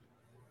movies,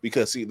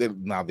 because see,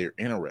 they're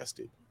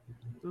interested.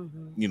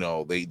 Mm-hmm. You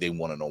know, they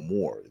want to know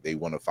more. They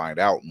want to find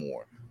out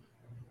more.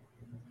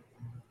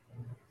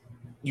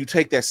 You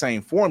take that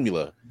same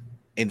formula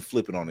and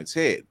flip it on its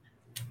head.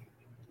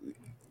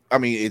 I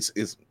mean,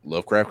 it's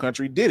Lovecraft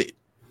Country did it.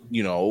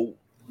 You know,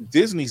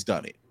 Disney's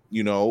done it.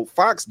 You know,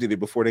 Fox did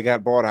it before they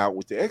got bought out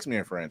with the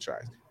X-Men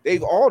franchise.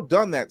 They've all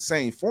done that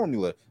same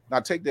formula. Now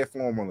take that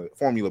formula,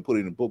 put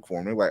it in book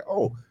form. They're like,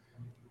 oh,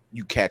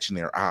 you catching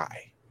their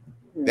eye.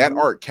 Mm-hmm. That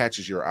art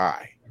catches your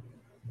eye.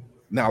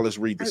 Now let's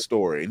read the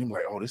story. And you're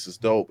like, oh, this is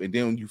dope. And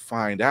then when you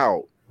find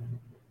out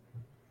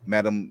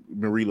Madame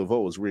Marie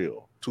Laveau is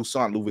real,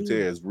 Toussaint L'Ouverture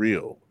is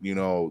real. You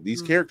know,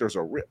 these characters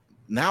are real.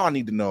 Now I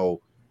need to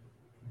know.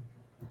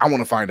 I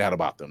want to find out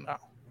about them now.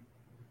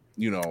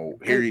 You know,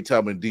 Harriet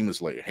Tubman, Demon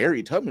Slayer.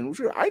 Harriet Tubman,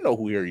 I know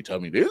who Harriet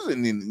Tubman is.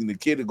 And then the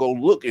kid to go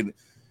look and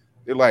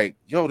they're like,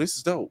 yo, this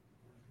is dope.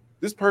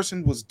 This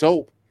person was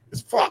dope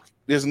as fuck.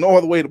 There's no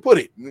other way to put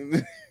it.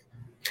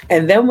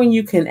 And then when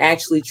you can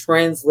actually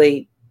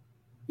translate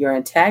your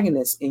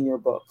antagonists in your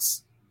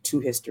books to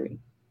history.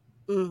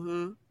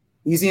 Mm-hmm.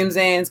 You see what I'm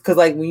saying? Because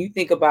like when you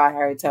think about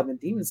Harriet Tubman,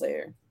 Demon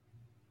Slayer,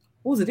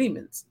 who's the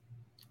demons?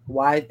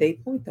 Why did they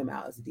point them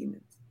out as the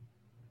demons?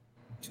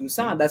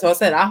 Toussaint. That's what I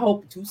said. I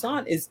hope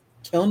Toussaint is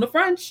killing the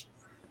French.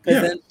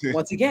 Because then,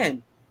 once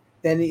again,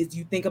 then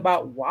you think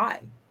about why.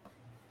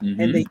 Mm-hmm.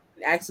 And they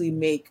can actually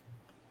make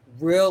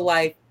real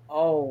life,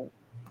 oh,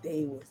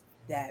 they was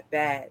that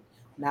bad.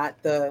 Not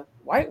the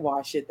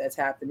whitewash shit that's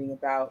happening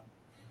about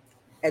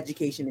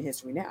education and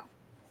history now.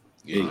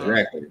 Yeah,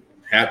 exactly.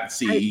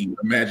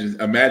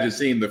 Imagine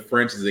seeing the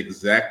French is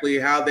exactly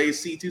how they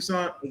see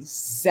Toussaint.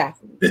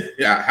 Exactly.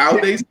 Yeah, how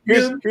they see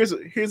him.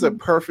 Here's a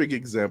perfect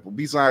example.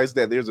 Besides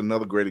that, there's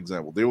another great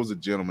example. There was a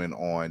gentleman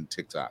on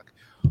TikTok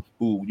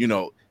who, you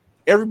know,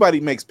 everybody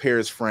makes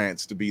Paris,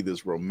 France to be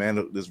this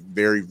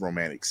very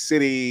romantic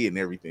city and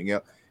everything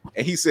else.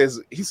 And he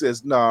says,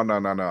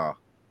 no.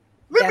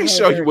 Let me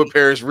show you what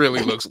Paris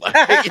really looks like.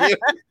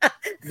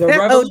 The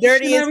rebel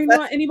dirty as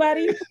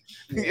anybody?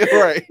 Yeah,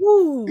 right.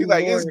 Ooh, he's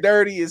like, Lord. It's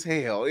dirty as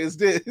hell. It's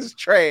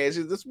trash.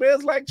 It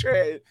smells like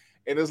trash.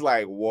 And it's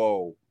like,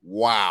 whoa,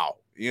 wow.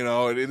 You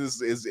know,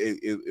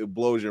 it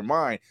blows your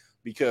mind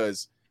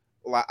because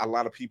a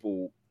lot of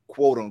people,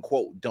 quote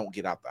unquote, don't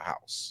get out the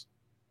house.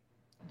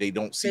 They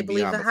don't see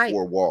beyond the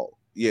four walls.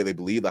 Yeah, they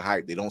believe the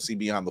hype. They don't see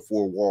beyond the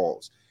four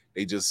walls.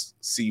 They just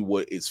see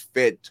what is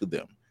fed to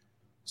them.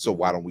 So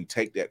why don't we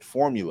take that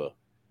formula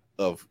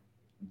of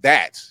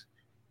that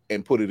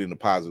and put it in a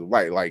positive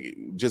light? Like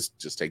just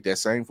take that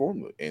same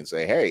formula and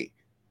say, hey,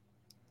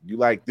 you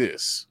like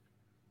this.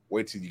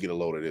 Wait till you get a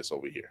load of this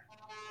over here.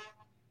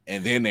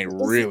 And then they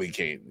really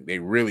take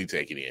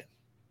it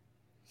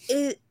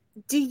in.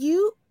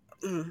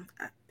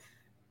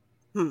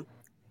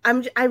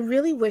 I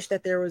really wish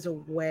that there was a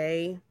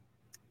way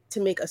to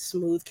make a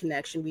smooth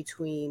connection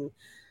between.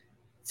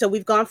 So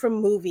we've gone from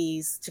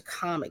movies to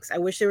comics. I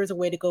wish there was a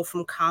way to go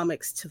from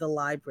comics to the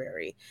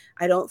library.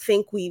 I don't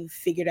think we've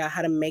figured out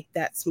how to make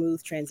that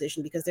smooth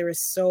transition because there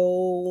is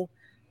so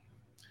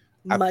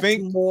much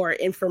more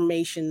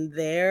information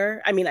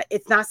there. I mean,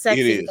 it's not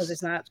sexy because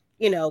it's not,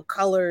 you know,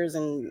 colors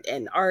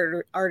and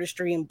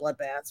artistry and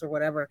bloodbaths or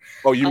whatever.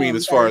 Oh, you mean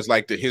as far as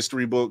like the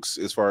history books,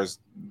 as far as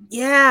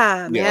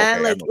man, okay,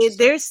 like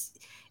there's.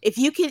 If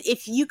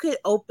you could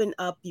open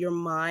up your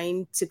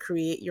mind to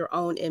create your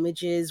own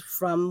images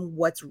from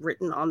what's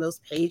written on those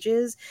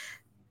pages,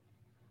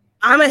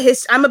 I'm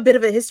a bit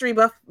of a history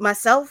buff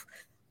myself.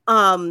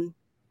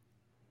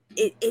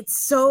 It's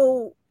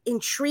so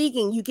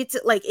intriguing. You get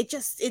to like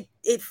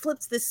it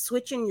flips this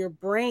switch in your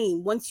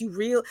brain once you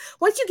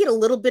get a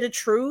little bit of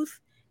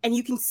truth and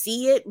you can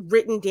see it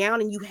written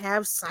down and you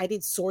have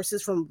cited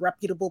sources from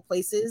reputable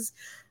places.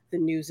 The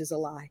news is a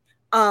lie.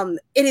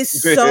 It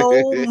is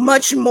so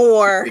much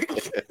more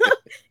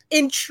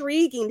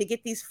intriguing to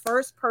get these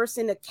first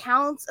person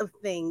accounts of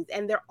things,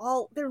 and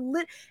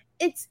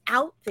it's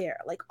out there.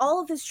 Like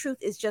all of this truth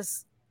is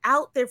just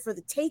out there for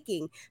the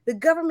taking. The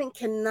government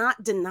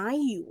cannot deny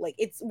you. Like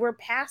we're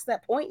past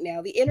that point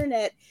now. The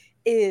internet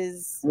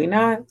is we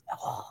not.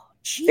 Oh,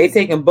 they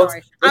taking books.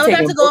 I'm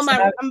about to go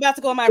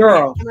on my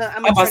girl.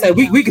 I'm about to say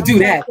we could do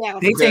that.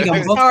 They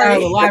taking books out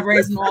of the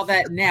libraries and all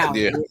that now.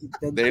 Yeah,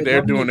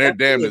 they're doing their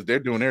damnedest. They're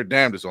doing their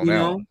damnedest on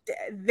that.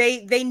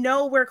 They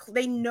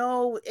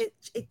know it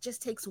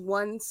just takes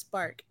one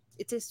spark.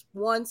 It takes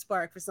one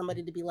spark for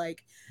somebody to be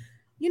like,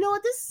 you know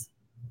what,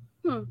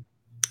 I'm going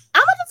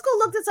to to go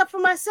look this up for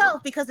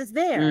myself because it's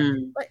there.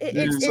 But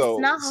it's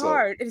not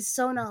hard. It is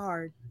so not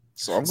hard.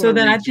 So I'm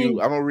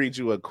gonna read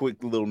you a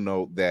quick little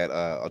note that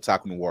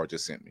Otaku Noir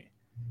just sent me.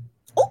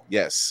 Oh.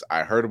 Yes,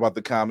 I heard about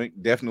the comic.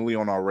 Definitely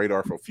on our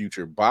radar for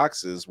future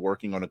boxes.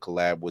 Working on a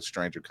collab with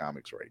Stranger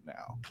Comics right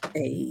now.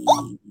 Hey.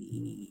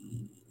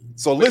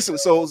 So listen,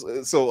 so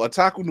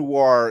Otaku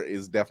Noir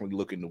is definitely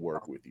looking to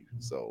work with you.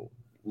 So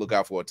look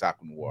out for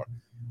Otaku Noir.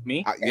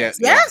 Me? Yes,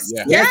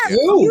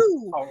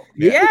 you. Oh,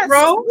 yes,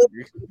 bro.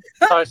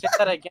 Sorry, say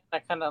that again. I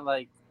kind of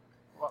like.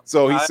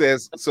 So he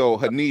says. So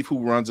Hanif, who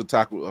runs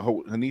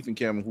Hanif and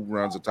Cameron, who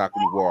runs Otaku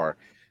Noir,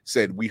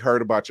 said we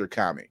heard about your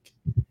comic.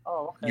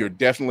 Oh, okay. You're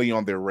definitely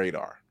on their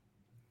radar.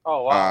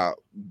 Oh wow.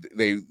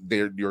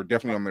 You're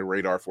definitely on their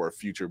radar for a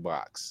future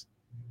box.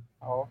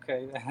 Oh,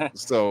 okay.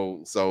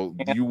 So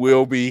you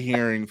will be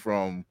hearing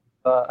from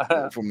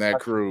that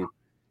crew.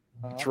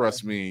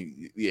 Trust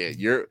me. Yeah,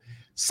 you're.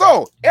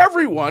 So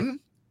everyone.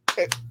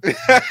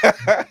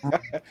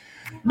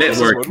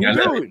 Network.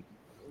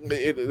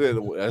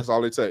 That's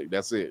all it takes.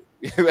 That's it.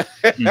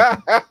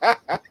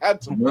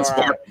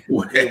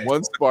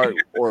 One spark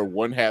or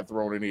one hat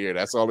thrown in the air.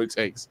 That's all it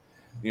takes.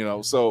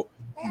 So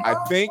I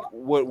think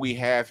what we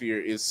have here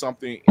is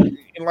something, and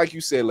like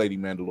you said, Lady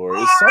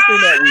Mandalore, it's something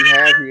that we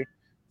have here.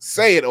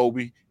 Say it,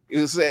 Obi.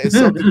 It's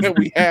something that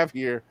we have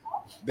here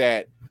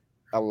that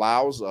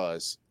allows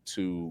us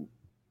to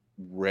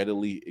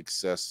readily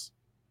access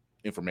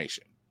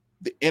information.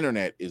 The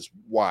internet is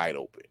wide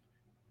open.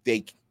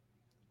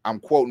 I'm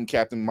quoting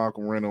Captain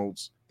Malcolm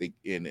Reynolds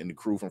and the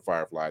crew from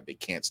Firefly. They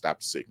can't stop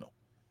the signal.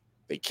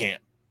 They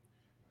can't.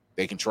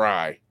 They can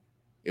try.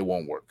 It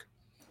won't work.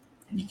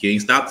 You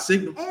can't stop the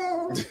signal.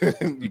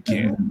 You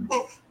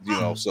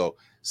can't. So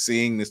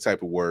seeing this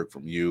type of work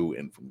from you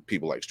and from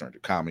people like Stranger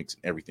Comics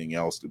and everything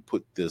else to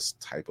put this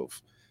type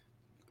of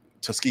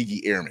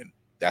Tuskegee Airmen,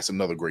 that's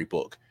another great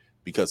book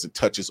because it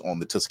touches on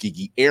the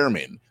Tuskegee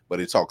Airmen, but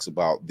it talks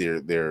about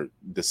their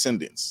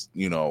descendants,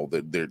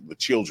 the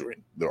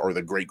children or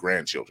the great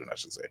grandchildren, I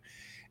should say.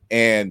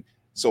 And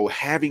so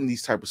having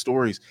these type of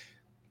stories,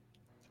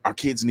 our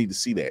kids need to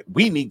see that.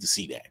 We need to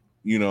see that.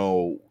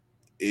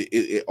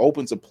 It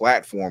opens a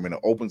platform, and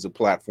it opens a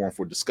platform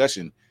for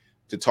discussion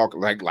to talk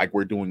like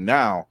we're doing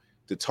now,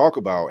 to talk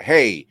about,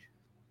 hey,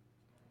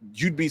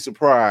 you'd be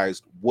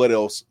surprised what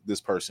else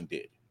this person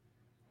did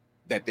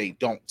that they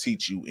don't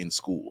teach you in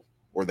school,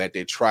 or that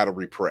they try to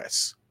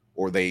repress,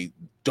 or they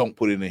don't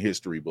put in the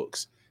history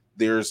books.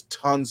 There's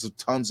tons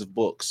of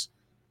books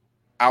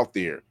out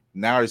there.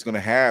 Now you're going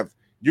to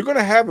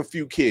have a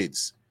few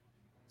kids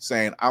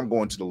saying, I'm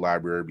going to the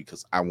library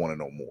because I want to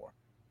know more.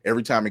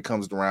 Every time it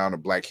comes around a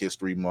Black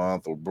History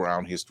Month or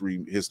Brown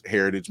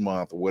Heritage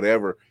Month or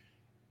whatever,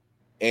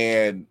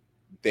 and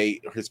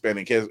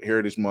Hispanic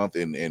Heritage Month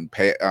and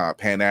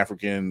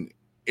Pan-African,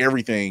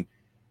 everything,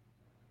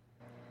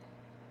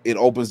 it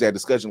opens that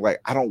discussion.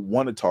 Like, I don't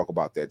want to talk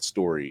about that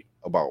story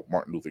about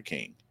Martin Luther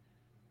King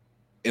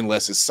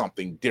unless it's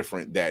something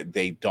different that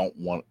they don't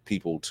want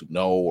people to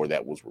know, or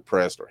that was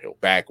repressed or held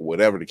back, or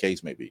whatever the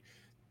case may be.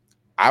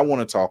 I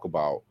want to talk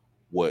about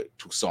what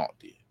Toussaint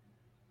did.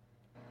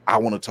 I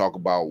want to talk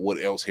about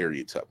what else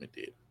Harriet Tubman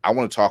did. I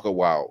want to talk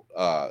about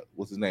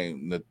what's his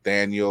name,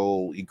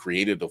 Nathaniel. He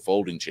created the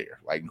folding chair.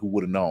 Like, who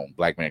would have known?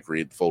 Black man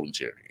created the folding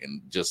chair,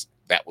 and just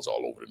that was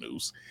all over the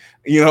news.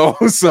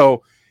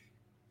 So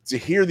to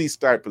hear these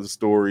type of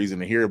stories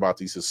and to hear about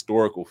these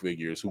historical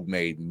figures who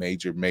made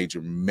major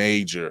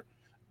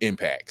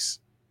impacts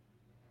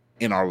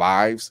in our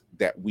lives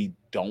that we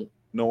don't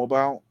know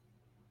about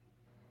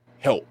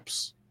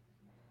helps,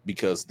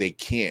 because they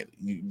can't.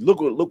 Look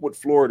what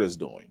Florida's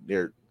doing.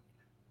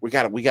 We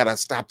gotta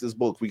stop this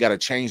book. We gotta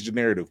change the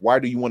narrative. Why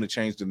do you want to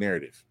change the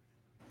narrative?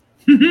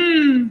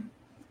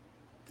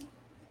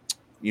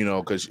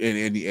 Because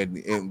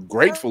and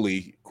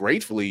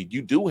gratefully,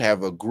 you do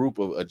have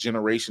a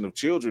generation of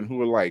children who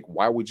are like,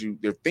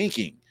 they're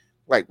thinking,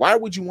 like, why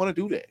would you want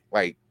to do that?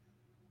 Like,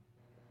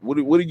 what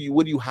are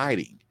you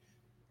hiding?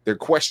 They're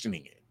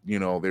questioning it.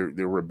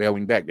 They're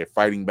rebelling back. They're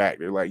fighting back.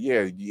 They're like,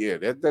 yeah,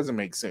 that doesn't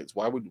make sense.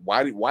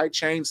 Why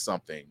change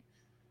something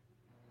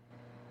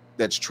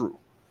that's true?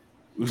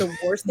 The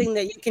worst thing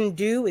that you can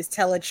do is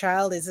tell a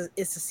child it's a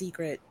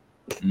secret.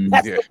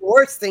 That's the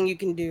worst thing you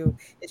can do,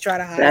 is try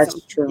to hide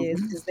something from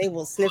kids, because they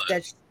will sniff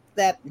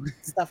that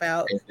stuff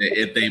out.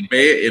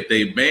 If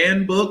they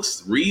ban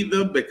books, read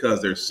them,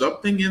 because there's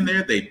something in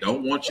there they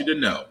don't want you to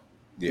know.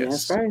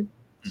 Yes, that's right.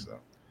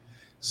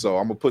 So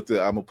I'm gonna put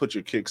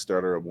your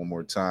Kickstarter up one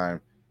more time.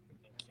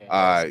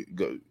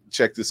 Go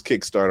check this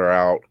Kickstarter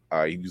out.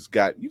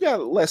 You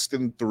got less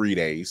than 3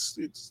 days.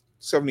 It's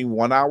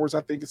 71 hours,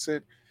 I think it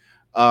said.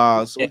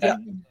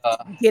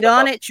 Get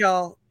on it,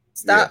 y'all.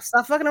 Stop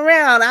fucking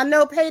around. I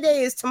know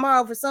payday is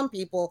tomorrow for some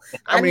people.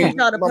 I need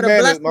y'all to put a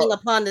blessing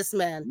upon this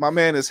man. My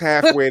man is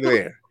halfway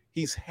there.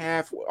 He's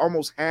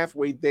almost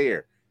halfway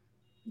there.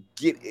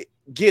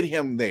 Get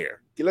him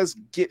there. Let's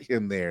get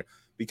him there,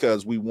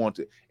 because we want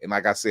to. And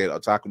like I said,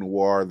 Otaku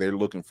Noir, they're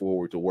looking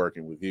forward to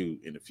working with you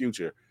in the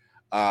future.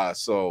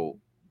 So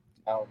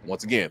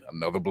Once again,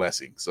 another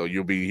blessing. So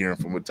you'll be hearing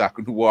from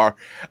Otaku Noir.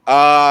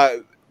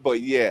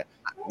 But yeah,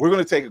 we're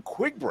going to take a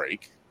quick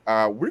break.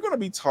 We're going to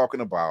be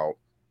talking about.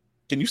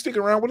 Can you stick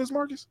around with us,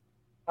 Marcus?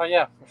 Oh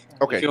yeah, for sure.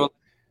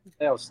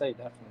 Okay. I'll stay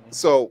definitely.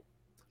 So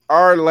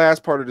our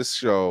last part of this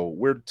show,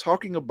 we're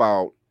talking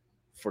about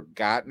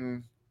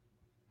forgotten.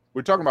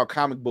 We're talking about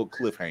comic book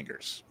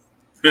cliffhangers.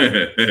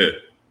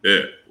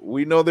 Yeah.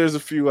 We know there's a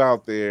few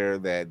out there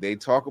that they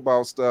talk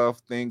about stuff,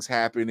 things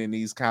happen in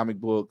these comic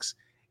books,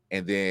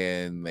 and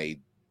then they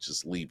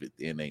just leave it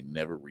and they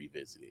never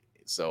revisit it.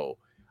 So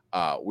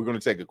we're going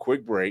to take a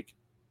quick break,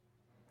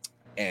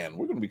 and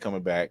we're going to be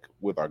coming back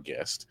with our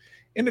guest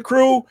and the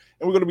crew,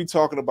 and we're going to be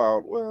talking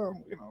about,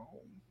 well, you know,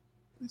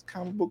 these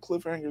comic book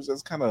cliffhangers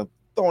that's kind of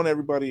throwing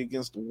everybody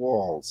against the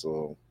wall.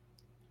 So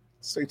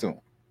stay tuned.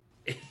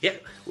 Yeah,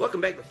 welcome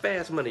back to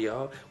Fast Money,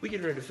 y'all. We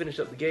getting ready to finish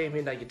up the game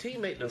here. Now your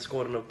teammate done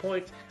scored enough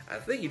points. I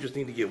think you just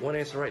need to get one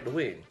answer right to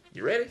win.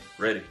 You ready?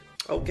 Ready.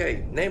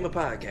 Okay, name a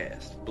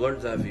podcast.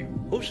 Blurred's Eye View.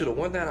 Who should have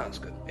won that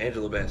Oscar?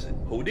 Angela Bassett.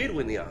 Who did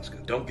win the Oscar?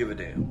 Don't give a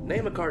damn.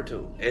 Name a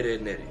cartoon. Ed,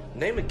 Edd n Eddy.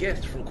 Name a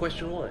guest from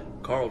question 1.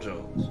 Carl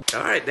Jones.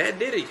 Alright, that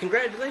did it.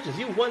 Congratulations,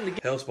 you won the game.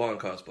 Hellspawn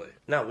cosplay.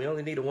 Now, we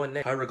only need a one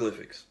name.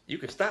 Hieroglyphics. You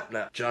can stop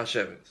now. Josh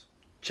Evans.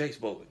 Chase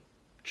Bowling.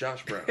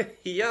 Josh Brown.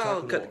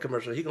 Y'all cut the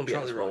commercial. He gonna be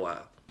on this for a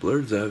while.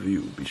 Blurred's Eye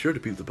View. Be sure to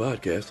peep the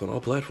podcast on all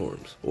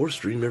platforms, or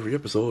stream every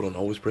episode on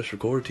Always Press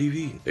Record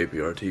TV.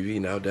 APR TV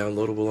now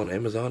downloadable on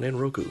Amazon and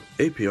Roku.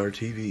 APR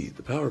TV,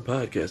 the power of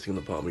podcasting in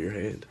the palm of your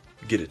hand.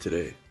 Get it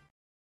today.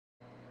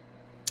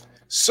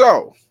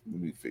 So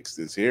let me fix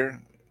this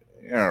here.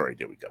 All right,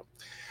 there we go.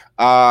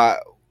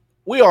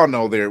 We all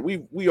know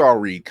we all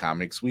read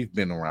comics. We've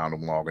been around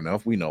them long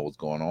enough. We know what's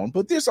going on.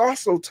 But there's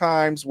also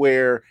times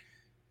where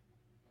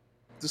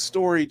the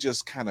story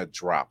just kind of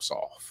drops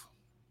off,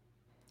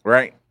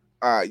 right?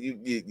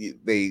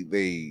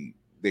 They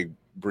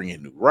bring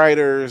in new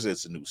writers.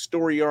 It's a new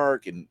story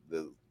arc, and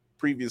the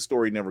previous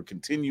story never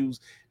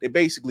continues. They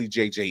basically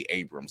J.J.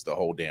 Abrams the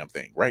whole damn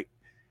thing, right?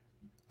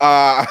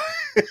 Shout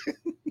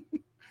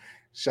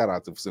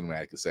out to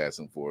Cinematic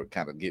Assassin for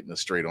kind of getting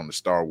us straight on the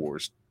Star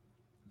Wars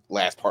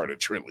last part of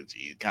the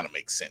trilogy. It kind of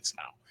makes sense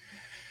now.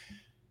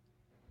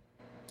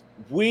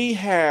 We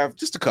have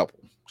just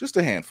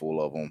a handful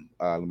of them.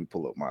 Let me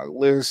pull up my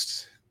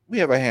list. We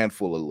have a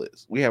handful of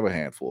lists. We have a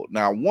handful.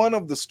 Now, one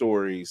of the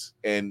stories,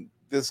 and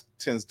this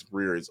tends to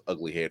rear its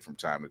ugly head from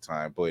time to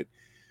time, but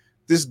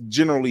this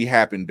generally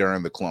happened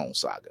during the Clone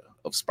Saga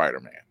of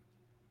Spider-Man.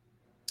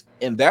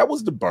 And that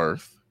was the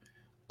birth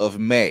of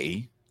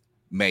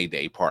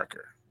Mayday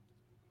Parker,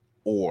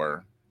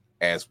 or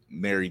as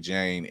Mary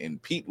Jane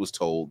and Pete was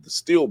told, the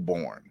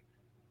stillborn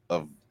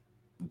of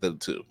the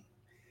two.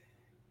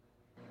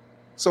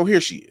 So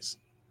here she is.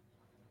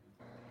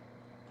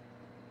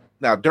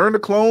 Now, during the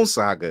Clone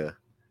Saga,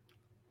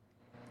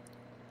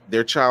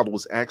 their child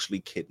was actually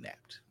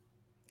kidnapped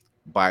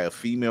by a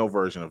female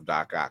version of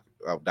Dr.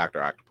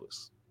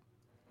 Octopus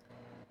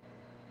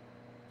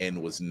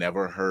and was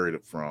never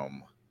heard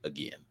from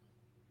again.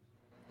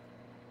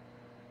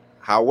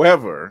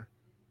 However,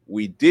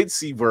 we did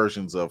see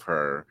versions of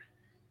her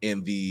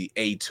in the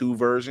A2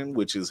 version,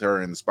 which is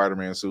her in the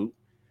Spider-Man suit.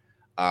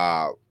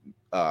 What's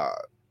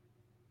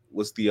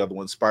the other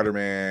one?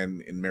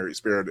 Spider-Man in Mary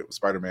Spirit,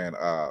 Spider-Man,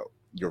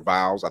 Your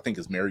Vows. I think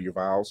it's Mary Your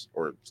Vows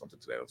or something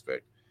to that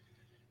effect.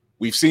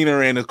 We've seen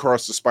her in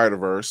Across the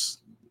Spider-Verse,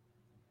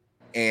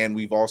 and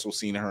we've also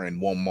seen her in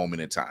One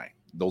Moment in Time.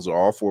 Those are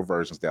all 4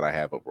 versions that I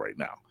have up right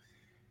now.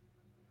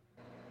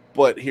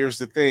 But here's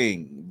the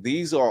thing.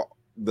 These are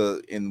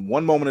in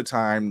One Moment in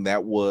Time,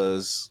 that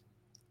was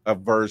a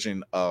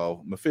version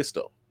of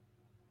Mephisto.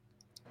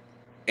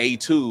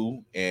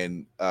 A2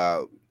 and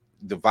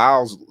the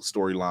Vows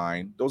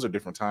storyline, those are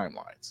different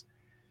timelines.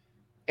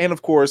 And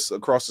of course,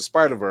 Across the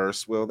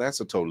Spider-Verse, well,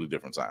 that's a totally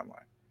different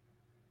timeline.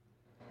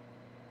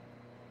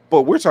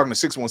 But we're talking the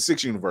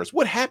 616 universe.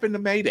 What happened to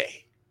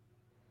Mayday?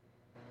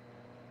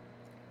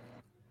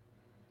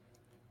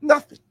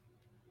 Nothing.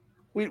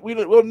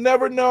 We'll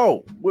never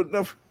know. We'll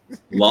never.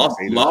 Lost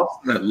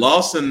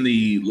in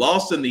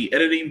the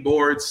editing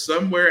board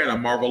somewhere in a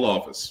Marvel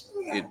office.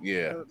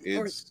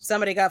 Or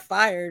somebody got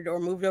fired or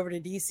moved over to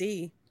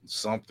DC.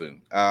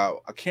 Something. I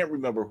can't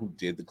remember who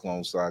did the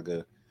Clone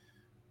Saga.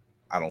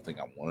 I don't think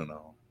I want to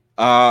know.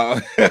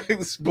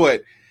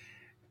 But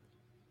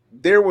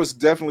there was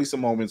definitely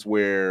some moments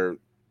where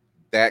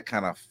that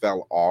kind of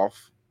fell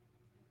off.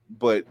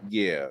 But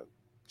yeah,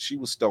 she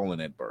was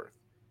stolen at birth.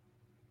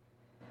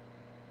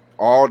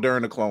 All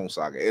during the Clone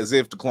Saga, as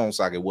if the Clone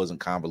Saga wasn't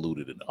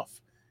convoluted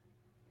enough.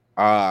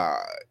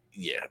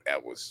 Yeah,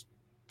 that was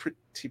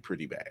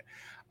pretty bad.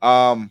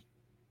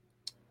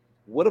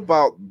 What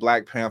about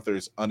Black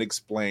Panther's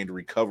unexplained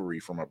recovery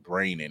from a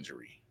brain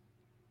injury?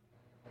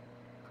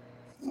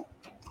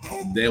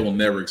 They will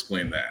never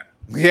explain that.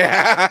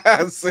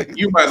 Yeah,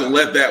 you might as well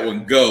let that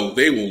one go.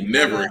 They will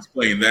never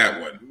explain that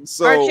one.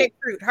 So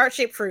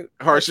Heart-shaped fruit.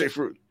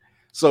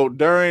 So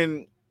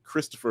during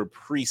Christopher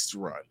Priest's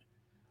run,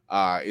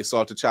 it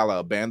saw T'Challa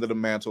abandon the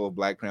mantle of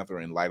Black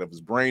Panther in light of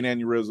his brain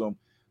aneurysm.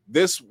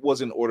 this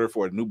was in order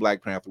for a new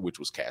Black Panther, which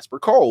was Casper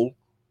Cole,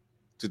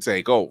 to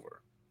take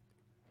over.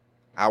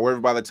 However,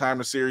 by the time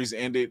the series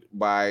ended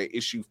by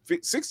issue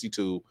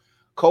 62,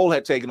 Cole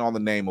had taken on the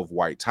name of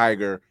White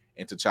Tiger,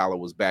 and T'Challa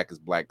was back as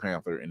Black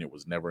Panther, and there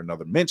was never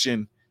another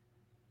mention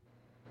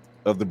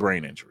of the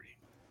brain injury.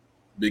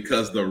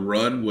 Because the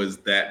run was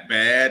that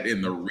bad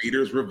and the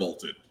readers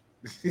revolted.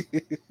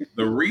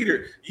 The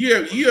reader,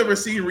 you ever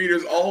seen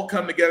readers all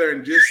come together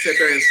and just sit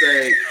there and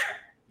say,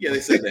 yeah, they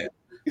said that.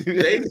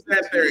 They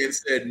sat there and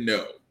said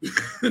no.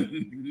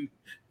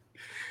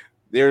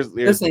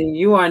 Listen,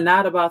 you are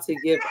not about to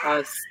give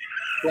us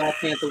Black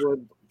Panther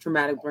with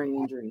traumatic brain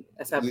injury.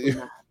 That's absolutely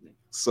not happening.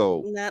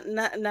 So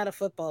not a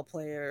football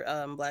player,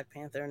 Black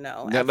Panther,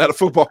 no. Not a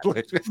football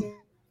player.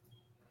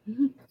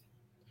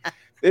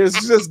 There's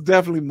just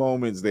definitely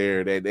moments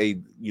there that they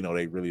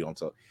really don't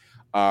talk.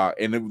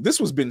 And this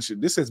has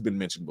been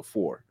mentioned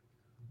before.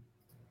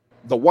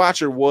 The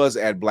Watcher was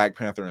at Black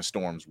Panther and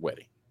Storm's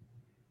wedding.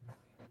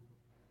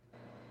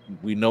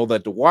 We know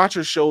that the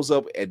Watcher shows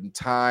up at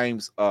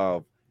times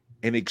of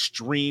an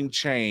extreme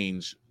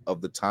change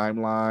of the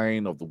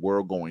timeline of the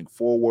world going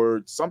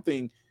forward,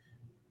 something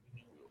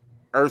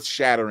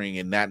earth-shattering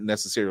and not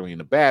necessarily in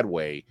a bad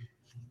way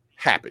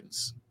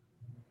happens.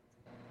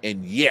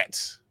 And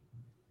yet,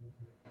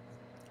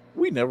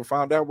 we never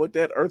found out what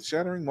that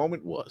earth-shattering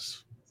moment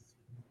was.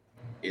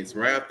 It's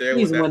right up there.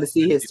 He just wanted to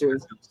see history.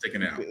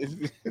 Sticking out.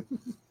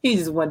 He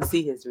just wanted to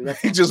see history. That's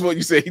He just what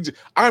you say.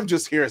 I'm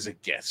just here as a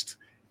guest.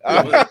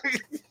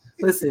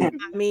 Listen,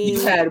 I mean,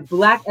 you had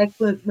Black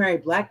excellence marry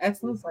Black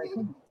excellence. Like,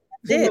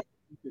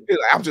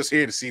 I'm just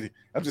here to see.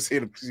 I'm just here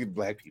to see the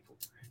Black people.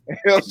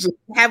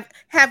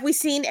 have we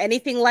seen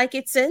anything like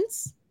it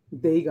since?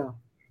 There you go.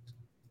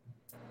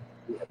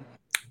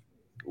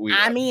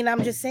 I mean,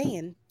 I'm just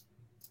saying.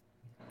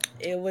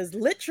 It was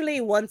literally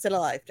once in a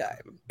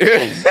lifetime.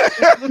 Literally.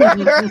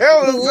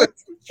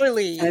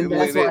 And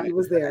that's why he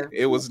was there.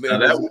 It was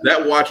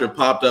that Watcher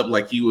popped up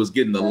like he was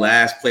getting the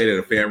last plate at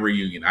a family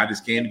reunion. I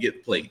just came to get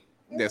the plate.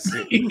 That's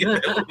it.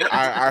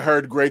 I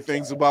heard great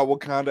things about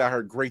Wakanda. I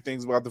heard great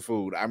things about the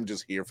food. I'm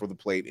just here for the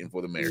plate and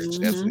for the marriage.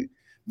 Mm-hmm.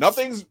 That's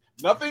it.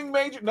 Nothing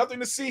major, nothing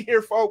to see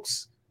here,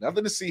 folks.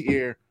 Nothing to see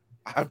here.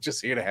 I'm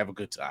just here to have a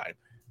good time.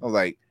 I was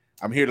like,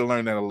 I'm here to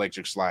learn that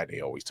electric slide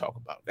they always talk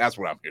about. That's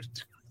what I'm here to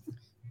do.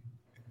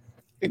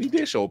 And he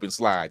did show up in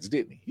slides,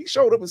 didn't he? He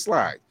showed up in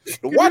slides.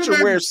 The Watcher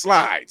wears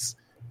slides.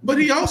 But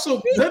he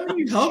also, doesn't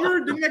he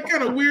hover? Isn't that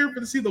kind of weird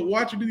to see the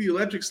Watcher do the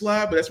electric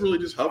slide, but that's really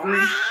just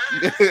hovering?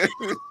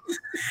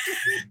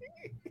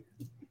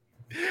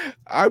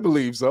 I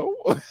believe so.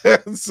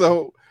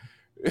 So,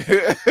 Big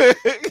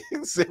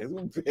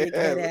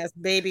head ass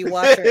baby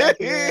Watcher.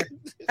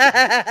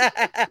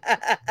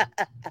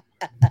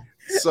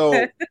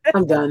 So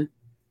I'm done.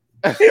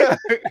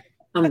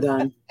 I'm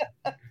done.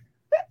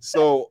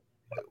 So,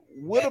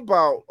 what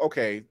about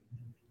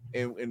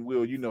and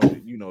Will, you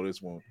know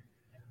this one.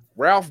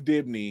 Ralph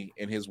Dibny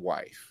and his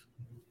wife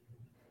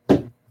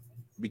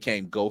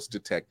became ghost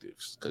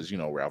detectives because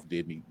Ralph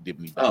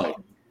Dibny died.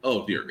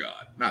 Oh dear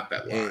God, not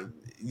that line.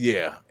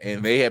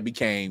 And they had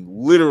became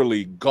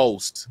literally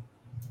ghost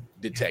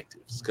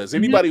detectives because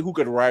anybody who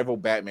could rival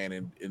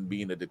Batman in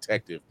being a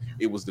detective,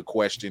 it was the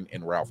Question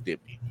and Ralph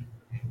Dibny.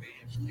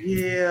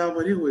 Yeah,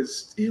 but it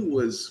was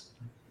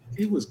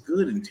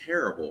good and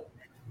terrible.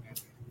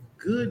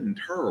 Good and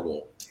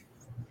terrible.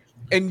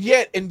 And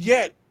yet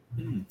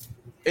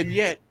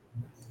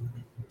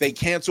they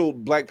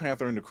canceled Black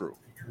Panther and the Crew.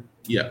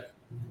 Yeah.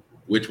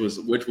 Which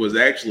was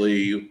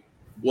actually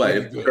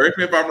correct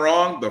me if I'm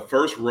wrong, the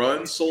first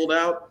run sold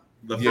out.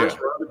 The first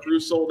run of the Crew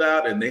sold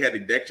out, and they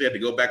actually had to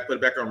go back, put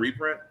it back on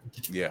reprint.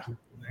 Yeah.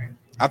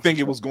 I think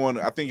it was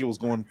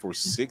going for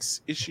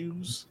 6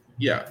 issues.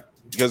 Yeah.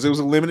 Because it was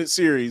a limited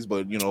series,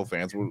 but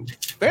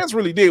fans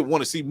really did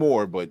want to see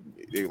more, but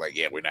they were like,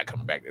 yeah, we're not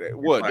coming back to that.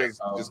 What? A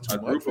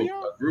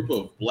group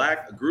of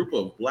black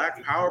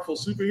powerful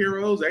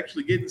superheroes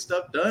actually getting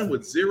stuff done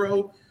with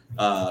zero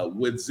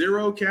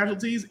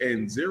casualties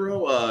and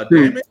zero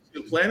damage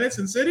to planets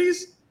and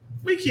cities.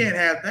 We can't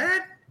have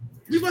that.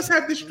 We must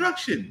have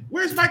destruction.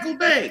 Where's Michael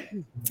Bay?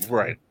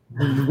 Right.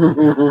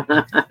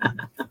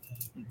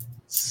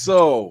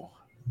 So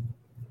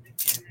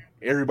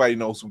everybody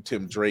knows who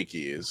Tim Drake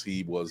is.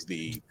 He was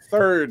the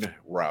 3rd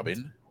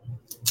Robin.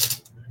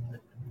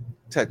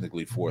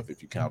 Technically 4th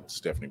if you count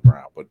Stephanie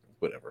Brown, but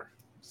whatever.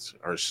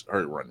 Her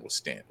run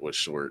was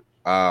short.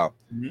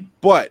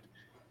 But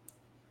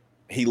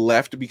he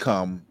left to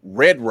become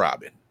Red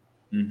Robin.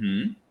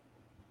 Mm-hmm.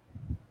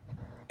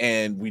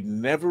 And we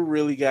never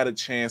really got a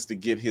chance to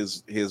get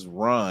his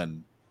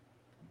run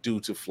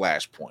due to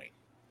Flashpoint.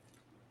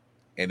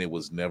 And it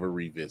was never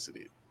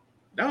revisited.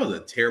 That was a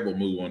terrible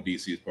move on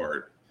DC's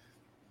part.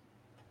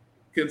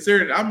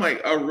 Considering I'm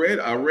like a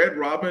red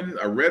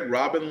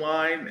Robin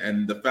line,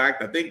 and the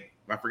fact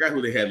I forgot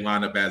who they had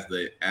lined up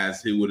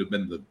as who would have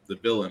been the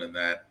villain in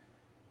that.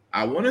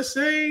 I want to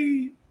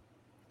say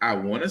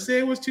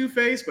it was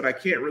Two-Face, but I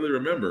can't really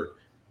remember.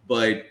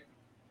 But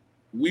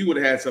we would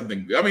have had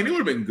something. I mean, it would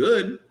have been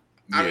good.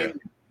 I mean,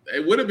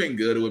 it would have been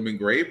good. It would have been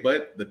great.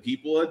 But the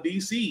people at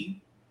DC,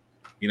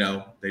 you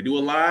know, they do a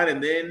line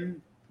and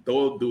then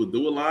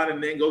do a line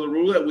and then go to the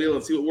roulette wheel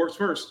and see what works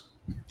first.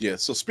 Yeah.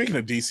 So speaking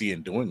of DC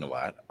and doing a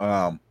lot,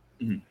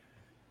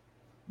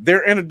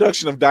 their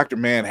introduction of Dr.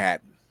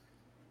 Manhattan.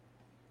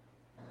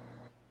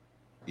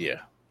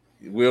 Yeah.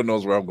 Will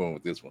knows where I'm going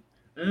with this one.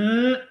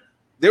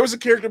 There was a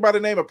character by the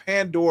name of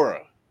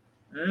Pandora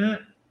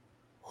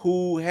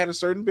who had a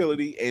certain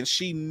ability, and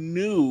she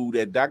knew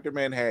that Dr.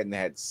 Manhattan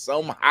had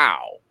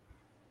somehow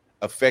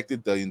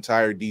affected the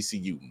entire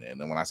DCU. And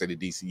when I say the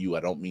DCU,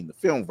 I don't mean the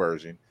film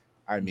version.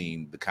 I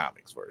mean the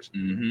comics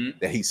version.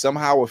 That he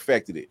somehow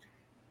affected it.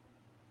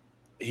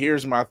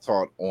 Here's my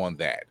thought on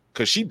that.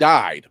 Because she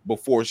died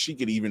before she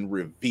could even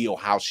reveal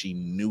how she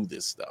knew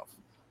this stuff.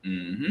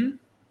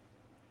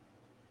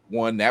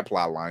 One, that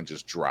plot line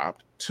just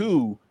dropped.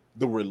 Two,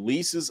 the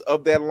releases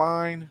of that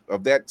line,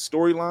 of that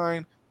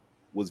storyline,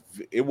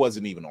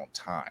 wasn't even on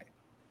time.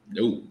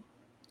 No.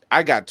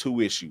 I got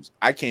 2 issues.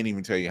 I can't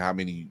even tell you how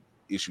many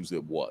issues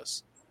it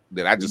was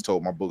that I just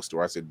told my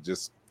bookstore. I said,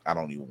 I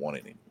don't even want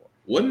it anymore.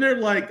 Wasn't there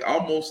like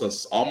almost a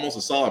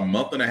solid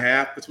month and a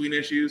half between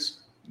issues?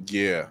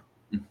 Yeah.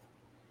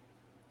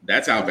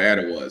 That's how bad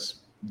it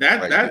was.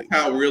 That's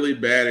how really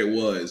bad it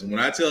was. When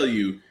I tell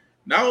you,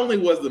 not only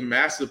was the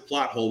massive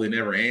plot hole they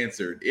never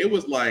answered, it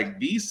was like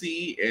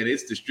DC and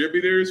its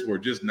distributors were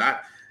just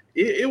not.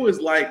 It was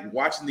like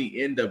watching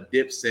the end of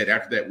Dipset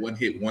after that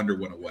one-hit wonder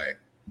went away.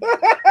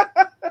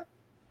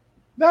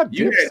 Not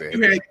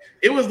Dipset.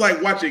 It was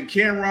like watching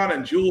Cameron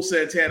and Jules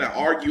Santana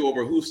argue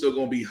over who's still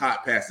going to be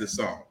hot past this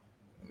song.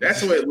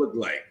 That's what it looked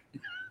like.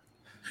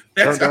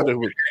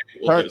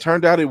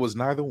 Turned out it was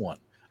neither one.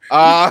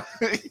 I'm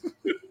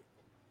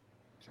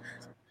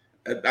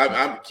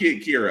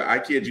Kira. I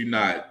kid you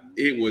not.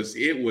 It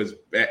was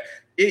bad.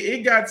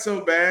 It got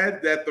so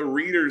bad that the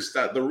readers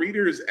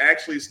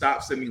actually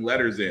stopped sending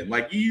letters in.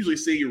 Like you usually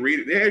see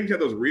they have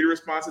those reader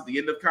responses at the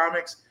end of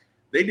comics.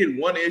 They did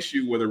one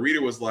issue where the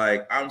reader was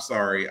like, "I'm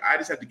sorry, I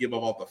just have to give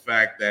up the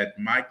fact that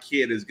my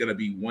kid is going to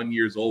be 1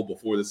 year old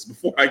before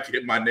I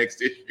get my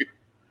next issue."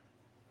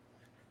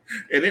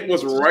 And it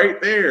was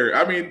right there.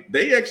 I mean,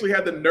 they actually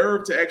had the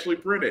nerve to actually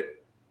print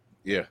it.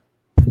 Yeah,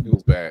 it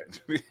was bad.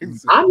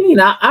 I mean,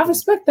 I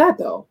respect that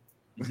though.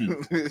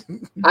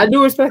 I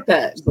do respect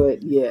that,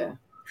 but yeah.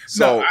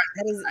 So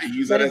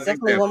that is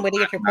definitely one way to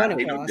get your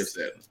point across.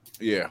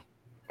 Yeah.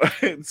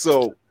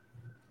 So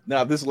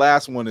now this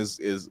last one is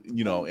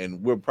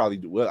and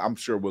I'm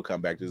sure we'll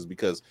come back to this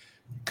because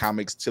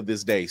comics to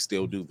this day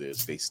still do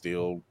this. They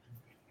still.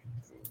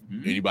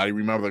 Anybody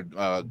remember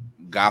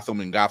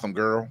Gotham and Gotham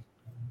Girl?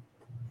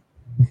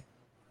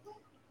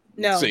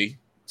 No. See.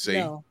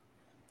 No.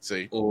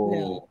 See.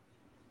 Oh.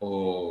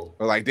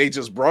 Like they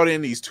just brought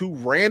in these 2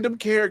 random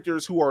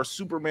characters who are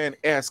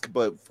Superman-esque,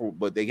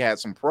 but they had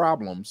some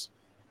problems,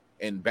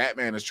 and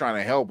Batman is trying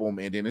to help them,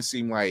 and then it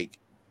seemed like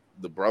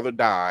the brother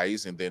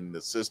dies, and then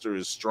the sister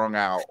is strung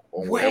out.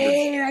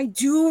 Wait, I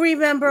do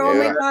remember. Yeah. Oh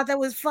my god, that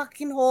was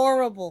fucking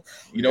horrible.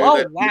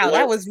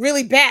 That was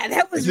really bad.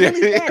 That was really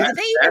bad. Did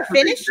they even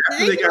finish?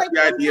 They got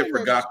the idea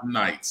for Gotham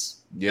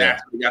Knights. Yeah,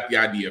 that's where they got the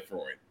idea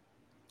for it.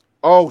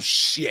 Oh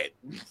shit!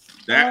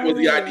 That was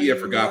the idea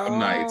for Gotham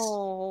Knights.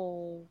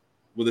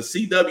 Well, the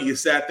CW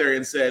sat there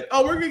and said,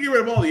 "Oh, we're gonna get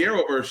rid of all the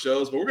Arrowverse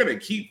shows, but we're gonna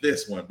keep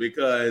this one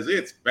because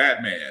it's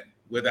Batman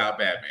without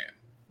Batman."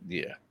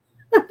 Yeah,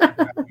 it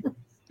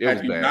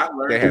was bad.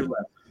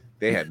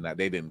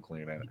 They didn't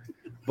clean that up.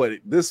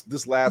 But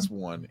this last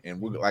one,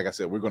 and like I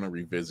said, we're gonna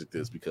revisit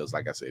this because,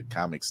 like I said,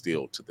 comics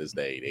still to this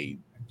day they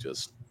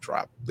just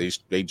drop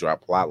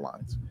plot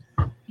lines.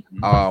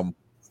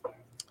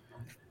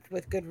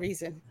 With good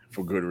reason.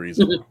 For good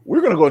reason.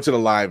 We're gonna go into the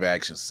live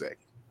action segment.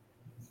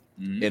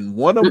 And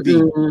one of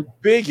the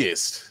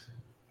biggest,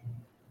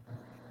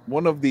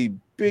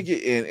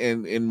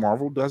 and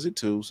Marvel does it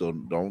too, so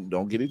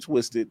don't get it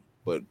twisted.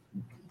 But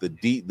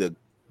the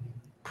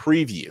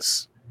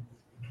previous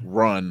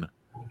run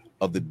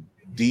of the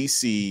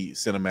DC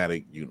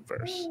cinematic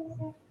universe,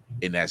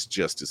 and that's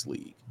Justice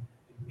League,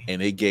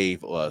 and it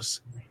gave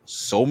us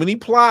so many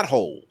plot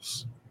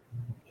holes.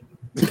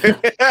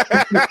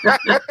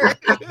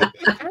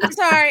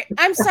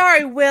 I'm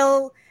sorry,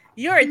 Will.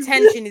 Your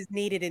attention is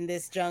needed in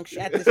this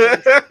junction. At this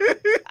junction.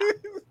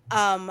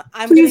 I'm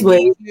Please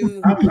wait.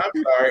 I'm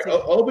sorry.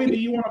 Obi, do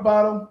you want a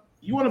bottle?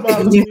 You want a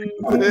bottle?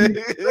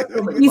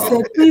 He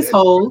said, "Please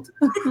hold."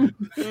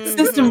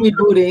 System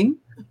rebooting.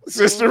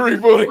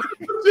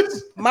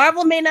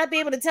 Marvel may not be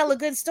able to tell a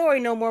good story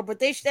no more,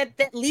 but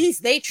at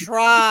least they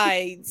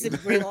tried to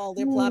bring all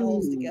their plot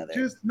holes together.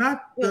 Just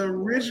not the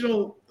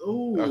original.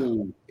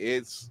 Oh,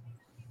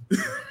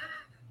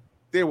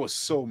 there was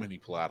so many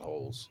plot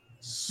holes.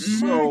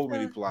 So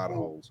many plot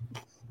holes.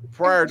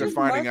 Prior to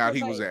finding out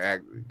he was an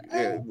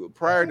actor,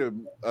 prior to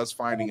us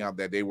finding out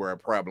that they were a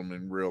problem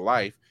in real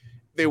life,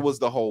 there was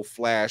the whole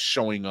Flash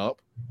showing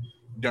up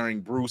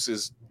during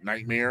Bruce's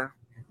nightmare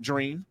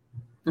dream.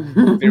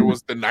 There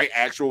was the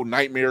actual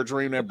nightmare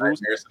dream that Bruce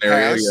has.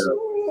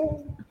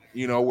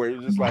 You know, where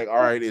you're just like,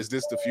 all right, is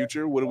this the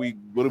future? What are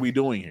we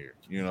doing here?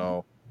 You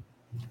know,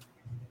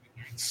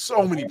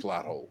 so many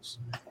plot holes.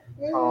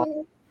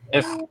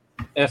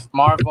 If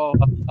Marvel,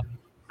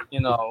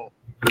 you know,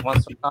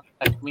 wants to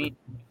contact me,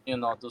 you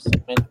know, do some.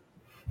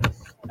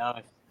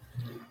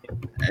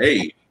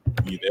 Hey,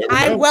 you never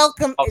I know.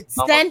 welcome it.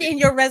 Send in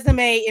your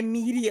resume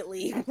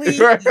immediately,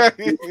 please. I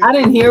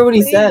didn't hear what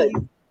he said.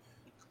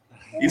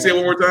 You say it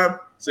one more time.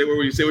 Say what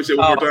you say.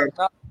 One more time.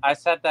 No, I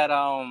said that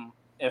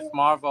if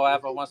Marvel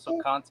ever wants to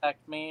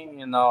contact me,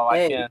 you know,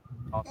 I can.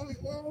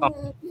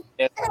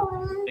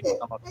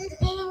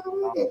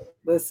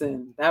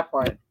 Listen, that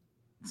part.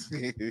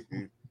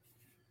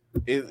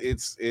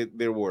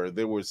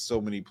 There were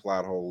so many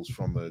plot holes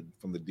from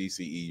the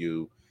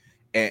DCEU,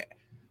 and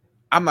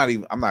I'm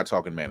not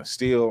talking Man of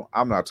Steel.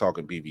 I'm not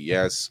talking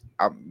BVS.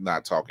 I'm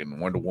not talking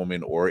Wonder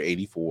Woman or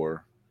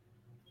 84.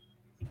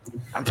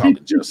 I'm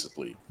talking Justice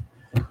League.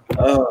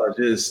 Oh,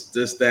 just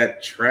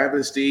that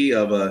travesty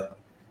of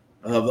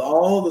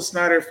all the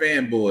Snyder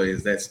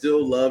fanboys that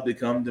still love to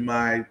come to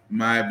my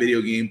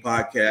video game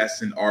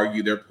podcast and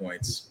argue their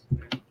points.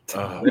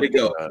 Let it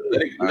go.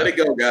 Let it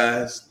go,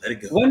 guys. Let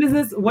it go. When is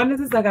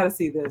this? I gotta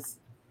see this.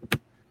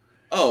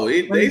 Oh,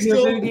 they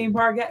still video game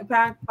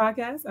podcast.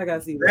 I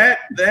gotta see that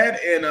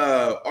and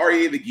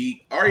REA the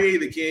Geek, REA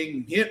the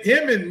King.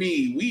 Him and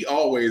me, we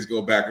always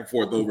go back and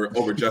forth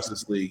over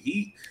Justice League.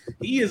 He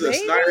is a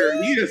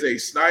Snyder. He is a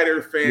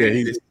Snyder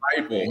fan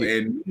disciple,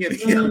 and me and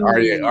him.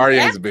 REA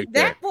is a big fan.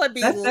 That would be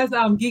that's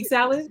Geek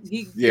Salad.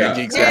 Geek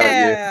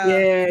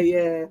Salad.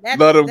 Yeah.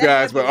 Love them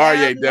guys, but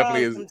REA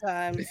definitely is.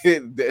 Sometimes.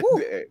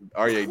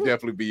 REA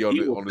definitely be on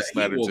the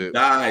Snyder tip. He will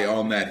die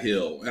on that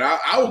hill, and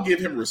I will give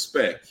him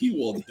respect. He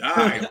will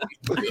die.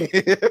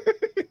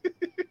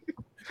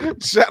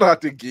 Shout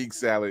out to Geek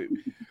Salad.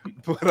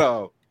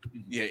 But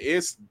yeah,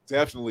 it's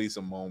definitely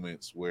some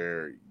moments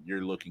where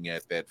you're looking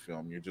at that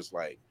film, you're just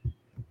like,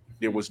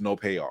 there was no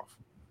payoff.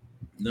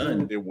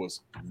 None. There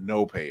was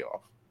no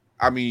payoff.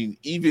 I mean,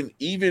 even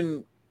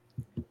in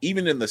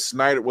the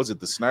Snyder, was it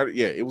the Snyder?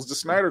 Yeah, it was the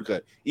Snyder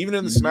cut. Even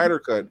in the Snyder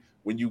cut,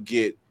 when you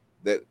get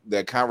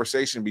that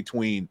conversation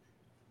between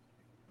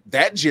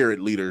that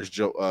Jared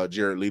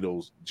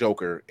Leto's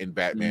Joker in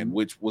Batman,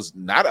 which was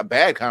not a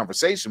bad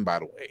conversation, by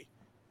the way.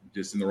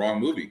 Just in the wrong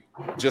movie.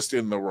 Just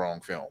in the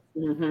wrong film.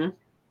 Mm-hmm.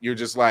 You're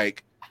just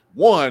like,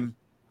 one,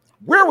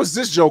 where was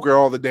this Joker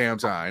all the damn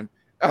time?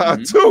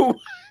 Two,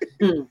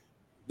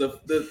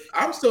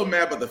 I'm still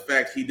mad about the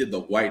fact he did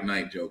the White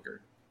Knight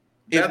Joker.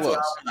 That's what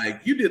I'm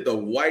like. You did the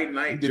White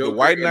Knight Joker. The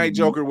White Knight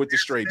Joker with the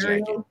straight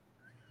jacket.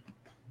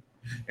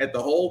 At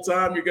the whole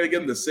time, you're gonna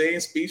give him the same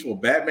speech. Well,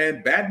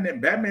 Batman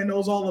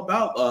knows all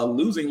about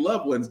losing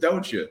loved ones,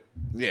 don't you?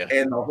 Yeah.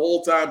 And the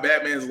whole time,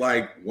 Batman's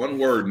like, one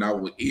word, and I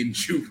will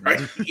end you right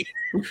here.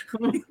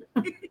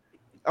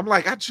 I'm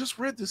like, I just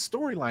read this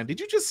storyline. Did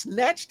you just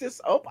snatch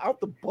this up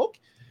out the book?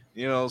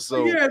 You know,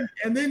 so yeah,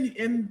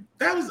 and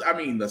that was, I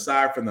mean,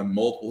 aside from the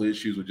multiple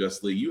issues with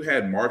Justice League, you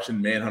had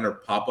Martian Manhunter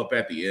pop up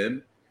at the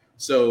end.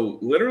 So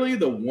literally,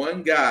 the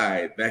one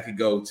guy that could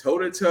go toe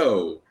to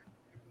toe,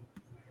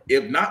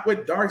 if not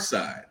with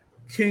Darkseid,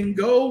 can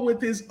go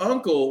with his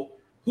uncle,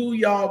 who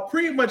y'all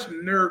pretty much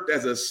nerfed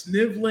as a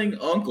sniveling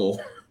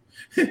uncle.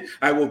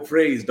 I will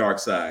praise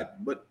Darkseid,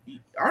 but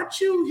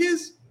aren't you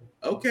his?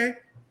 Okay,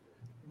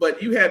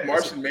 but you had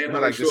Martian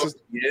Manhunter like, show up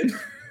again.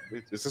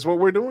 This is what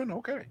we're doing.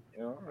 Okay,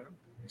 yeah, all right.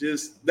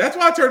 Just that's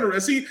why I turned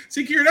around. See,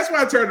 Kira, that's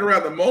why I turned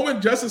around. The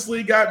moment Justice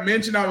League got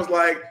mentioned, I was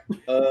like,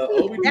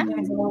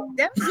 Them's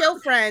your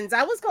friends.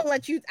 I was gonna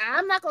let you.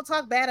 I'm not gonna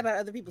talk bad about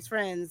other people's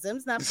friends.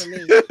 Them's not for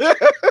me.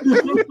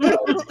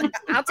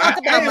 I'll talk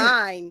about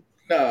mine.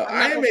 No,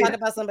 I'm not gonna talk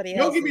about somebody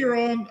else. Don't get me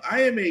wrong.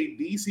 I am a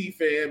DC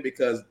fan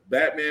because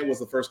Batman was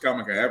the first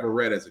comic I ever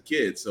read as a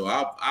kid, so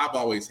I've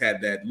always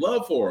had that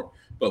love for him.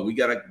 But we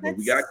gotta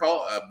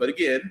call. But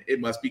again, it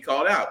must be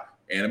called out.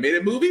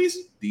 Animated movies,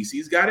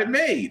 DC's got it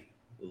made.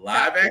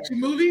 Live action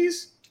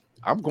movies.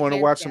 I'm going to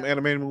watch some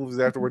animated movies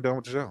after we're done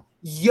with the show.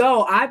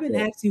 Yo, I've been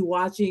actually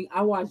watching.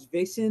 I watched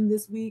Vixen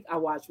this week. I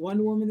watched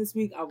Wonder Woman this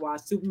week. I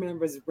watched Superman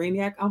versus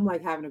Brainiac. I'm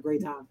like having a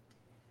great time.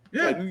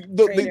 Yeah,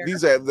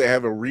 these they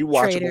have a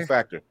rewatchable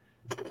factor.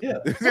 Yeah,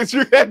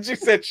 you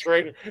said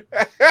Trader.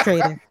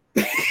 Trader.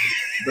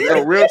 But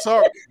no, real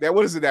talk.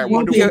 What is it? That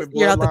Wonder Woman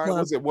Bloodlines?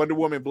 Was it Wonder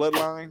Woman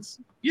Bloodlines?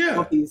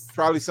 Yeah,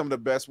 probably some of the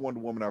best Wonder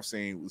Woman I've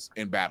seen was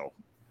in battle.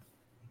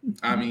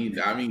 I mean,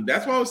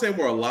 that's why I was saying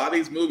for a lot of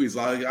these movies,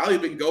 I'll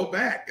even go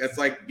back. It's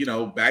like,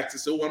 back to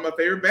still one of my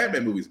favorite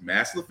Batman movies,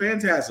 Mask of the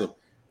Phantasm,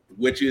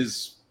 which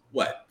is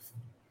what,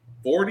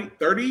 40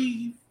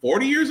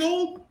 years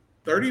old?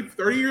 30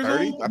 years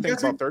old? I think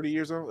it's about 30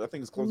 years old. I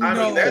think it's close.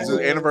 The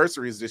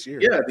anniversary is this year.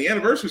 Yeah, the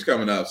anniversary's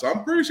coming up. So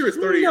I'm pretty sure it's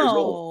 30 years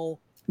old.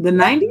 The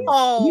 90s?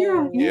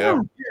 Oh. Yeah.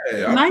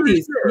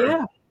 90s. Sure.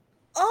 Yeah.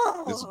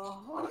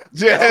 Oh.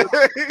 Yeah.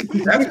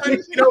 That's why,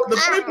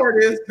 the funny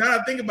part is, now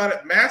I think about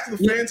it, Mask of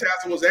the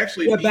Phantasm was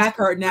actually your back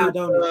hurt now,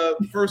 don't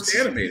it? First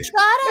animated. Shut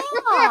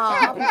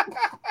up.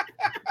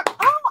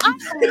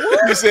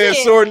 You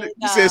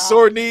said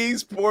sore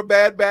knees, poor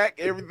bad back,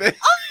 everything.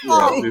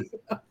 Oh.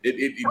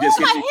 It just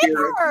hit my you hip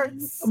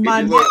hurts.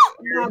 My neck,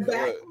 my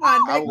back, my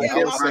I neck,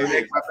 will and say my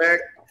this. my back.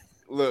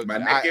 Look, My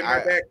neck and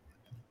my back.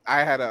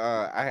 I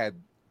had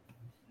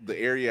the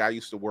area I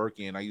used to work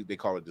in. They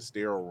call it the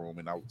sterile room,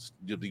 and I was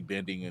just be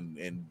bending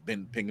and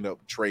picking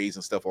up trays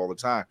and stuff all the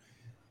time.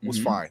 It was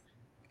fine,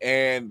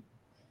 and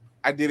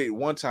I did it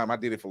one time. I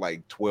did it for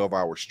like 12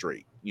 hours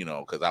straight,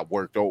 because I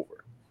worked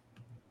over.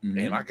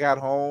 And I got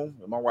home,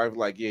 and my wife was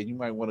like, "Yeah, you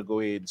might want to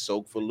go ahead and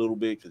soak for a little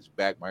bit because your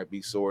back might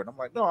be sore." And I'm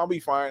like, "No, I'll be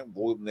fine."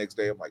 Go the next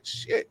day, I'm like,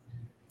 "Shit."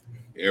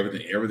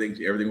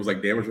 Everything was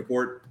like damage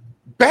report.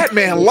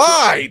 Batman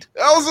lied.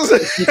 I was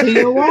just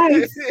your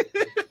wife.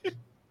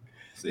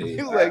 He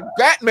was like,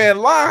 Batman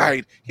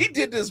lied. He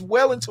did this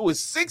well into his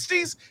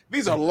 60s.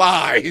 These are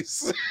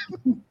lies.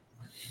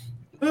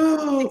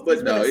 Oh,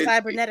 but no, it's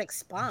cybernetic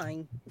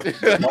spine.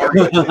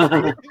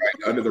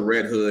 Under the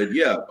Red Hood,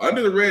 yeah,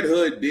 Under the Red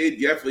Hood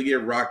did definitely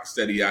give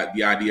Rocksteady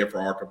the idea for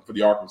the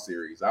Arkham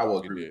series. I will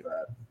agree with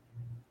that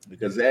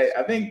because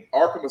I think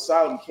Arkham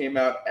Asylum came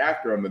out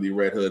after Under the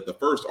Red Hood, the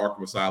first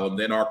Arkham Asylum,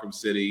 then Arkham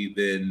City,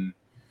 then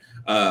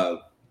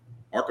Arkham.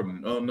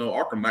 Oh no,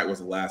 Arkham Knight was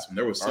the last one.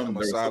 There was some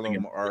Arkham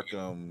Asylum,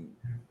 Arkham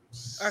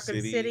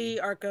City,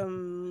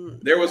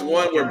 Arkham. There was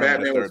one where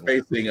Batman was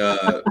facing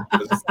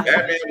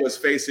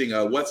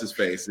what's his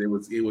face? It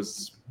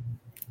was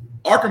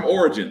Arkham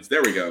Origins.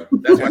 There we go.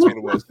 That's what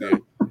it was.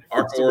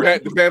 Arkham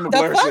Origins.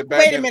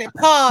 Wait a minute.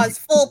 Pause.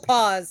 Full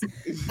pause.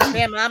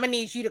 Bam, I'm gonna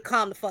need you to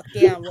calm the fuck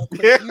down real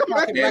quick.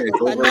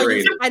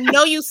 I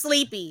know you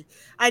sleepy.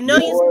 I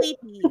don't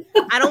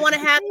want to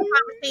have a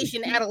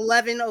conversation at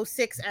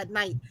 11:06 at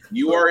night.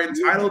 You are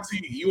entitled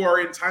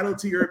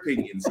to your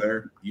opinion,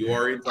 sir. You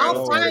are entitled.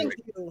 I'll find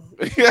you.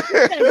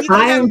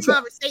 I am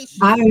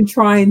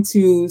trying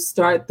to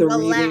start the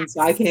reading,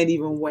 so I can't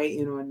even weigh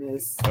in on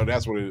this. Oh,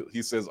 that's what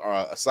he says.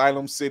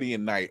 Asylum, City,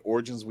 and Night.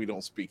 Origins we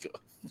don't speak of.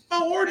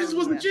 Oh, Origins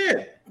was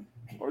legit.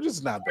 Origins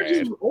is not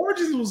bad.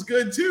 Origins was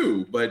good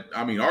too, but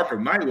I mean,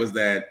 Arkham Knight was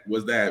that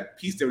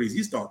piece de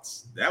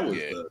resistance. That was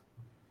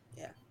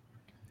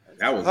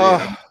that was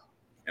it.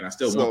 And I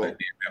still want that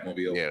damn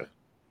Batmobile. Yeah.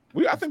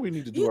 I think we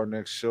need to do our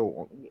next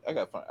show. I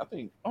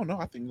think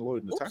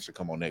Lloyd and Natasha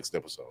come on next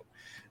episode.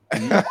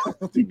 I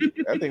think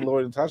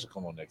Lloyd and Natasha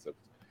come on next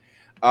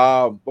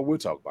episode. But we'll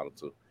talk about it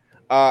too.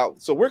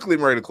 So we're clean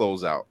ready to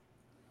close out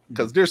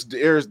because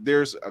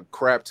there's a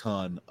crap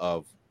ton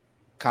of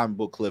comic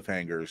book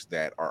cliffhangers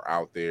that are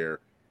out there.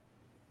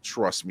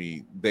 Trust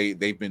me,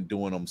 they've been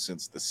doing them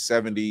since the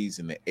 70s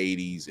and the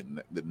 80s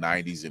and the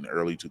 90s and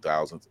early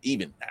 2000s.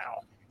 Even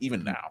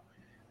now.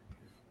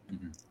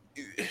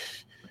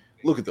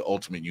 Look at the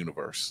Ultimate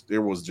Universe.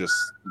 There was just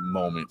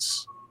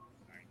moments,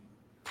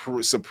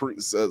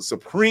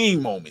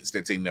 supreme moments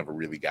that they never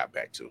really got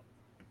back to.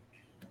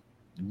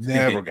 And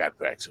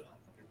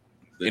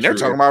they're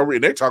talking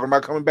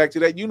about coming back to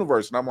that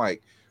universe, and I'm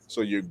like, so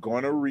you're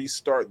going to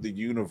restart the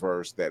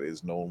universe that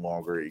is no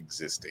longer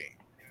existing?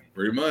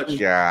 Pretty much.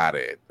 Got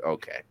it.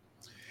 Okay.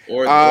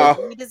 Or the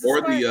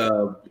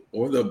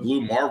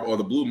Blue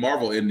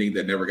Marvel ending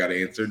that never got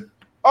answered.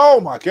 Oh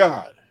my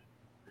God.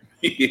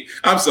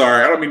 I'm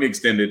sorry. I don't mean to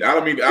extend it. I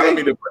don't mean to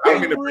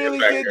really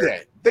did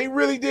that. They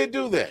really did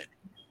do that.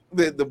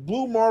 The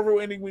Blue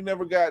Marvel ending we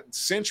never got.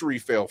 Century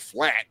fell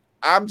flat.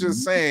 I'm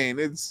just saying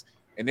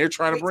and they're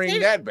trying to bring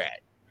that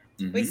back.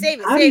 Wait, save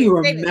it. How do you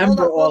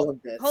remember all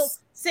of this? Hold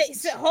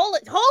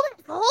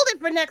it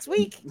for next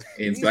week.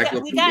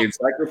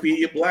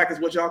 Encyclopedia Black is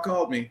what y'all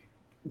called me.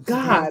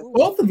 God,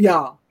 both of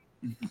y'all.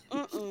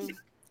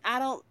 I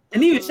don't.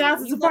 And even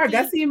shots to Park.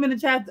 I see him in the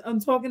chat. I'm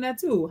talking that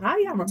too. How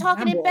y'all remember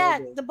talking it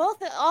back?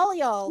 All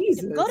y'all.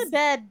 Jesus. Go to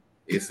bed.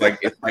 It's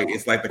like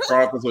the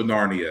Chronicles of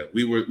Narnia.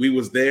 We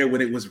was there when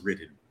it was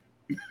written.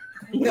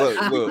 Look.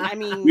 I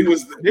mean,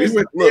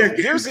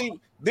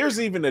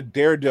 there's even a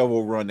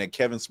Daredevil run that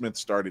Kevin Smith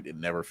started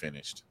and never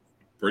finished.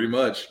 Pretty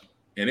much.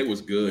 And it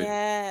was good.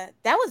 Yeah,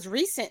 that was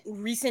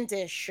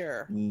recent-ish,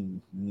 sure.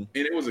 And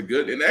it was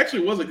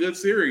actually was a good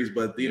series,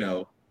 but they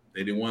don't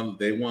want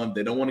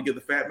to give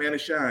the fat man a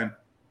shine.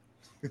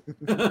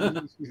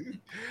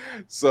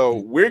 So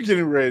we're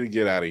getting ready to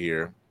get out of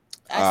here.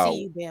 I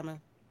see you, Bama.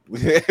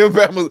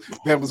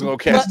 Bama's gonna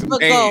catch the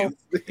hands.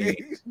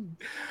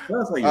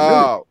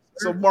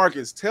 So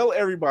Marcus, tell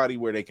everybody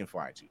where they can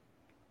find you.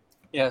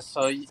 Yeah,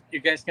 so you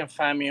guys can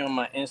find me on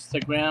my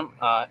Instagram,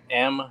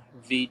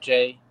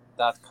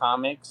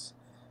 mvj.comics,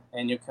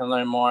 and you can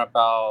learn more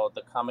about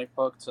the comic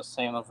book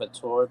Toussaint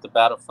L'Ouverture, The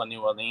Battle for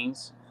New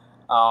Orleans.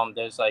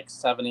 There's like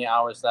 70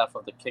 hours left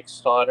of the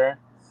Kickstarter.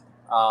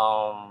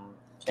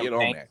 Get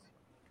on that.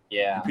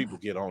 Yeah. You people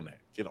get on that.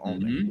 Get on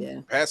that. Yeah.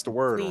 Pass the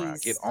word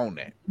around. Get on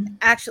that.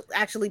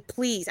 Actually,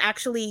 please,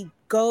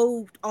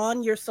 go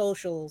on your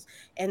socials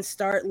and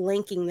start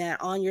linking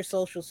that on your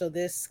socials so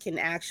this can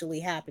actually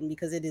happen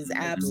because it is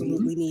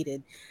absolutely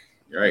needed.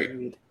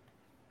 Right.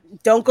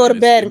 Don't go to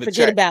bed and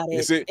forget about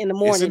it in the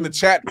morning. It's in the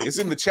chat. It's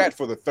in the chat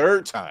for the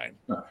third time.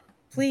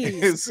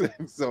 Please.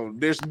 So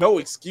there's no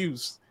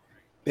excuse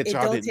that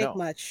y'all didn't know. It don't take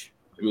much.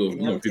 We'll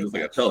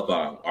like a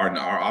telethon.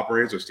 Our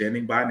operators are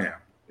standing by now.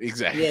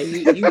 Exactly. Yeah, you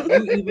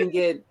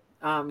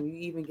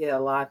even get a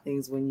lot of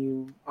things when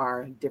you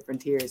are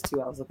different tiers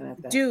too. I was looking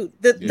at that. Dude,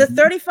 the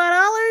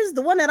 $35,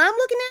 the one that I'm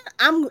looking at,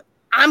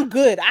 I'm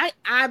good.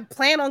 I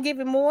plan on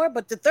giving more,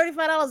 but the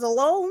 $35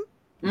 alone,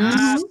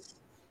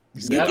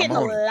 you're getting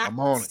a lot. I'm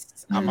on it.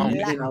 I'm on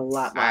it. A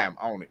lot. I am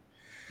on it.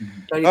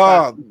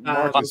 35,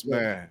 Marcus,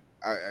 man,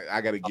 I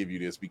got to give you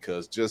this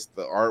because just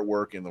the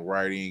artwork and the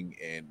writing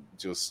and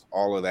just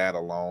all of that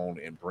alone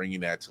and bringing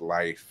that to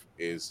life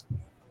is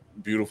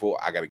beautiful.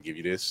 I got to give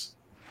you this.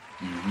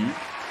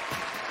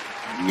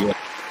 Yeah.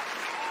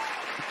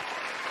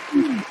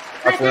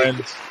 My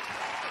friends,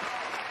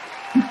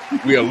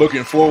 we are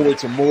looking forward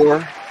to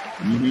more.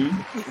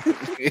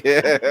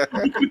 Yeah.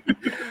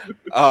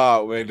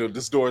 Man,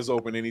 this door is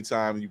open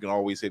anytime. You can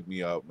always hit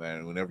me up,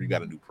 man. Whenever you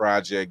got a new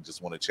project,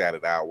 just want to chat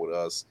it out with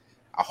us.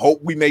 I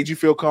hope we made you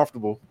feel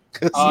comfortable.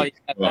 Oh, yeah,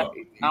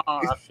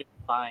 I feel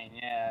fine.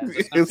 Yeah.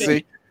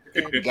 See,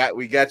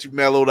 we got you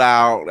mellowed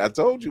out. I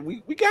told you,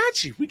 we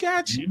got you. We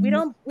got you. We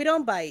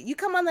don't bite. You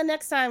come on the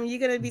next time. You're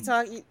gonna be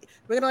talking.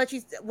 We're gonna let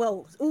you.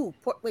 Well,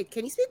 wait.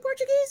 Can you speak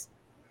Portuguese?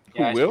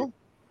 Who will?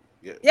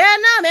 Yeah,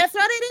 no, man.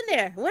 Throw it in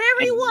there.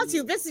 Whenever you want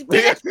to. This is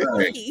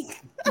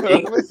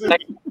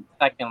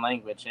second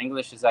language.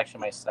 English is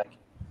actually my second.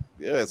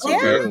 Yeah, so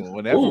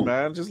whenever,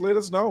 man, just let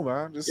us know,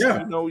 man. Just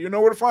you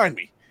know where to find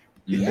me.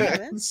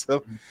 Yeah.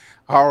 So,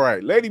 all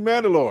right, Lady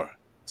Mandalore,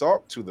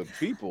 talk to the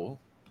people,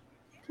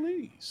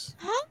 please.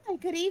 Hi,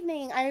 good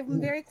evening. I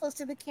am very close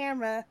to the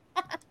camera.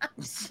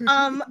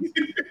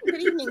 Good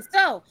evening.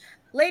 So,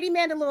 Lady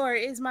Mandalore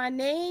is my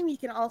name. You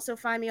can also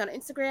find me on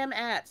Instagram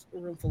at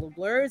Roomful of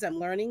Blurs. I'm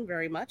learning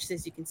very much,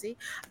 as you can see.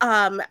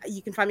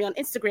 You can find me on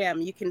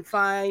Instagram. You can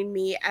find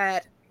me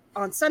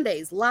on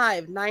Sundays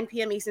live 9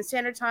 p.m. Eastern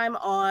Standard Time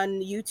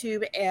on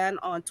YouTube and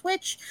on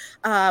Twitch,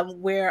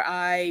 where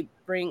I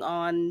bring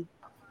on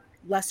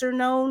lesser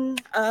known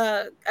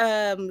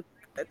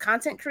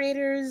content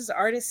creators,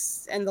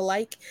 artists, and the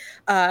like,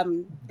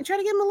 and try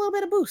to give them a little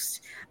bit of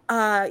boost.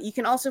 You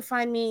can also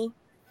find me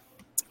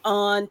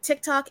on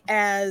TikTok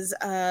as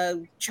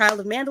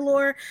Child of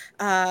Mandalore,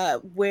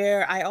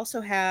 where I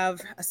also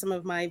have some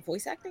of my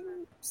voice acting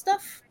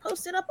stuff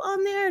posted up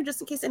on there, just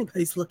in case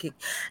anybody's looking.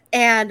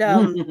 And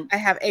I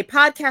have a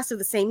podcast of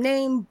the same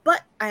name,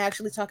 but I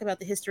actually talk about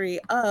the history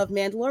of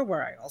Mandalore,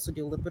 where I also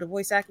do a little bit of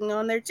voice acting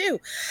on there too.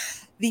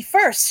 The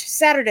first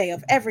Saturday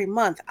of every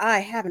month, I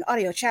have an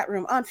audio chat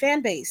room on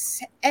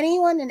Fanbase.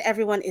 Anyone and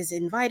everyone is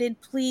invited.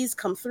 Please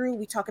come through.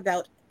 We talk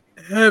about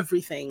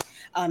everything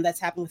that's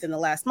happened within the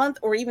last month,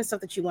 or even stuff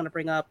that you want to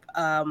bring up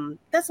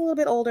that's a little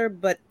bit older,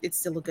 but it's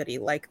still a goodie,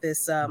 like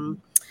this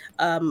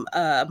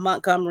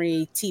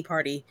Montgomery Tea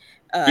Party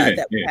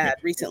that we had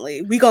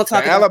recently. We're gonna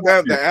talk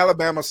about the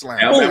Alabama Slam,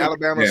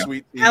 Alabama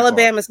Sweet Tea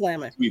Alabama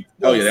Slammer.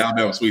 Oh yeah, the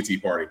Alabama Sweet Tea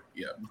Party.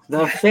 Yeah,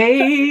 the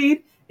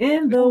fade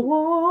in the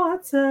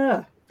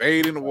water.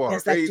 Fade in the water.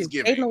 Yes,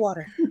 fade in the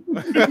water.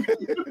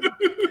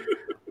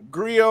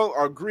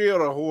 Griot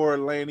the horror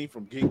Laney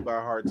from Geek by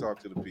Heart.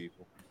 Talk to the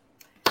people.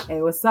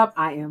 Hey, what's up?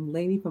 I am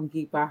Lainey from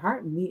Geek by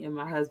Heart. Me and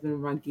my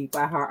husband run Geek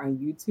by Heart on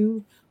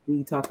YouTube.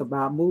 We talk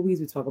about movies,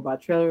 we talk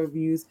about trailer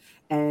reviews,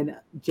 and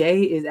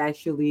Jay is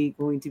actually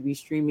going to be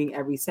streaming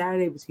every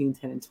Saturday between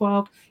 10 and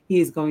 12. He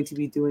is going to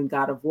be doing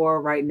God of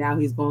War right now.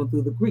 He's going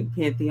through the Greek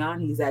Pantheon.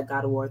 He's at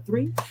God of War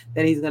 3.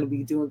 Then he's going to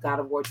be doing God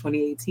of War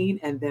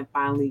 2018, and then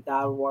finally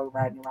God of War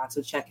Ragnarok.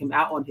 So check him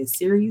out on his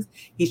series.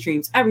 He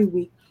streams every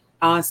week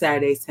on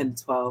Saturdays 10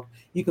 to 12.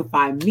 You can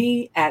find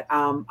me at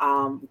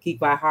Geek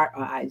by Heart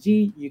on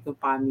IG. You can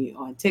find me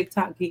on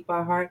TikTok, Geek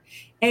by Heart.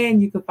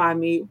 And you can find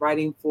me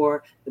writing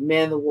for The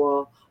Man on the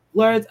Wall,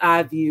 Blurred's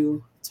Eye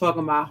View,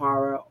 talking about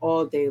horror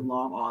all day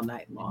long, all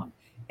night long.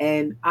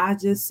 And I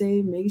just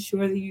say make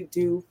sure that you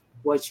do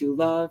what you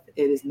love.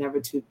 It is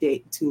never too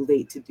late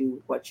to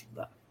do what you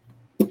love.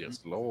 Yes,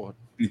 Lord.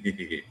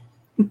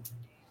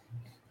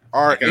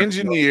 Our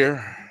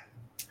engineer,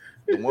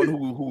 the one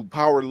who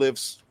power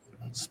lifts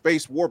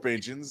space warp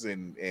engines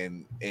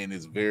and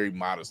is very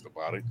modest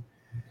about it.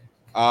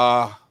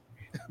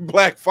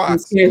 Black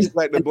Fox,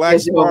 like the Black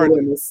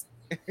Spartan.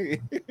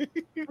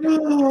 Oh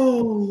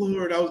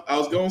Lord, I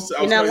was going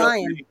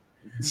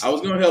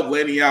to help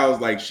Lenny. I was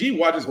like, she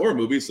watches horror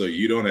movies, so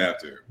you don't have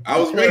to. I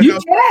was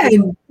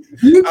waiting.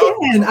 You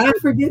can. I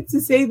forget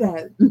to say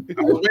that.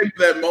 I was waiting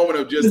for that moment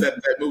of just that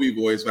movie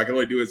voice. I can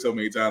only do it so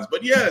many times.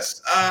 But yes,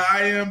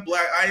 I am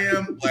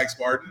Black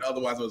Spartan.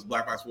 Otherwise, I was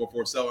Black Fox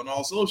 447 on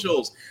all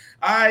socials.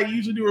 I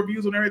usually do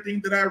reviews on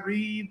everything that I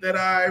read, that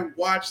I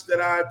watch,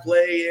 that I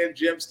play, and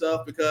gym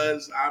stuff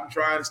because I'm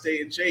trying to stay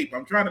in shape.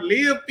 I'm trying to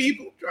live,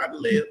 people. I'm trying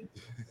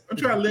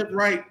to live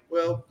right.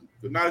 Well,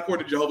 not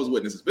according to Jehovah's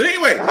Witnesses. But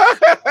anyway,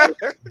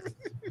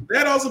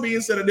 that also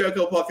being said, I do a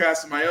couple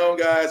podcasts of my own,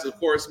 guys. Of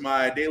course,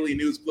 my daily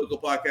news political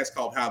podcast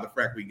called How the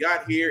Frack We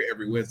Got Here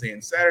every Wednesday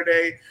and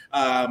Saturday.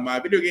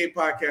 My video game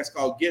podcast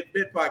called Get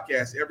Bit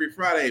Podcast every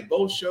Friday.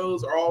 Both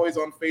shows are always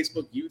on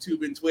Facebook,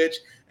 YouTube, and Twitch.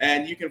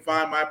 And you can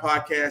find my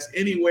podcast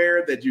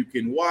anywhere that you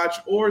can watch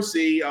or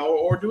see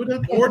or do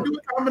a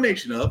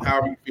combination of,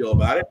 however you feel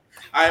about it.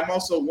 I am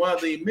also one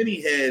of the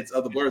many heads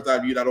of the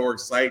blurredeyeview.org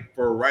site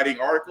for writing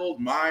articles.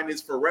 Mine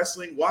is for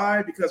wrestling.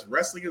 Why? Because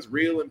wrestling is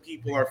real and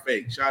people are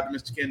fake. Shout out to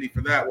Mr. Kennedy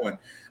for that one.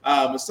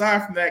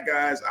 Aside from that,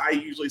 guys, I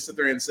usually sit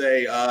there and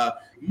say,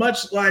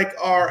 much like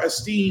our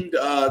esteemed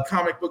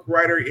comic book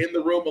writer in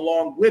the room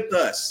along with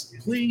us,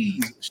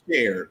 please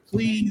share,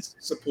 please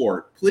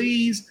support,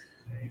 please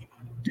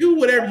do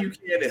whatever you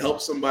can to help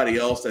somebody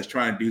else that's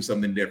trying to do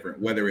something different,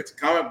 whether it's a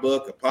comic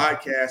book, a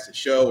podcast, a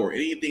show, or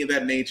anything of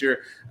that nature.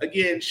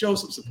 Again, show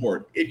some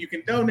support. If you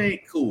can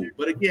donate, cool.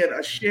 But again,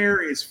 a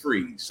share is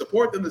free.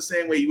 Support them the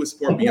same way you would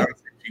support Beyonce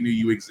if you knew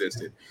you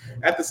existed.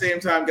 At the same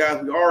time,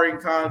 guys, we are in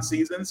con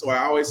season, so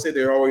I always say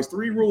there are always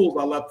 3 rules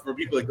I love for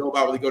people that go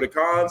about when they go to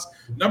cons.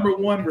 Number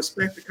 1,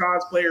 respect the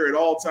cosplayer at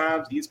all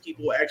times. These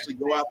people actually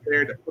go out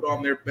there to put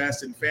on their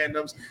best in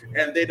fandoms,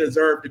 and they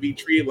deserve to be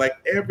treated like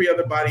every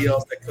other body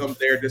else that comes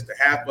there just to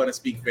have fun and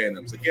speak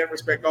fandoms. Again,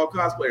 respect all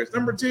cosplayers.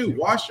 Number 2,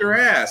 wash your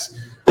ass.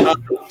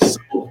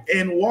 Soap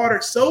and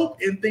water, soap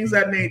and things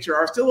of that nature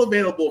are still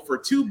available for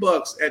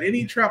 $2 at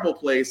any travel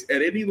place,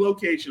 at any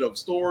location of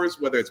stores,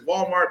 whether it's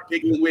Walmart,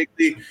 Piggly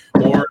Wiggly,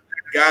 or the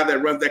guy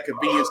that runs that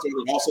convenience store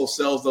that also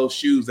sells those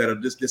shoes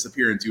that'll just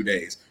disappear in 2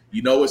 days.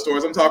 You know what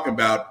stores I'm talking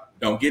about.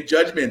 Don't get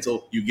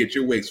judgmental. You get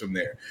your wigs from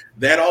there.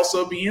 That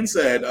also being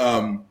said,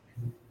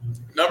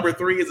 number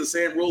 3 is the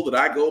same rule that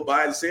I go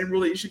by, the same rule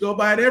that you should go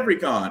by at every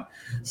con.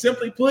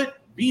 Simply put,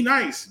 be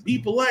nice, be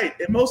polite,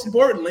 and most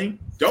importantly,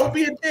 don't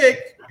be a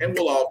dick, and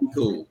we'll all be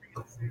cool.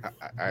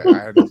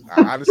 I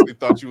honestly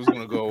thought you was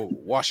gonna go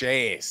wash your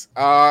ass.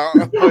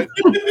 But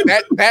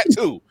that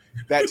too.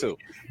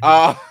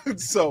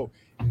 So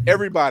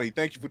everybody,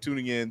 thank you for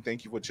tuning in.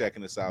 Thank you for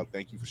checking us out.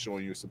 Thank you for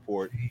showing your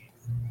support.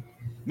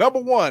 Number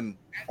 1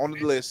 on the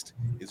list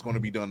is going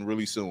to be done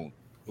really soon.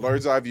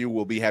 Blurred's Eye View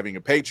will be having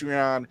a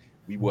Patreon.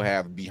 We will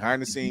have behind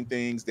the scene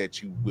things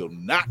that you will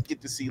not get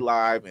to see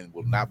live and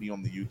will not be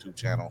on the YouTube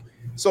channel.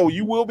 So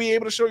you will be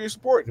able to show your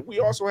support. We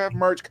also have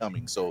merch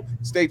coming. So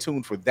stay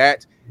tuned for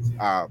that.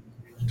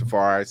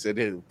 Tafari said,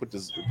 hey, put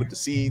the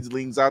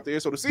seedlings out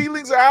there. So the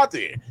seedlings are out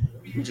there.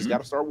 You just got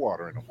to start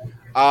watering them.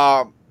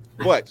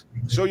 But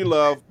show your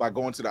love by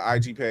going to the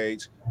IG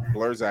page,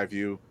 Blurred's Eye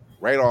View,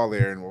 right all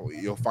there, and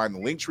you'll find the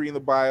link tree in the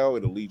bio.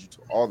 It'll lead you to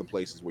all the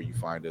places where you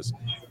find us,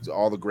 to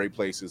all the great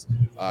places.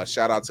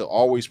 Shout out to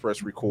Always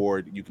Press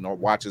Record. You can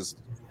watch us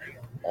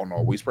on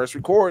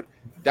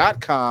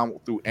alwayspressrecord.com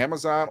through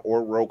Amazon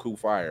or Roku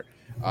Fire.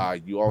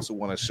 You also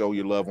want to show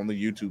your love on the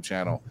YouTube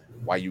channel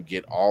while you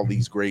get all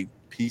these great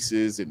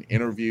pieces and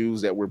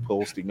interviews that we're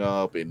posting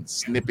up and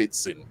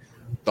snippets and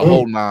the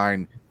whole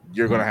 9.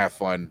 You're going to have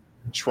fun.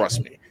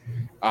 Trust me.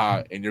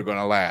 And you're going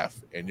to laugh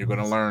and you're going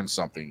to learn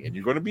something and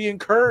you're going to be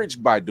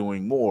encouraged by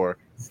doing more,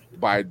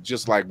 by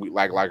just like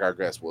our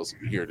guest was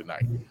here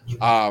tonight.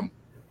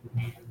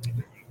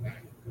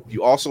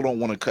 You also don't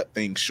want to cut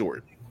things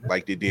short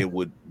like they did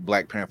with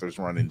Black Panther's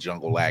run in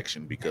Jungle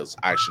Action, because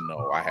I should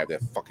know I have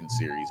that fucking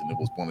series and it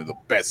was one of the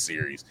best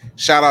series.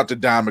 Shout out to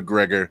Don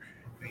McGregor.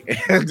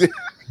 And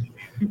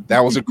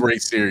that was a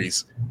great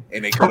series.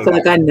 And they cut I feel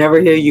like I never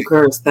hear you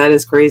curse. That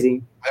is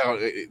crazy.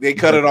 They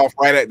cut it off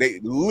right at they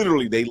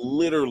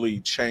literally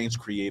changed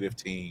creative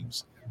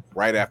teams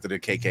right after the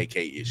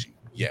KKK issue.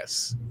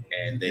 Yes,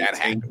 and they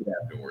changed it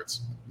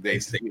afterwards. They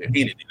hated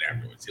it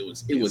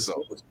afterwards. It was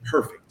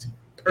perfect.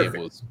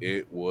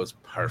 It was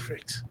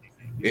perfect.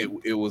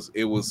 It was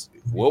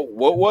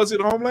what was it,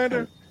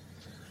 Homelander?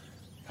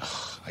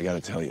 I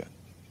gotta tell you,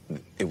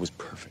 it was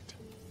perfect.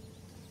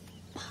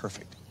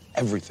 Perfect.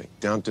 Everything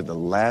down to the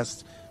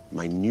last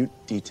minute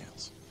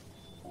details.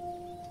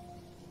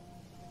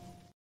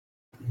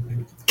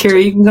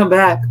 Carrie, you can come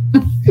back.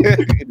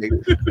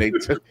 they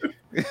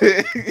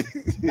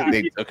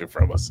took it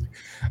from us.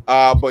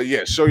 But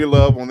yeah, show your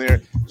love on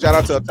there. Shout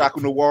out to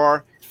Otaku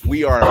Noir.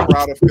 We are a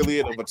proud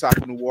affiliate of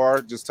Otaku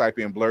Noir. Just type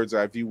in Blurred's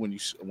Eye View when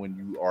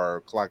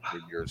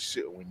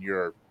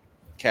you're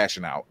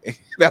cashing out.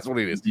 That's what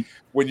it is.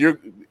 When you're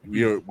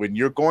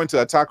going to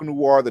Otaku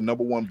Noir, the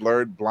 #1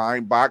 blurred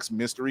blind box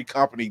mystery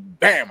company,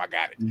 bam, I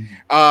got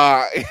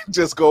it.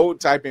 Just go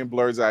type in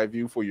Blurred's Eye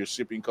View for your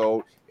shipping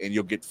code and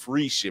you'll get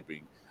free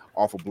shipping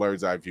off of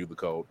Blurred's Eye View, the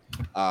code.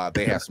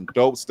 They have some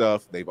dope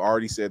stuff. They've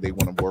already said they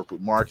want to work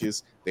with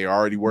Marcus. They're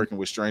already working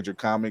with Stranger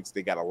Comics.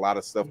 They got a lot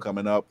of stuff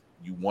coming up.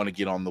 You want to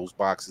get on those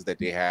boxes that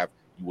they have.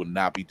 You will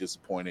not be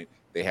disappointed.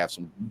 They have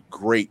some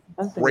great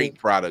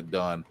product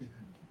done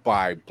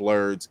by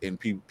blurs and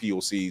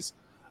POCs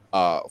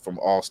from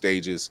all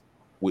stages,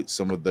 with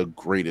some of the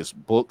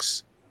greatest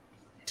books,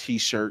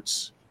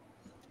 t-shirts,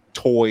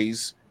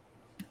 toys,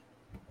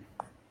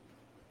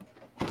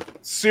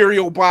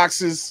 cereal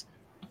boxes.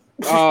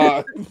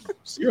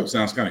 Cereal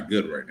sounds kind of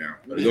good right now.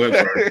 Go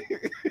ahead, Brian.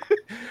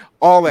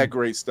 All that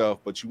great stuff,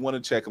 but you want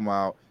to check them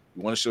out.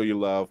 You want to show your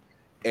love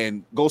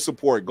and go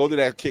support. Go to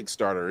that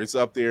Kickstarter. It's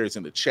up there. It's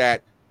in the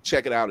chat.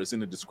 Check it out. It's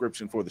in the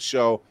description for the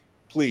show.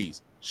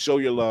 Please show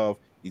your love.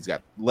 He's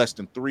got less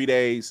than 3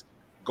 days.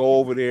 Go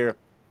over there.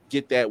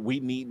 Get that. We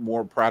need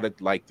more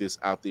product like this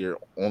out there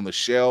on the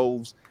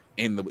shelves.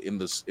 in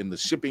the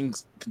shipping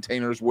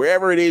containers,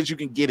 wherever it is you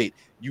can get it.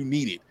 You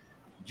need it.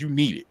 You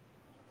need it.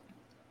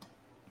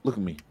 Look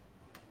at me.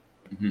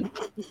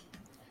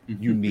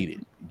 You need it.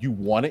 You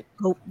want it.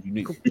 You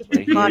need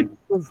it. Right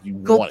here. You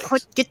want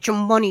it. Get your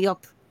money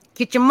up.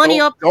 Get your money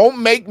up.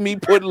 Don't make me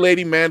put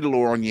Lady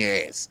Mandalore on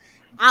your ass.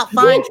 I'll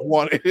find you.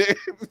 Want it.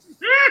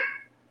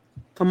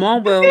 Come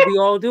on, Will. We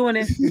all doing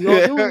it. We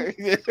all doing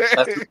it.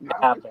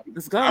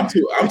 Let's go. I'm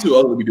too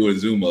ugly to be doing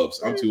Zoom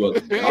ups. I'm too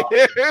ugly.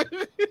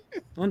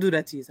 Don't do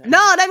that to yourself. No,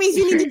 that means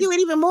you need to do it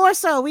even more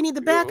so. We need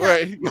the backup.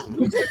 Right.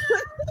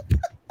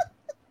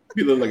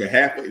 Be like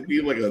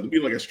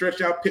a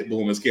stretched out pit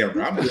bull in this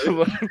camera. I'm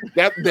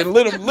good. Then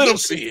let him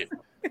see it.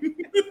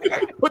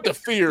 Put the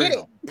fear in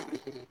him.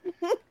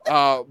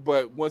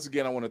 But once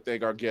again, I want to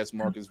thank our guest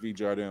Marcus V.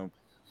 Jardim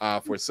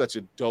for such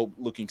a dope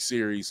looking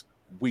series.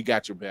 We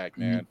got your back,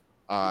 man.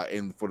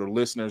 And for the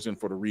listeners and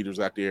for the readers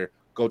out there,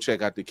 go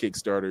check out the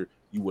Kickstarter.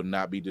 You will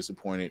not be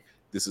disappointed.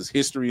 This is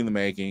history in the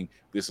making.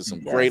 This is some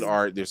great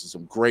art. This is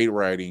some great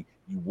writing.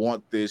 You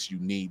want this. You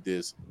need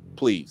this.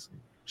 Please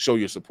show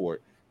your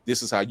support.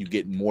 This is how you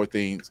get more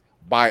things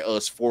by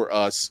us, for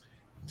us,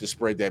 to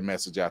spread that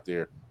message out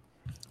there,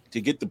 to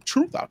get the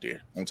truth out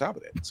there on top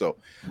of that. So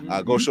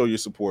go show your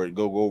support.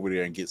 Go over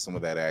there and get some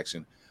of that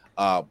action.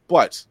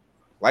 But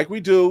like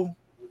we do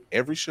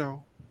every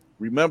show,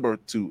 remember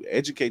to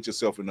educate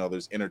yourself and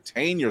others,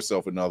 entertain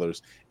yourself and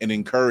others, and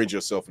encourage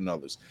yourself and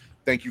others.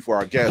 Thank you for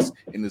our guests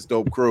in this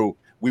dope crew.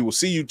 We will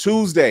see you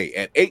Tuesday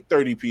at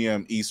 8:30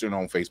 p.m. Eastern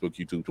on Facebook,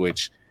 YouTube,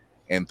 Twitch,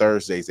 and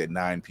Thursdays at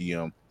 9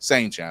 p.m.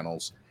 Same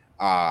channels.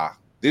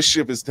 This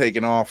ship is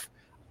taking off.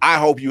 I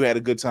hope you had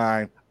a good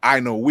time. I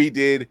know we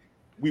did.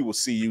 We will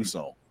see you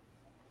soon.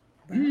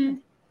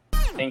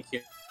 Thank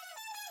you.